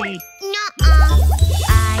 Broccoli.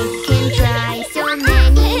 I can try so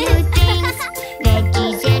many new things.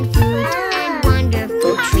 Veggies and fruit and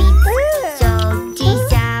wonderful treats. Salty,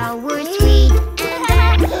 sour, sweet, and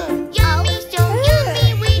then yummy, so yummy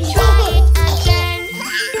we try it again.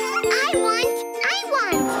 I want.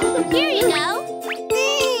 Here you go.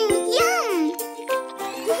 Yum.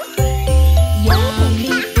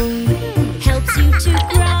 Yummy food helps you to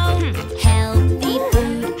grow. Healthy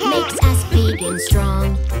food makes us big and strong.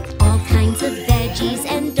 All kinds of veggies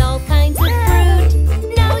and all kinds of fruit.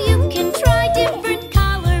 Now you can try different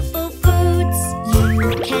colorful foods.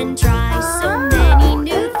 You can try so many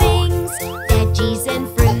new things. Veggies and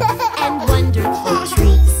fruit and wonderful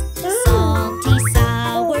treats. Salty,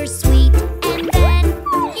 sour, sweet, and then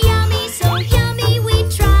yummy, so yummy we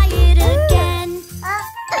try it again.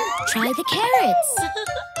 Try the carrots.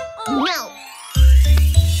 No.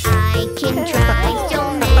 I can try so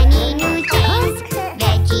many new things.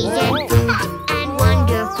 Veggies and fruit and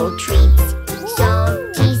wonderful treats.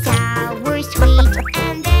 Salty, sour, sweet,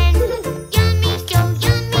 and then yummy, so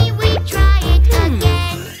yummy we try it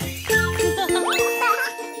again.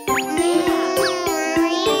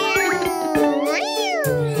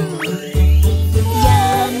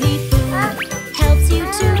 Yummy food helps you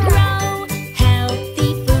to grow.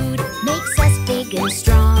 Healthy food makes us big and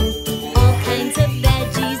strong.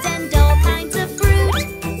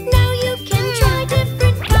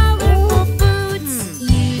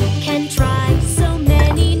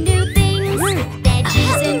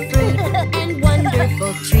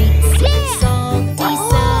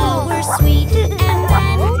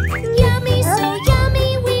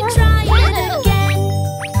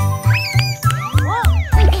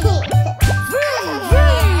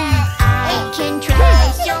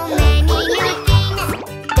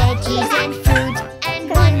 fruit and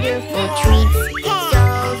wonderful treats.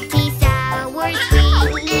 Salty, sour,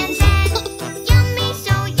 sweet, and then yummy,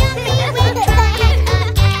 so yummy, we'll try it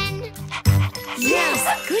again. Yes,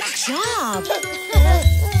 good job.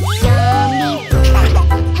 Yummy food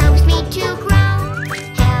helps me to grow.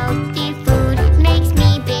 Healthy food makes me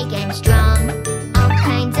big and strong. All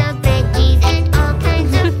kinds of veggies and all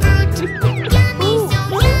kinds of fruit. Yummy, so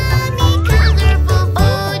yummy, colorful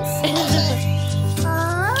foods.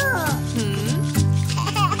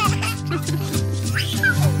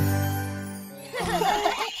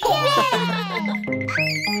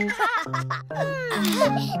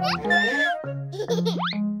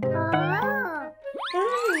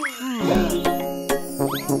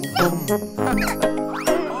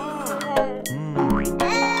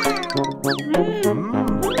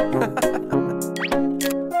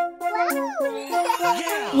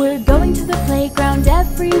 We're going to the playground,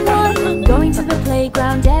 everyone. Going to the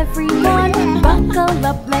playground, everyone. Buckle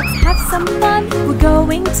up, let's have some fun. We're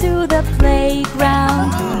going to the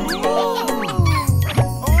playground.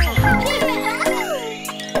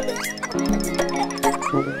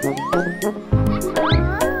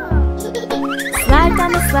 Slide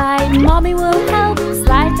down the slide, mommy will help.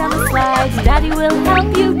 Slide down the slide, daddy will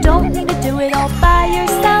help. You don't need to do it all by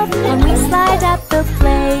yourself when we slide at the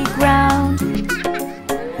playground.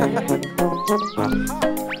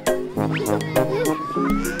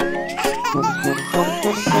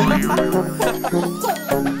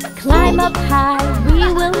 Climb up high,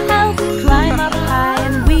 we will help. Climb up high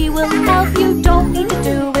and we will help. You don't need to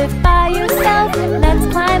do it by yourself. Let's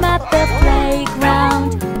climb at the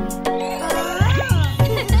playground.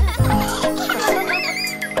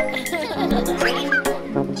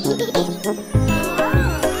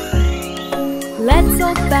 Let's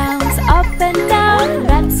all bounce up and down.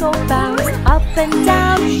 Let's all bounce up and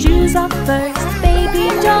down. Shoes off first, baby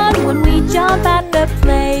John, when we jump at the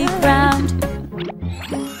playground.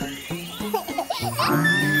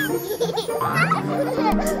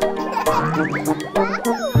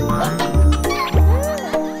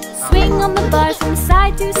 Swing on the bars from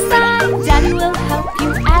side to side. Daddy will help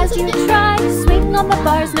you as you try. Swing on the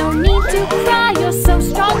bars, no need to cry. You're so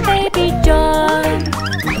strong, baby John.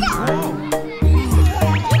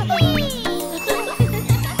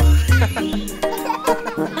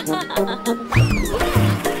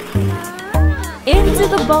 Into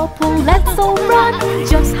the ball pool, let's all run.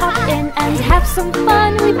 Just hop in and have some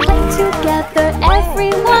fun. We play together,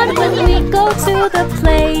 everyone, when we go to the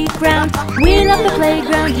playground. We love the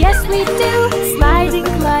playground, yes we do. Sliding,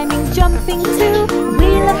 climbing, jumping too.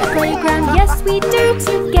 We love the playground, yes we do.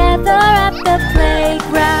 Together at the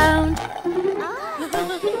playground.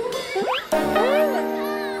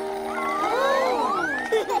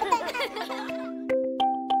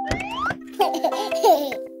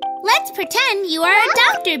 Let's pretend you are a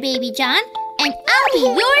doctor, baby John, and I'll be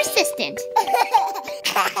your assistant.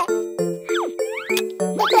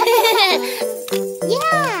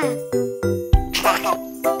 Yeah.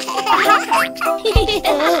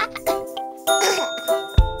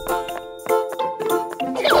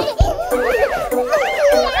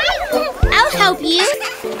 I'll help you.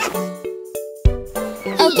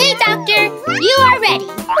 Okay, doctor, you are ready.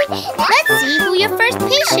 Let's see who your first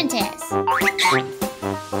patient is.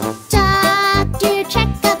 Doctor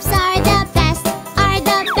checkups are the best, are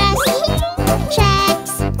the best.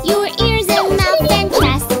 Checks your ears and mouth and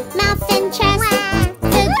chest, mouth and chest.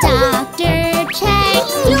 The doctor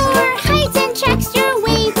checks your height and checks your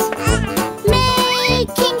weight,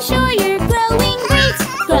 making sure you're growing great,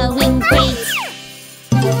 growing great.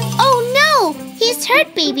 Oh no, he's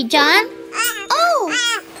hurt, baby John. Oh!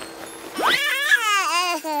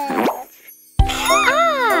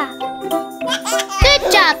 Good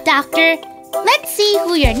job, doctor. Let's see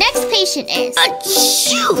who your next patient is.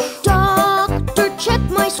 Achoo! Doctor, check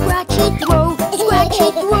my scratchy throat,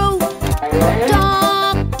 scratchy throat.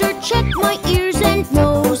 Doctor, check my ears and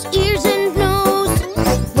nose, ears and nose.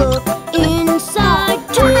 Look inside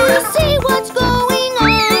to see what's going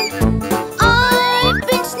on. I've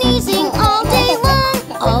been sneezing all day long,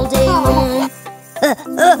 all day long.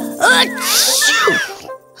 Achoo!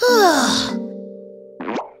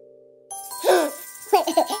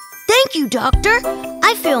 Thank you, doctor.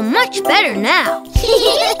 I feel much better now.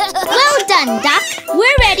 Well done, Doc.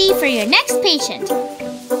 We're ready for your next patient.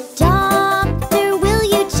 Doctor, will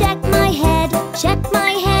you check my head? Check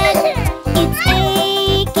my head. It's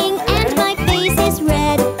aching and my face is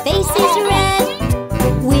red. Face is red.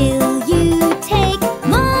 Will you take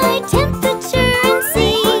my temperature and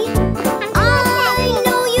see? I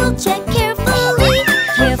know you'll check carefully,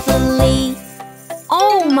 carefully.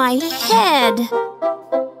 Oh, my head.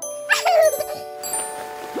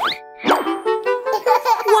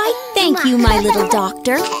 Thank you, my little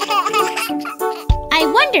doctor. I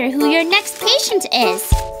wonder who your next patient is.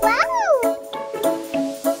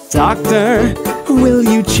 Doctor, will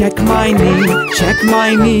you check my knee? Check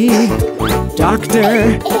my knee.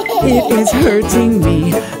 Doctor, it is hurting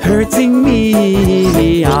me, hurting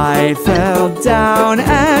me. I fell down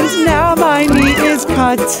and now my knee is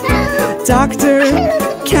cut. Doctor,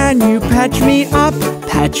 can you patch me up?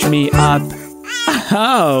 Patch me up.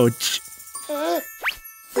 Ouch.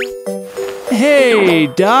 Hey,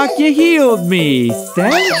 Doc, you healed me.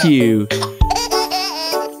 Thank you.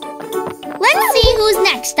 Let's see who's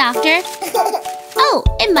next, Doctor. Oh,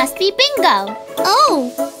 it must be Bingo.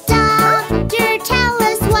 Oh, Doctor, tell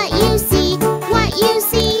us what you see, what you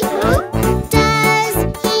see. Does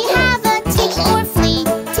he have a tick or flea,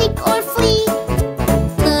 tick or flea?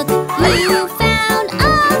 Look, you found a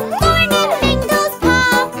thorn in Bingo's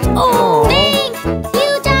paw. Oh, thank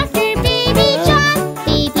you, Doctor Baby John,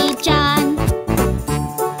 Baby John.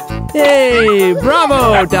 Hey,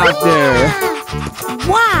 bravo, Doctor.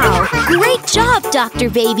 Wow! Great job, Dr.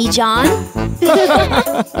 Baby John.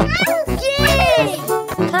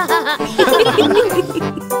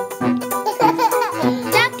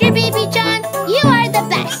 Dr. Baby John, you are the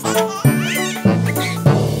best.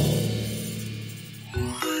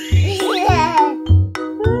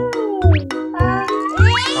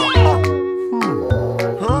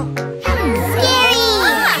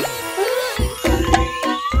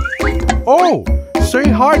 Oh, say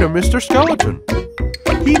hi to Mr. Skeleton.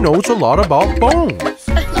 He knows a lot about bones.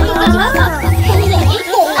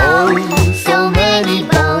 Oh, so many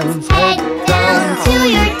bones, head down to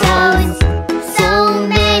your toes. So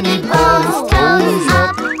many bones, toes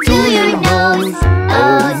up to your nose.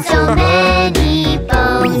 Oh, so many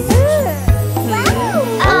bones.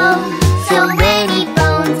 Oh, so many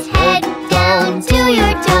bones, head down to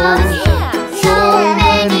your toes. So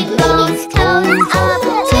many bones, toes up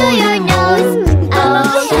to your nose. Oh,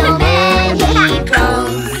 so many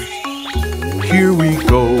bones. Here we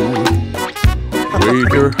go.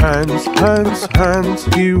 Wave your hands, hands, hands.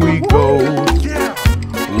 Here we go.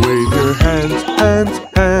 Wave your hands, hands,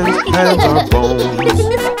 hands. Hands are bones.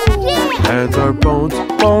 Hands are bones,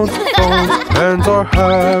 bones, bones. Hands are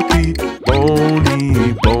happy,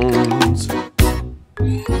 bony bones.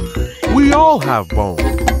 We all have bones.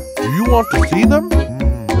 Do you want to see them?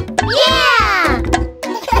 Yeah!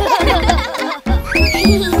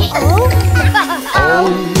 Oh,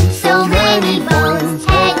 so many bones,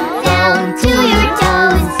 head down to your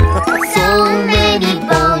toes. So many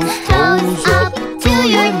bones, toes up to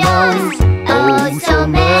your nose. Oh, so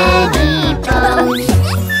many bones.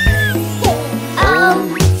 Oh,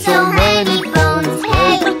 so many bones,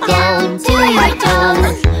 head down to your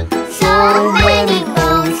toes. So many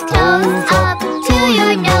bones, toes up to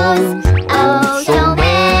your nose. Oh, so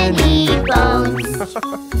many bones.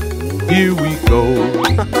 Here we go.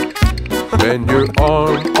 Bend your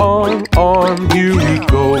arm, here we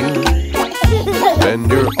go.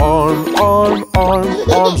 Bend your arm,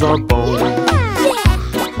 arms are bones.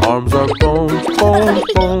 Arms are bones, bones,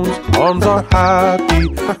 bones. Arms are happy,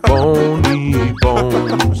 bony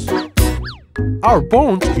bones. Our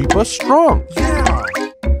bones keep us strong. Yeah.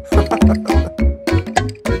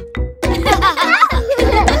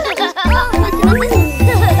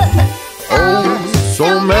 Oh,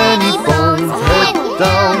 so many bones, head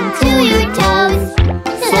down to your toes.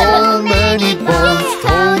 So many bones,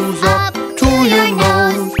 toes up to your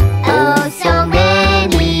nose. Oh, so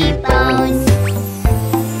many bones.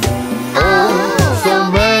 Oh, so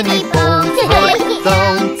many bones, head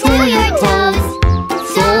down to your toes.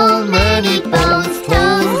 So many bones,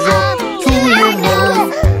 toes up to your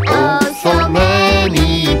nose. Oh, so many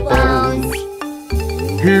bones.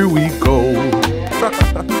 Here we go.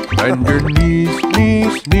 Bend your knees,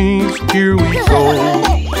 knees, knees. Here we go.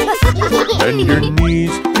 Bend your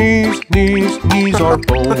knees, knees, knees. Knees are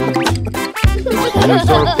bones. Knees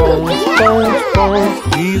are bones, bones,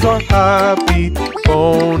 bones. Knees are happy,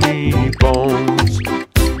 bony bones.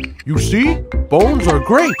 You see, bones are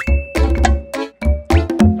great.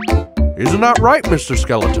 Isn't that right, Mr.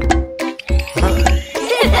 Skeleton?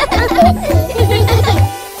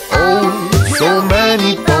 Oh, so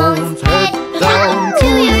many bones, head down to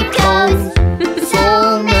your toes. So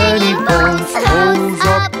many bones, toes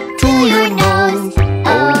up to your nose.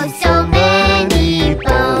 Oh, so many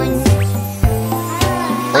bones.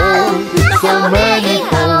 Oh, so many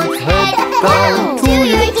bones, head down to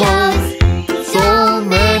your toes. So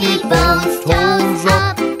many bones, toes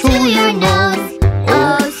up to your nose.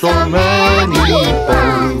 Oh, so many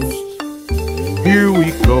bones. Here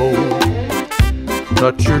we go.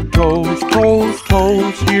 Touch your toes, toes,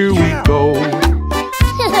 toes. Here we go.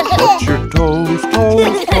 touch your toes,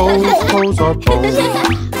 toes, toes, toes are bones.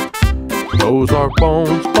 Toes are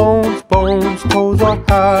bones, bones, bones, toes are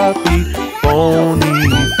happy, bony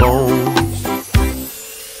bones.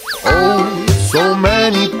 Oh, so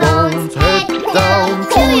many bones, head down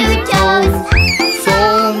to your toes.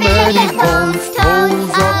 So many bones, toes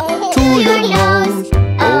up to your nose.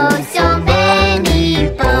 Oh, so many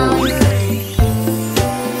bones.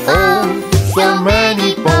 Oh, so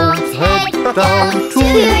many bones, head down to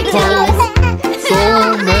your toes. So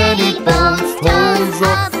many bones, toes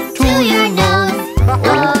up to your nose.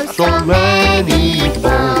 Oh, so many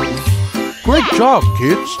bones. Great job,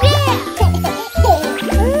 kids.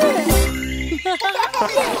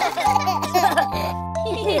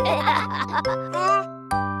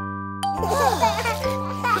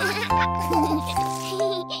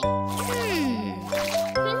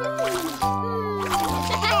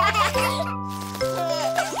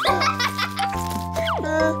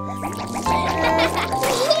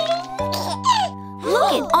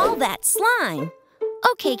 Look at all that slime.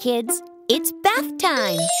 Okay, kids, it's bath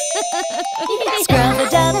time.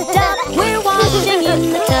 Scrub-a-dub-dub, we're washing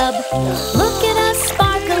in the tub. Look at us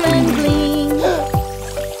sparkle and gleam.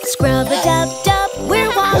 Scrub-a-dub-dub,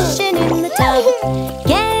 we're washing in the tub.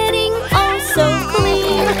 Getting oh so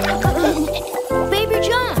clean. Baby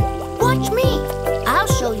John, watch me. I'll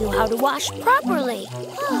show you how to wash properly.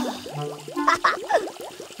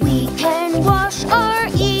 We can wash our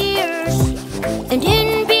ears and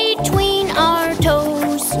in between our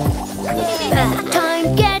toes. Bath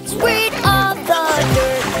time gets rid of the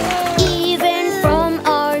dirt, even from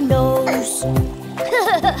our nose.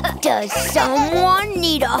 Does someone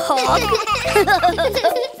need a hug?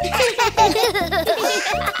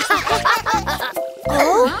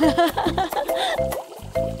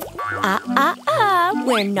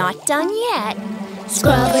 We're not done yet.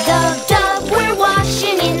 Scrub-a-dub-dub, we're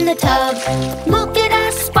washing in the tub. Look at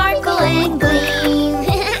us sparkle and gleam.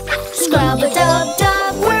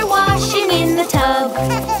 Scrub-a-dub-dub, we're washing in the tub.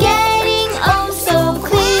 Getting oh so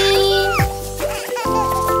clean.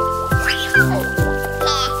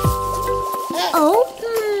 Oh,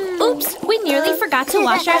 oops, we nearly forgot to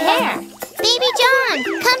wash our hair. Baby John,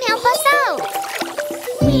 come help us out.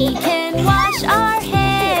 We can wash our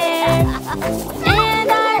hair and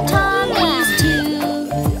our tummies too.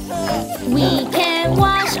 We can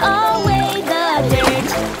wash away the dirt,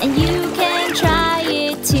 and you can try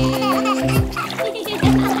it too.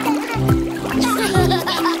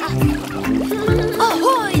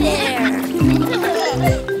 Ahoy there!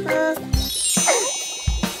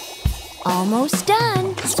 Almost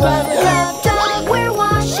done. Scrub-a-dub-dub, we're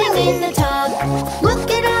washing in the tub. Look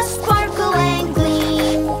at us sparkle and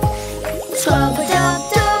gleam.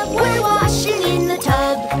 Scrub-a-dub-dub, we're washing in the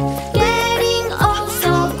tub. Getting oh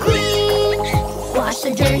so clean. Wash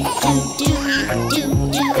the dirt,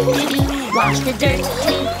 do-do-do-do-do-do. Wash the dirt,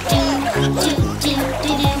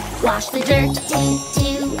 do-do-do-do-do-do. Wash the dirt,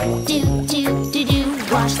 do-do-do-do-do.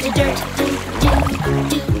 Wash the dirt,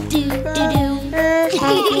 do-do-do-do-do.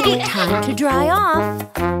 Time to dry off.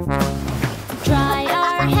 Dry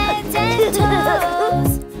our heads and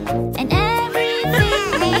toes and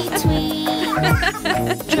everything between.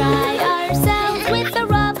 Dry ourselves with the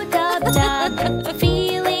rub-a-dub-dub,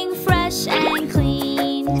 feeling fresh and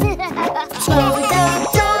clean.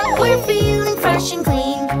 Scrub-a-dub-dub, we're feeling fresh and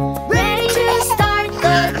clean, ready to start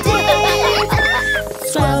the day.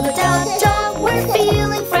 Scrub-a-dub-dub, we're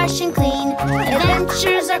feeling fresh and clean,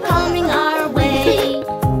 adventures are coming our way.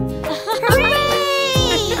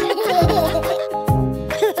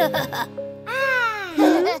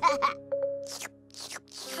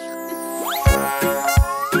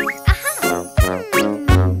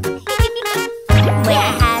 Where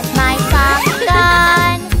has my sock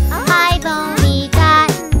gone? I've only got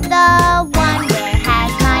the one. Where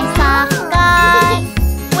has my sock gone?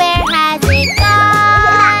 Where has it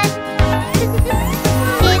gone?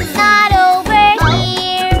 It's not over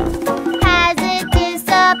here. Has it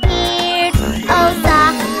disappeared? Oh,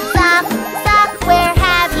 sock, sock, sock, where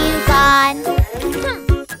have you gone?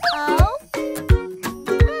 Oh?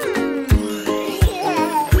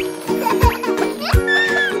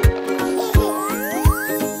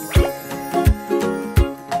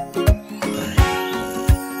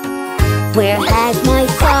 Where has my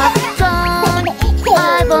sock gone?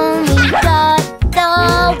 I've only got the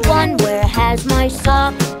one. Where has my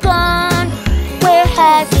sock gone? Where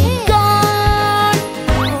has it gone?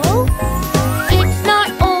 Oh? It's not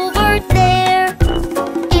over there.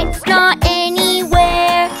 It's not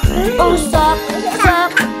anywhere. Oh, sock,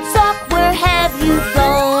 sock, sock, where have you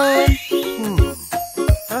gone?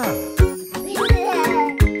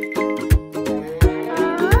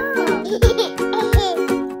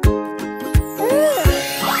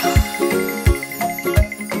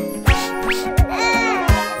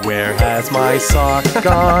 my sock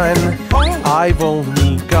gone? I've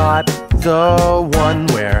only got the one.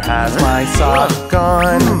 Where has my sock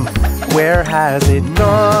gone? Where has it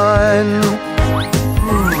gone?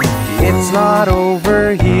 It's not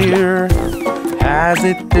over here. Has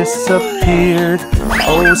it disappeared?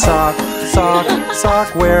 Oh, sock, sock,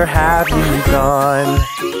 sock, where have you gone?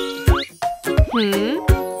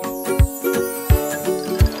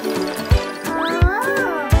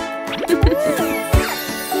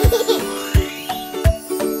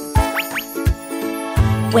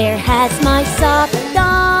 Where has my sock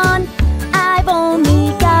gone? I've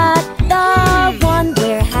only got the one.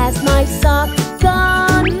 Where has my sock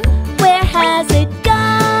gone? Where has it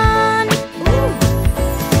gone?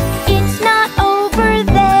 It's not over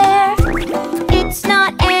there. It's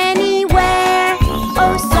not anywhere.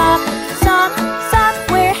 Oh, sock, sock, sock,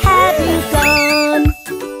 where have you gone?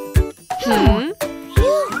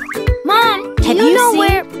 Mom, do you know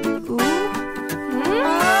where?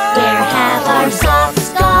 Where have our socks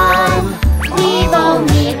gone? We've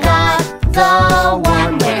only got the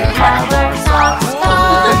one. Where have our socks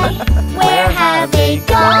gone? Where have they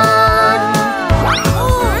gone?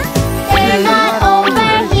 They're not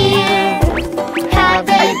over here. Have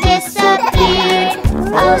they disappeared?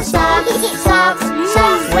 Oh, socks, socks,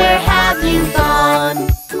 socks, where have you gone?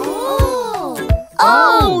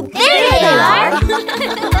 Oh, there they are!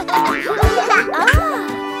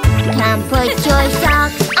 Come put your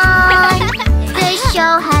socks on. The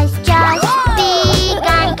show has just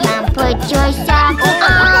begun. Come put your socks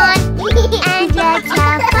on and let's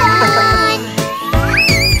have fun.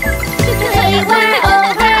 They were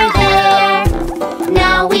over there.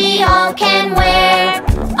 Now we all can wear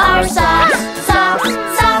our socks, socks,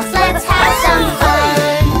 socks. Let's have some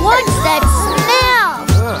fun. What's that smell?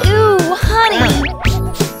 Ooh, honey.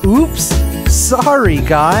 Oops, sorry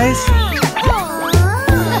guys.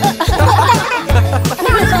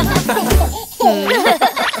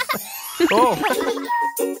 Oh.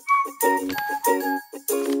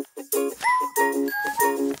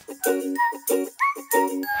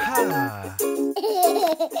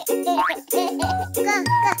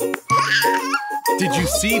 Did you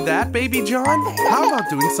see that, Baby John? How about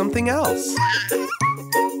doing something else?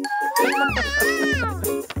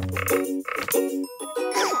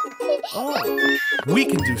 Oh, we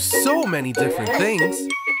can do so many different things.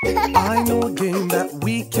 I know a game that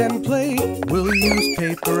we can play. We'll use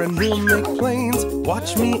paper and we'll make planes.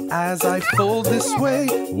 Watch me as I fold this way.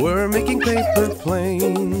 We're making paper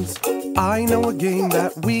planes. I know a game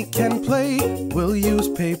that we can play. We'll use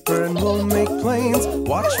paper and we'll make planes.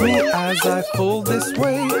 Watch me as I fold this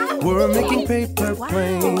way. We're making paper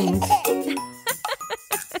planes.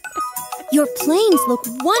 Your planes look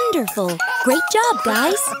wonderful. Great job,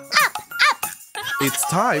 guys. It's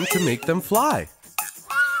time to make them fly.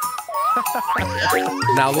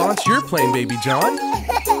 Now launch your plane, Baby John.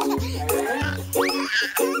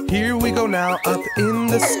 Here we go now, up in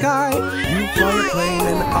the sky. You fly your plane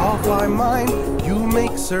and I'll fly mine. You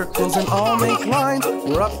make circles and I'll make lines.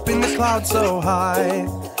 We're up in the clouds so high.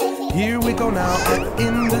 Here we go now, up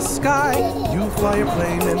in the sky. You fly your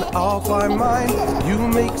plane and I'll fly mine. You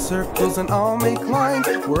make circles and I'll make lines.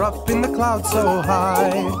 We're up in the clouds so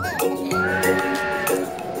high.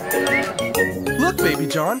 Look, Baby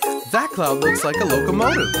John, that cloud looks like a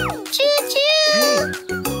locomotive. Choo-choo!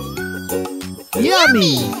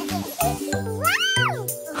 Yummy!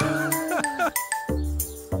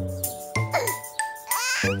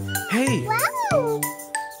 Hey!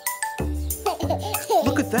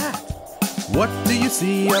 Look at that! What do you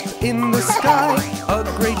see up in the sky? A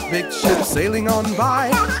great big ship sailing on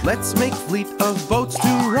by. Let's make fleet of boats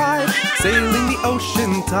to ride, sailing the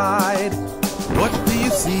ocean tide. What do you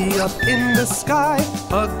see up in the sky?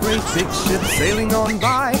 A great big ship sailing on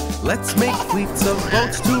by. Let's make fleets of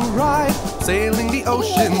boats to ride, sailing the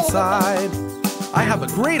ocean side. I have a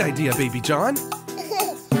great idea, Baby John.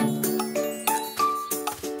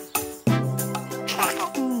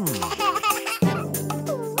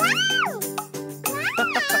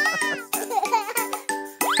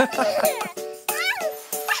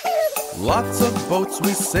 Lots of boats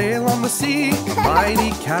we sail on the sea.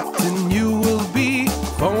 Mighty captain you will be.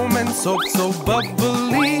 Foam and soap so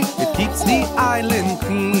bubbly, it keeps the island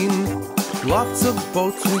clean. Lots of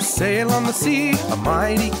boats we sail on the sea. A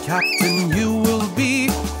mighty captain you will be.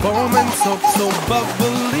 Foam and soap so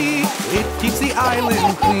bubbly, it keeps the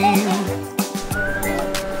island clean.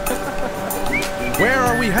 Where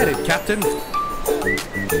are we headed, Captain?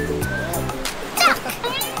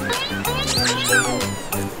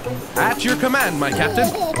 At your command, my captain.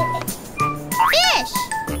 Fish!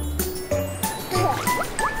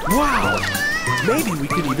 Wow! Maybe we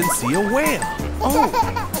could even see a whale. Oh!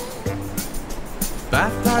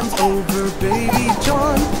 Bath time's over, baby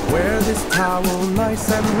John. Wear this towel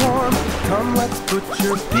nice and warm. Come, let's put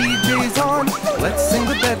your PJs on. Let's sing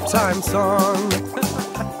the bedtime song.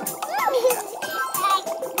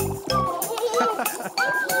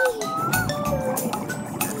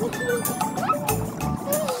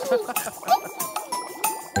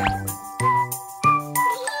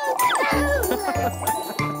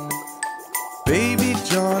 Baby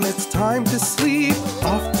John, it's time to sleep.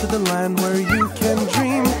 Off to the land where you can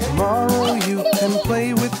dream. Tomorrow you can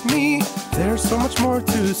play with me. There's so much more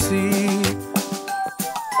to see.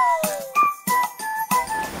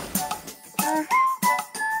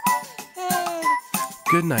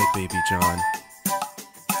 Good night, Baby John.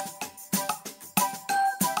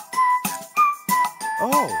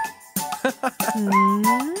 Oh!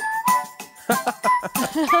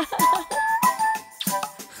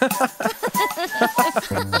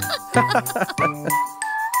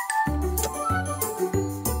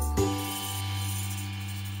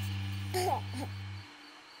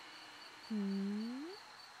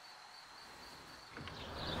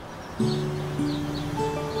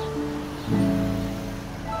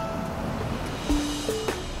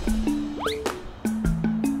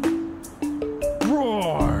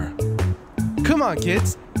 Roar! Come on,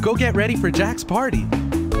 kids. Go get ready for Jack's party.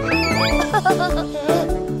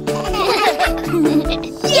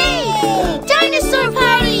 Yay! Dinosaur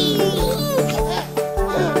party!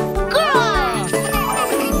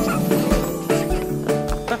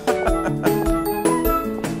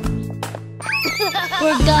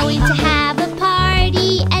 We're going to have a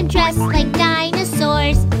party and dress like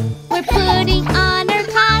dinosaurs. We're putting on our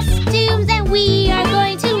costumes and we are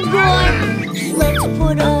going to roar. Let's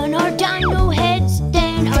put on our dino heads,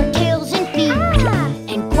 then our tails and feet,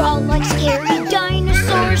 and growl like scary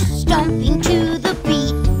dinosaurs, stomping to the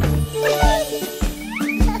beat.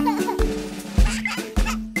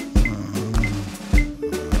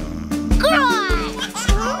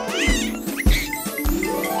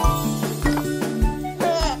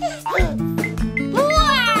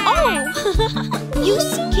 You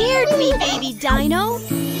scared me, baby dino.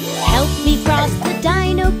 Help me frost the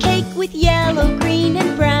dino cake with yellow, green,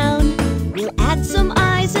 and brown. We'll add some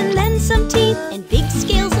eyes and then some teeth and big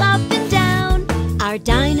scales up and down. Our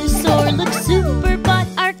dinosaur looks super, but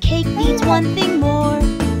our cake needs one thing more.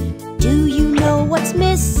 Do you know what's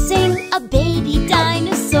missing? A baby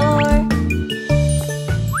dinosaur.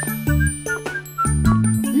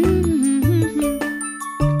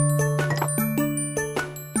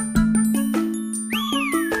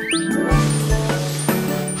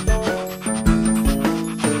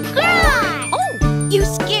 You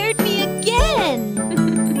scared me again!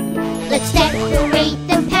 Let's decorate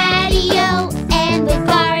the patio and the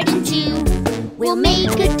garden too. We'll make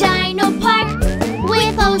a dino park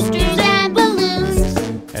with posters and balloons.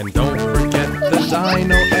 And don't forget the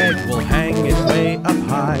dino egg. We'll hang it way up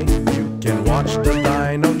high. You can watch the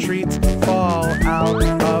dino treats fall out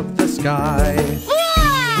of the sky.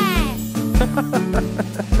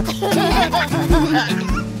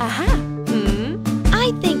 Aha!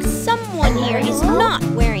 I think someone here is not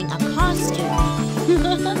wearing a costume.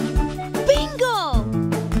 Bingo!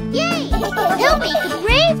 Yay! He'll make a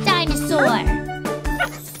brave dinosaur.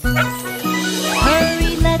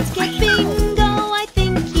 Hurry, let's get Bingo. I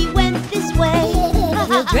think he went this way.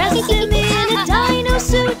 We'll dress him in a dino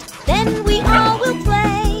suit, then we all will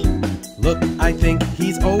play. Look, I think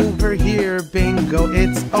he's over here, Bingo,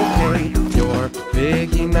 it's okay. You're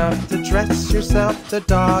big enough to dress yourself the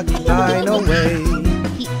doggy dino way.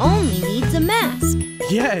 He only needs a mask.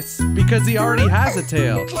 Yes, because he already has a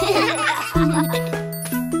tail.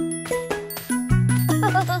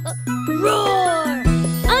 Roar!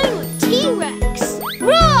 I'm a T-Rex.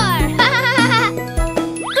 Roar!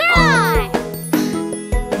 Roar!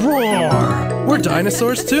 Roar! We're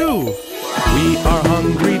dinosaurs too. We are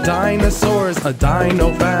hungry dinosaurs, a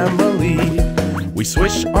dino family. We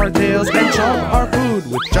swish our tails and chomp our food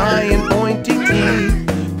with giant pointy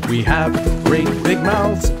teeth. We have great big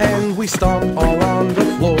mouths and we stomp all on the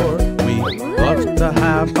floor. We love to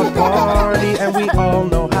have a party and we all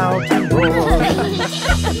know how to roar.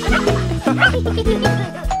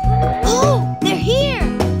 Oh, they're here!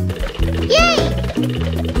 Yay!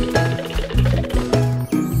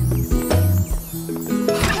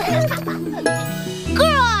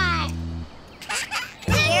 Roar!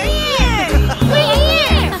 We're here! We're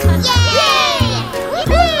here! Yay!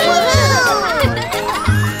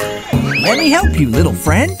 Let me help you, little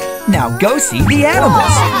friend. Now go see the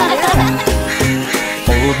animals.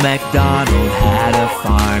 Old MacDonald had a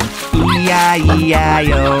farm,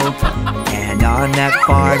 E-I-E-I-O. And on that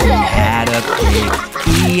farm he had a pig,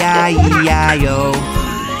 E-I-E-I-O.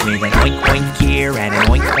 With an oink oink here and an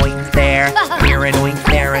oink oink there, here an oink,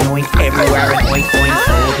 there an oink, everywhere an oink oink.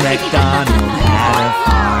 Old MacDonald had a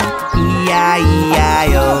farm,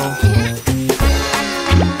 E-I-E-I-O.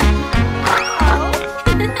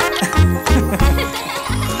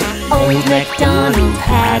 Old MacDonald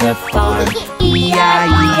had a farm,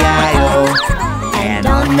 E-I-E-I-O. And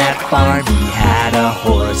on that farm he had a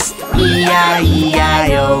horse,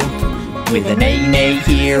 E-I-E-I-O. With a neigh-neigh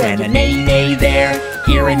here and a neigh-neigh there,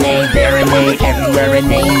 here a neigh, there a neigh, everywhere a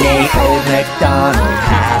neigh-neigh. Old MacDonald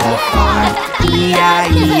had a farm,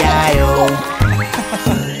 E-I-E-I-O.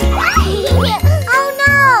 Oh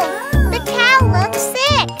no! The cow looks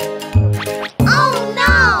sick! Oh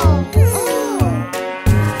no!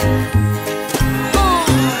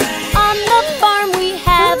 On the farm we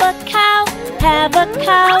have a cow, have a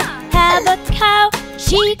cow, have a cow.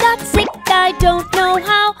 She got sick, I don't know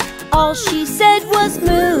how. All she said was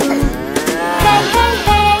moo. Hey, hey,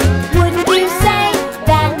 hey, wouldn't you say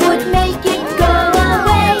that would make it go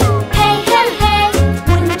away? Hey, hey, hey,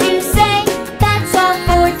 wouldn't you say that's all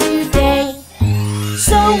for today?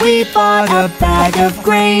 So we bought a bag of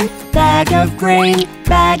grain, bag of grain,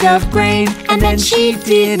 bag of grain. And then she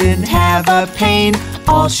didn't have a pain.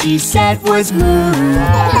 All she said was moo.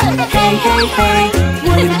 Hey, hey, hey,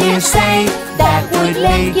 wouldn't you say that would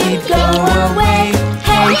make it go away?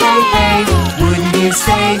 Hey, hey, hey, wouldn't you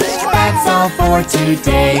say that's all for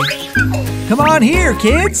today? Come on here,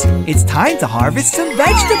 kids. It's time to harvest some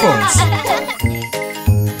vegetables.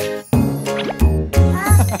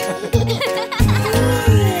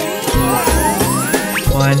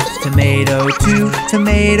 One tomato, 2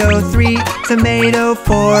 tomato, 3 tomato,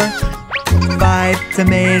 4 5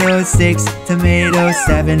 tomato, 6 tomato,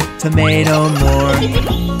 7 tomato more.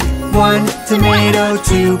 1 tomato,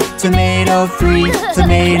 2 tomato, 3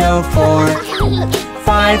 tomato, 4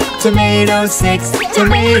 5 tomato, 6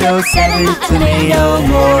 tomato, 7 tomato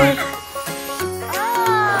more.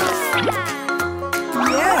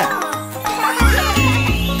 Yeah.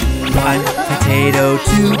 1 potato,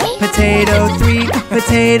 2 potato, 3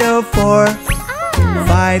 potato, 4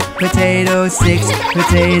 5 potato, 6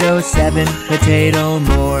 potato, 7 potato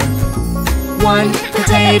more. 1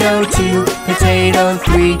 potato, 2 potato,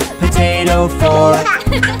 3 potato, 4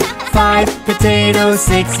 5 potato,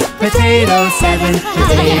 6 potato, 7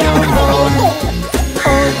 potato more.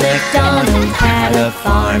 Old MacDonald had a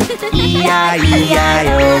farm,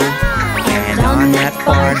 E-I-E-I-O. And on that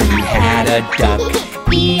farm he had a duck,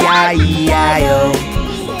 E-I-E-I-O.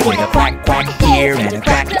 With a quack quack here and a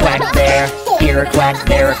quack quack there, here a quack,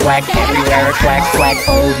 there a quack, everywhere a quack quack.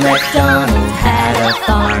 Old MacDonald had a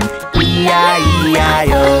farm,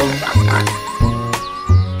 E-I-E-I-O.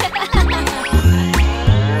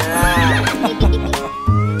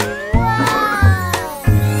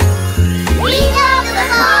 We love the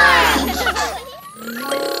farm!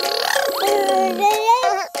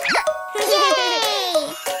 Yay!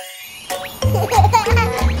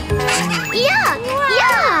 Yuck!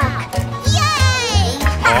 Yuck! Yay!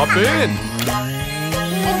 Hop in.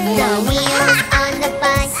 The wheels on the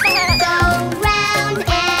bus go round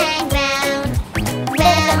and round,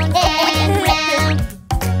 round and round,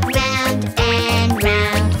 round and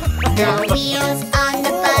round. The wheels on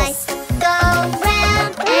the bus go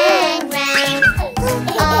round and round,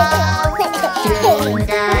 all through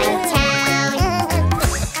the town.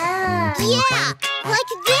 Yeah,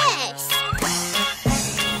 like this.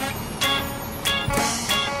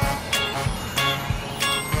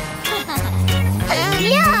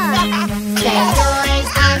 Yeah. The doors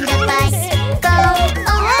on the bus go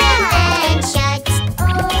open and shut,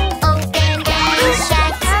 open and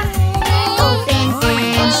shut, open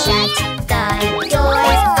and shut. The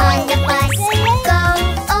doors on the bus go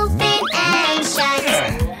open and shut,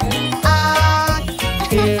 all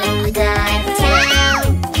through the town.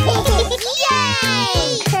 Yay!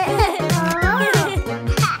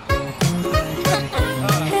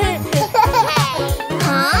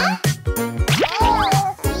 Huh?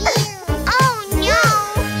 Oh no!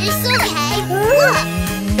 It's okay. Look!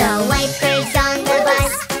 The wipers on the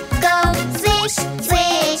bus go swish,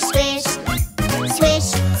 swish, swish, swish,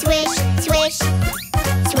 swish, swish,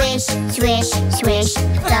 swish, swish, swish.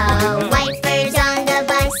 The wipers on the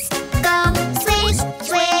bus go swish,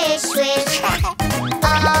 swish, swish,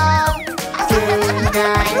 all through the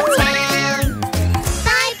town.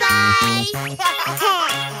 Bye bye.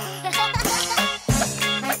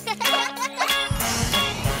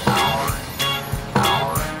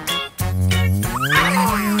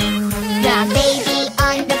 The baby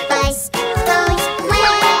on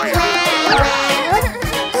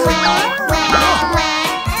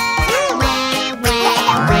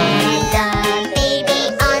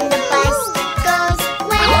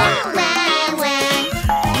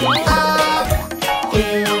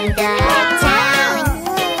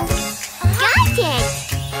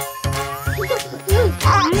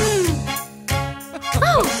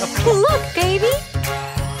Look, baby!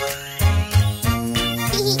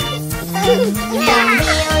 The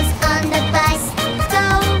wheels on the bus go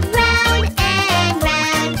round and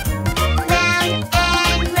round, round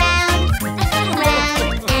and round,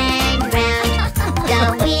 round and round. The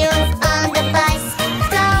wheels on the bus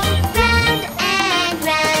go round and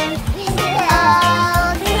round,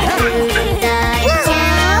 all through the town.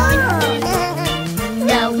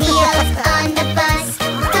 The wheels on the bus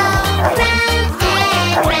go round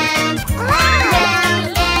and round,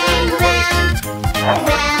 round and round,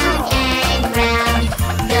 round and round.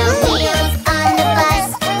 The wheels on the bus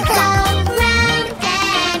go round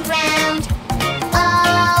and round,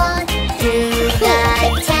 all through the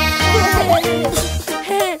town.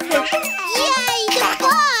 Yay, the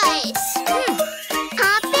bus!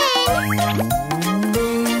 Hop in.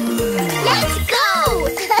 Let's go!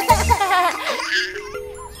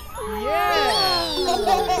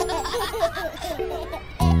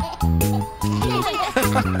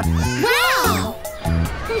 Wow!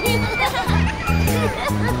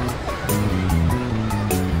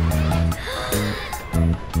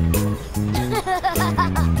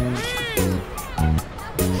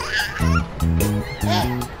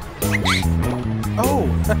 Oh,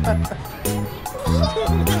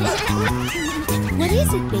 What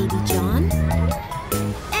is it, Baby John?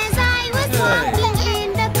 As I was walking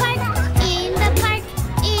in the park, in the park,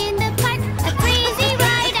 in the park, a crazy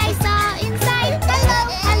ride I saw inside. Hello,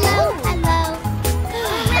 hello, hello.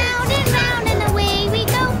 Around and away we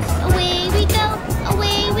go, away we go,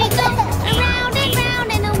 away we go. Around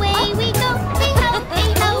and away we go. Hey ho,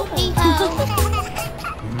 hey ho, hey ho.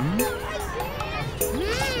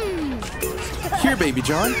 here, Baby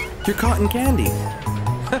John. Your cotton candy. Hey,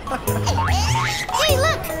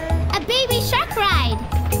 look! A baby shark ride!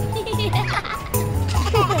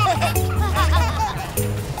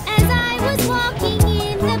 As I was walking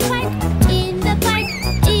in the park, in the park,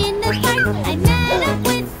 in the park, I met up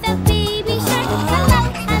with the baby shark. Hello,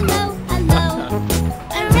 hello, hello.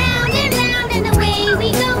 Around and away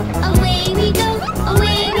we go, away we go,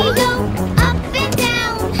 away we go. Up and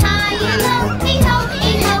down, high and low. Hey ho,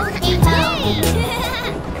 hey ho, hey ho.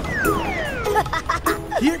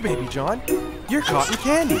 Here, Baby John. Your cotton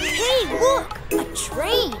candy. Hey, look! A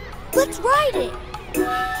train! Let's ride it!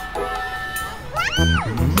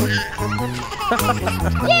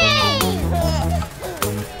 Yay!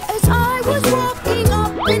 As I was walking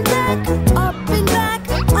up and back, up and back,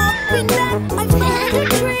 up and back, I found a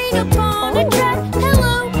train upon a track.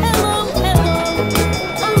 Hello, hello, hello.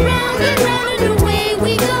 Around and away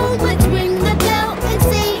we go. Let's ring the bell and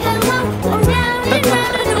say hello. Around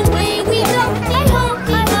and away we go. Hi ho,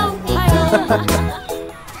 hi ho, hi ho.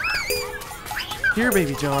 Here,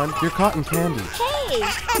 Baby John. Your cotton candy. Hey,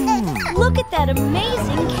 look at that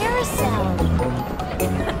amazing carousel.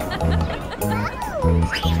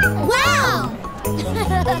 Wow!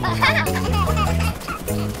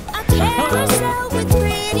 A carousel with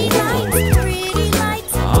pretty lights, pretty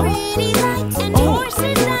lights, pretty lights, and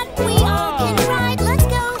horses that we all can ride. Let's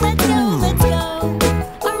go, let's go, let's go.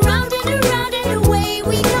 Around and away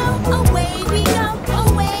we go, away we go,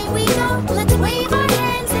 away we go. Let's wave our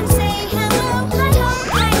hands and say hello. Hi ho,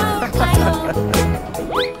 hi ho, hi ho.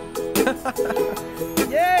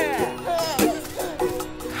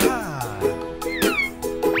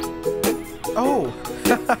 Oh.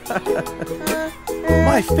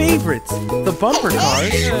 My favorites, the bumper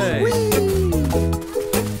cars.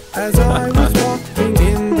 As I was walking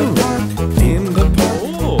in the park, in the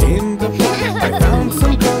park, in the park, I found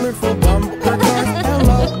some colorful bumper cars.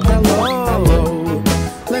 Hello, hello, hello.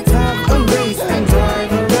 Let's have a race and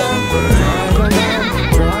drive around,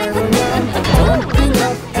 drive around, bumping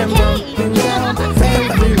up and bumping down,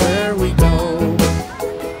 everywhere we go.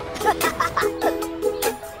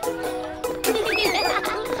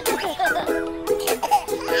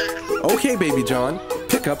 Okay, Baby John,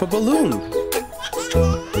 pick up a balloon.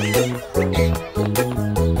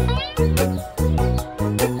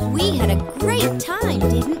 We had a great time,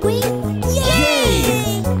 didn't we?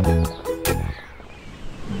 Yay!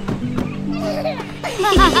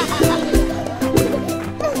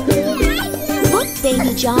 Look,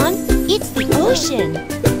 Baby John, it's the ocean.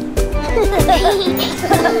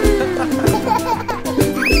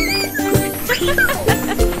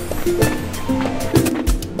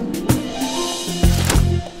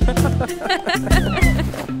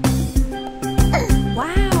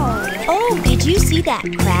 Wow. Oh, did you see that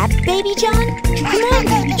crab, Baby John? Come on,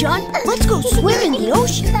 Baby John, let's go swim in the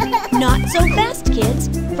ocean. Not so fast, kids.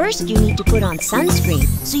 First, you need to put on sunscreen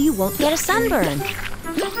so you won't get a sunburn.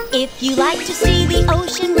 If you like to see the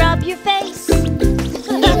ocean, rub your face.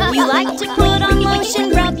 If you like to put on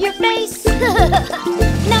lotion, rub your face.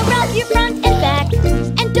 Now rub your front and back,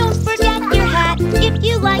 and don't forget your hat. If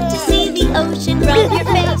you like to see the ocean, rub your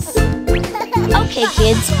face. Okay,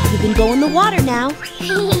 kids, you can go in the water now.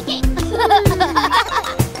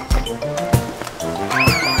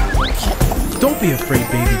 Don't be afraid,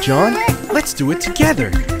 Baby John. Let's do it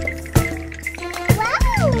together.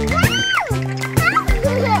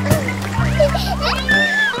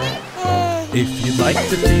 If you'd like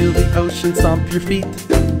to feel the ocean, stomp your feet.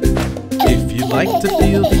 If you'd like to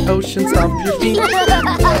feel the ocean, stomp your feet.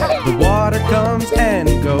 The water comes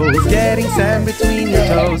and goes, getting sand between your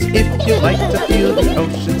toes. If you'd like to feel the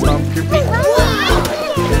ocean, stomp your feet.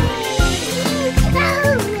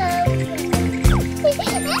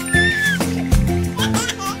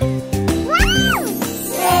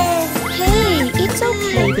 Hey, it's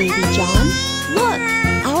okay, Baby John. Look,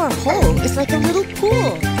 our hole is like a little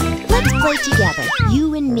pool. Let's play together,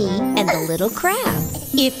 you and me and the little crab.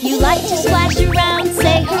 If you like to splash around,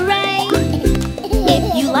 say hooray.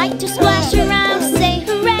 If you like to splash around, say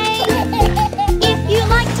hooray. If you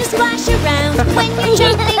like to splash around when you're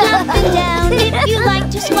jumping up and down. If you like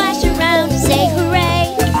to splash around, say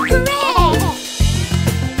hooray. Hooray!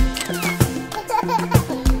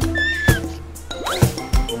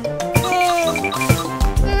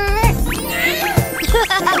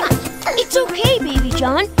 It's okay, Baby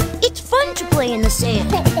John. It's fun to play in the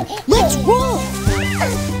sand. Let's roll!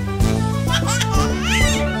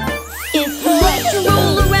 If you like to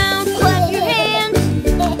roll around, clap your hands.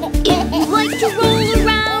 If you like to roll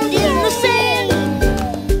around in the sand.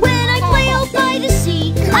 When I play out by the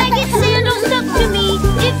sea, I get sand all stuck to me.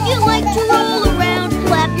 If you like to roll around,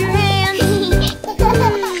 clap your hands.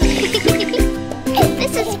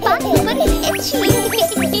 This is fun, but it's itchy.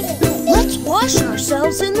 Let's wash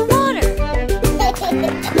ourselves in the water.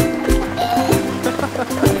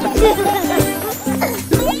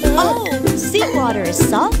 Oh, seawater is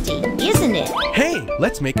salty, isn't it? Hey,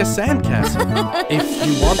 let's make a sandcastle. If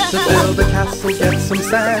you want to build a castle, get some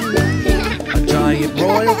sand. A giant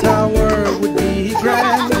royal tower would be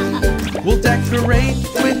grand. We'll decorate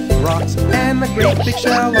with rocks and a great big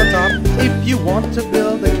shell on top. If you want to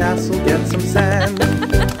build a castle, get some sand.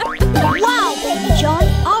 Wow, Baby John,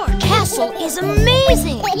 our castle is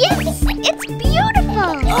amazing! Yes, it's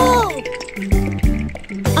beautiful. Oh!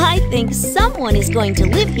 I think someone is going to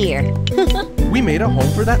live here. We made a home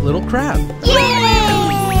for that little crab. Yay!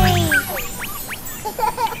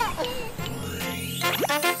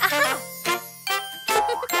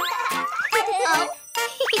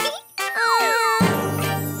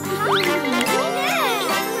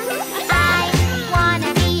 I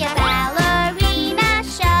wanna be a ballerina.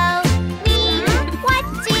 Show me what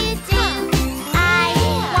to do. I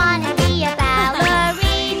wanna be a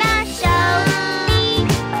ballerina. Show me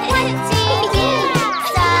what to do.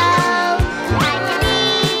 So I can be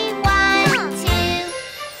one, two.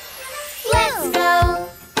 Let's go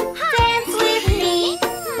dance with me.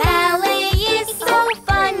 Ballet is so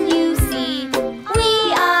fun, you see. We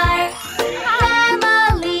are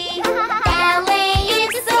family. Ballet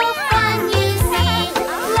is so fun, you see.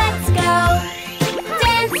 Let's go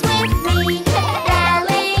dance with me.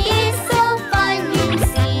 Ballet is so fun, you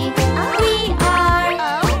see. We are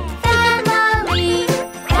family.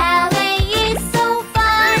 Ballet is so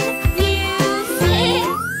fun, you see.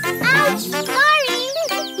 Ouch! Sorry!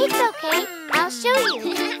 It's okay. I'll show you.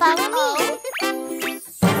 Follow me.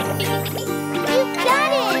 You've got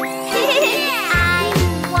it! I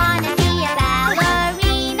wanna be a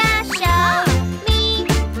ballerina. Show me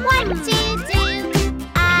what to do.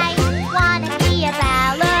 I wanna be a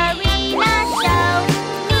ballerina. Show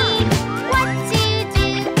me what to do.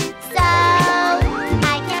 So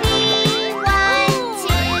I can be one,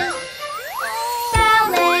 two.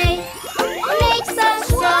 Ballet makes us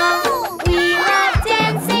strong. We love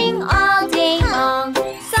dancing all day long.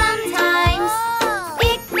 Sometimes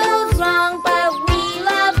it goes wrong, but we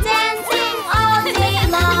love dancing all day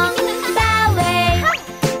long. Ballet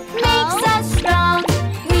makes us strong.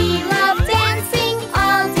 We love dancing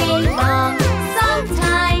all day long.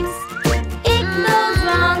 Sometimes it goes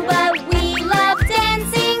wrong, but we love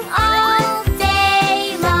dancing all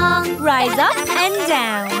day long. Rise up and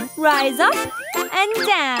down. Rise up and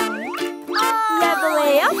down.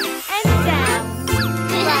 Reveille up and down.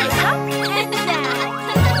 Rise up and down.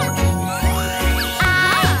 I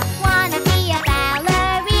wanna be a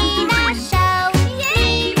ballerina. Show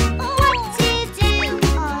me what to do.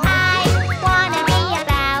 I wanna be a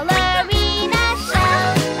ballerina. Show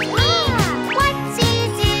me what to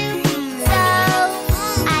do. So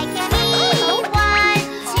I can be one,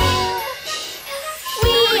 two.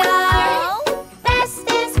 We are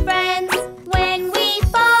bestest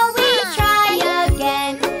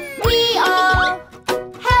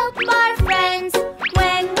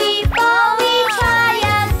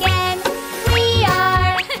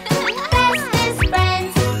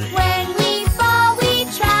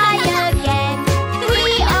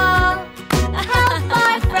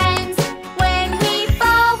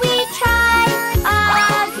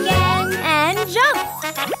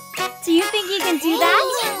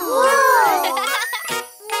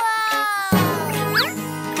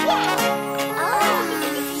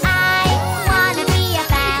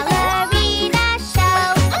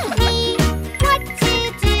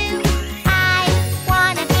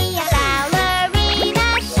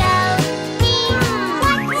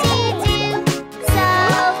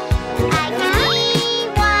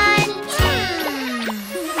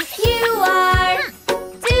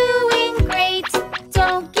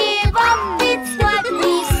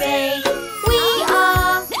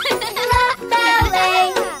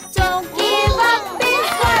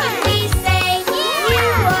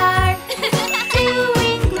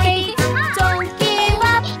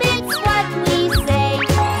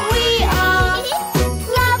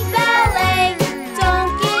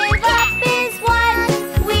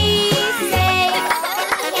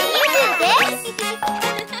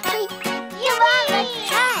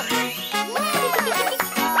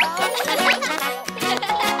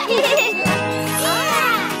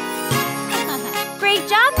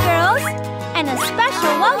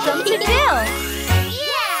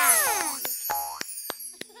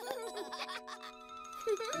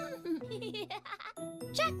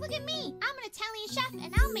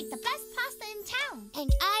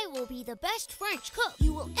best French cook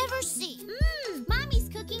you will ever see. Mommy's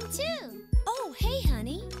cooking too. Oh, hey,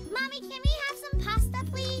 honey. Mommy, can we have some pasta,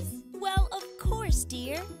 please? Well, of course,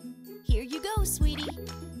 dear. Here you go, sweetie.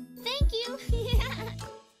 Thank you.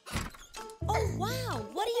 Oh, wow.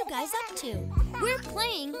 What are you guys up to? We're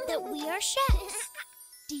playing that we are chefs.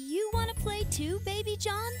 Do you want to play too, Baby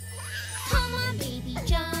John? Come on, Baby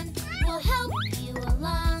John, we'll help you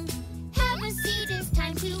along. Have a seat, it's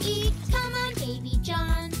time to eat. Come on, Baby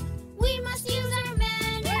John, we must use our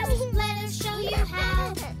manners. Let us show you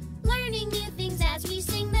how. Learning new things as we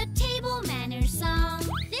sing the table manners song.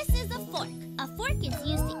 This is a fork. A fork is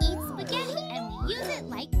used to eat spaghetti, and we use it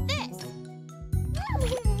like this.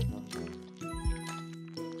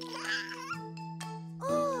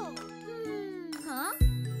 Oh, huh?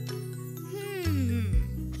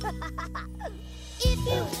 If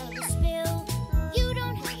you have a spill, you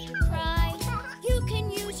don't have to cry. You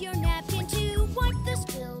can use your napkin to wipe the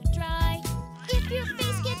spill dry. If your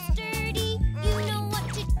face gets dirty, you know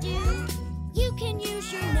what to do. You can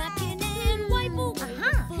use your napkin and wipe away the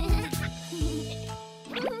food.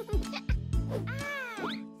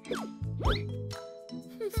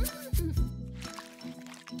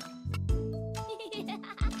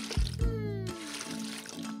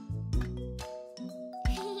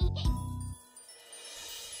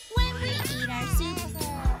 When we eat our soup,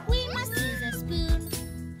 we must use a spoon.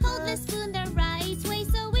 Hold the spoon the right way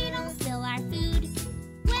so we don't spill our food.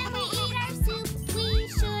 When we eat our soup, we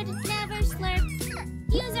should never slurp.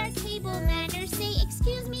 Use our table manners, say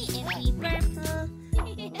excuse me if we burp.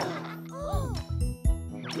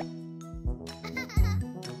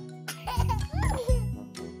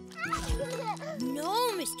 No,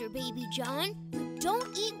 Mr. Baby John.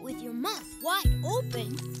 Don't eat with your mouth wide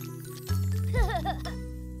open.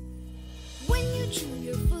 When you chew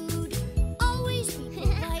your food, always be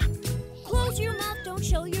polite. Close your mouth, don't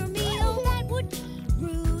show your meal, that would be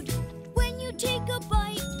rude. When you take a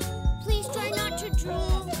bite, please try not to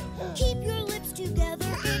drool. Keep your lips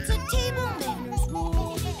together, it's a table manners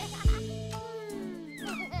rule.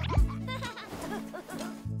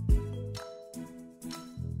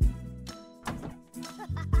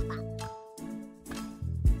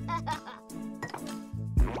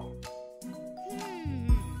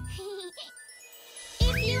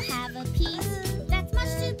 If you have a piece that's much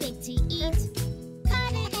too big to eat,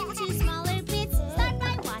 cut it into smaller bits, start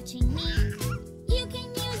by watching me. You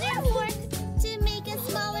can use your fork to make a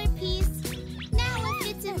smaller piece. Now it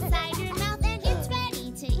fits inside your mouth and it's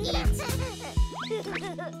ready to eat.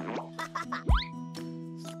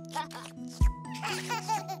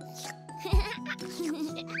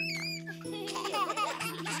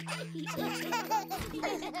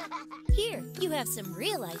 Here, you have some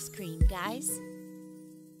real ice cream, guys.